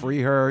shirt to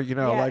free her,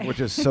 which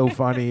is so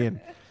funny, and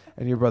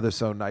your brother's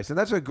so nice, and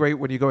that's a great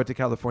when you go into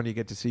California, you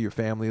get to see your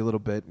family a little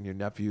bit and your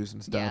nephews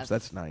and stuff. Yes. So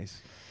that's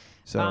nice.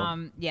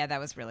 So that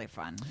was really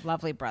fun.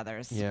 Lovely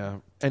brothers. Yeah.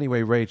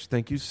 Anyway, Rach,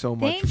 thank you so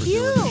much Thank for you.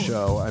 doing the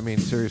show. I mean,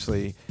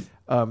 seriously,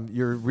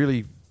 you're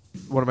really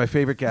one of my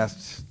favorite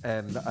guests,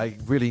 and I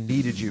really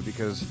needed you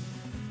because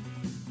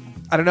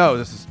I don't know.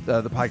 This is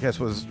the podcast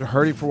was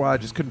hurting for a while. I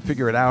just couldn't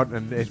figure it out,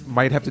 and it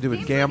might have to do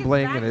with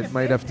gambling, and it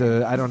might have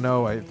to. I don't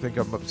know. I think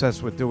I'm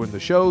obsessed with doing the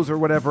shows or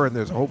whatever, and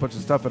there's a whole bunch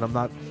of stuff, and I'm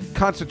not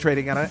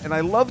concentrating on it. And I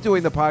love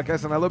doing the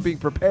podcast, and I love being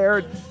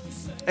prepared,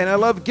 and I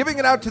love giving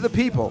it out to the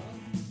people.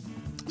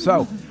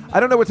 So I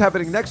don't know what's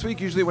happening next week.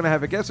 Usually when I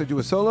have a guest, I do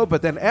a solo.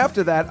 But then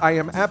after that, I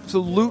am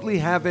absolutely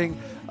having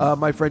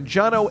my friend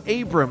Jono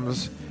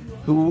Abrams,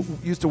 who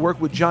used to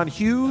work with John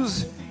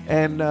Hughes.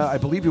 And I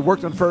believe he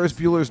worked on Ferris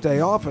Bueller's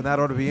Day Off. And that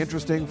ought to be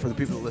interesting for the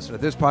people that listen to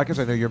this podcast.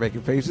 I know you're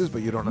making faces,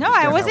 but you don't understand No,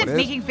 I how wasn't it is.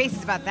 making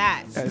faces about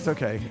that. It's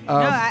okay.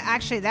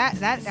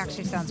 That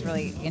actually sounds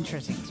really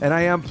interesting. And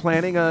I am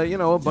planning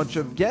a bunch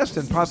of guests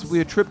and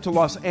possibly a trip to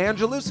Los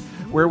Angeles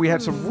where we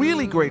had some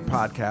really great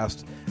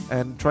podcasts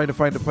and trying to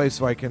find a place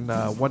so I can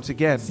once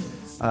again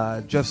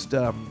just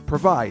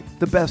provide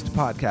the best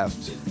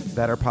podcasts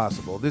that are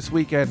possible. This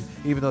weekend,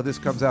 even though this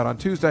comes out on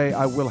Tuesday,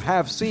 I will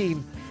have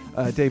seen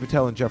Dave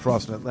Attell and Jeff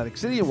Ross in Atlantic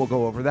City, and we'll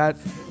go over that,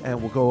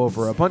 and we'll go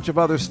over a bunch of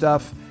other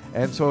stuff.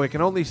 And so I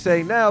can only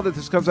say now that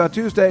this comes out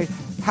Tuesday,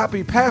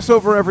 happy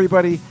Passover,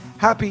 everybody.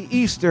 Happy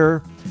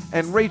Easter.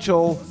 And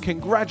Rachel,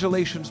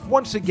 congratulations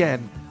once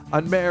again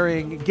on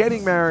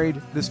getting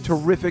married, this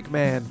terrific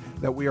man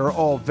that we are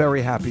all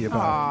very happy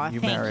about. Aw,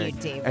 you thank married.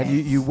 you, David. And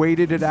you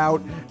waited it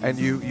out, and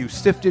you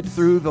sifted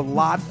through the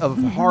lot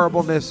of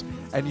horribleness,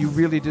 and you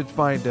really did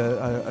find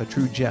a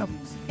true gem.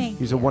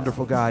 He's a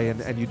wonderful guy,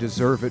 and you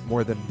deserve it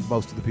more than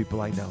most of the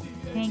people I know.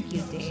 Thank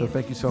you, Dave. So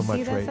thank you so much,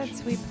 See, that's Rach. that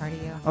sweet part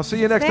of you. I'll see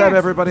you next time,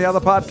 everybody, on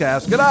the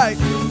podcast. Good night.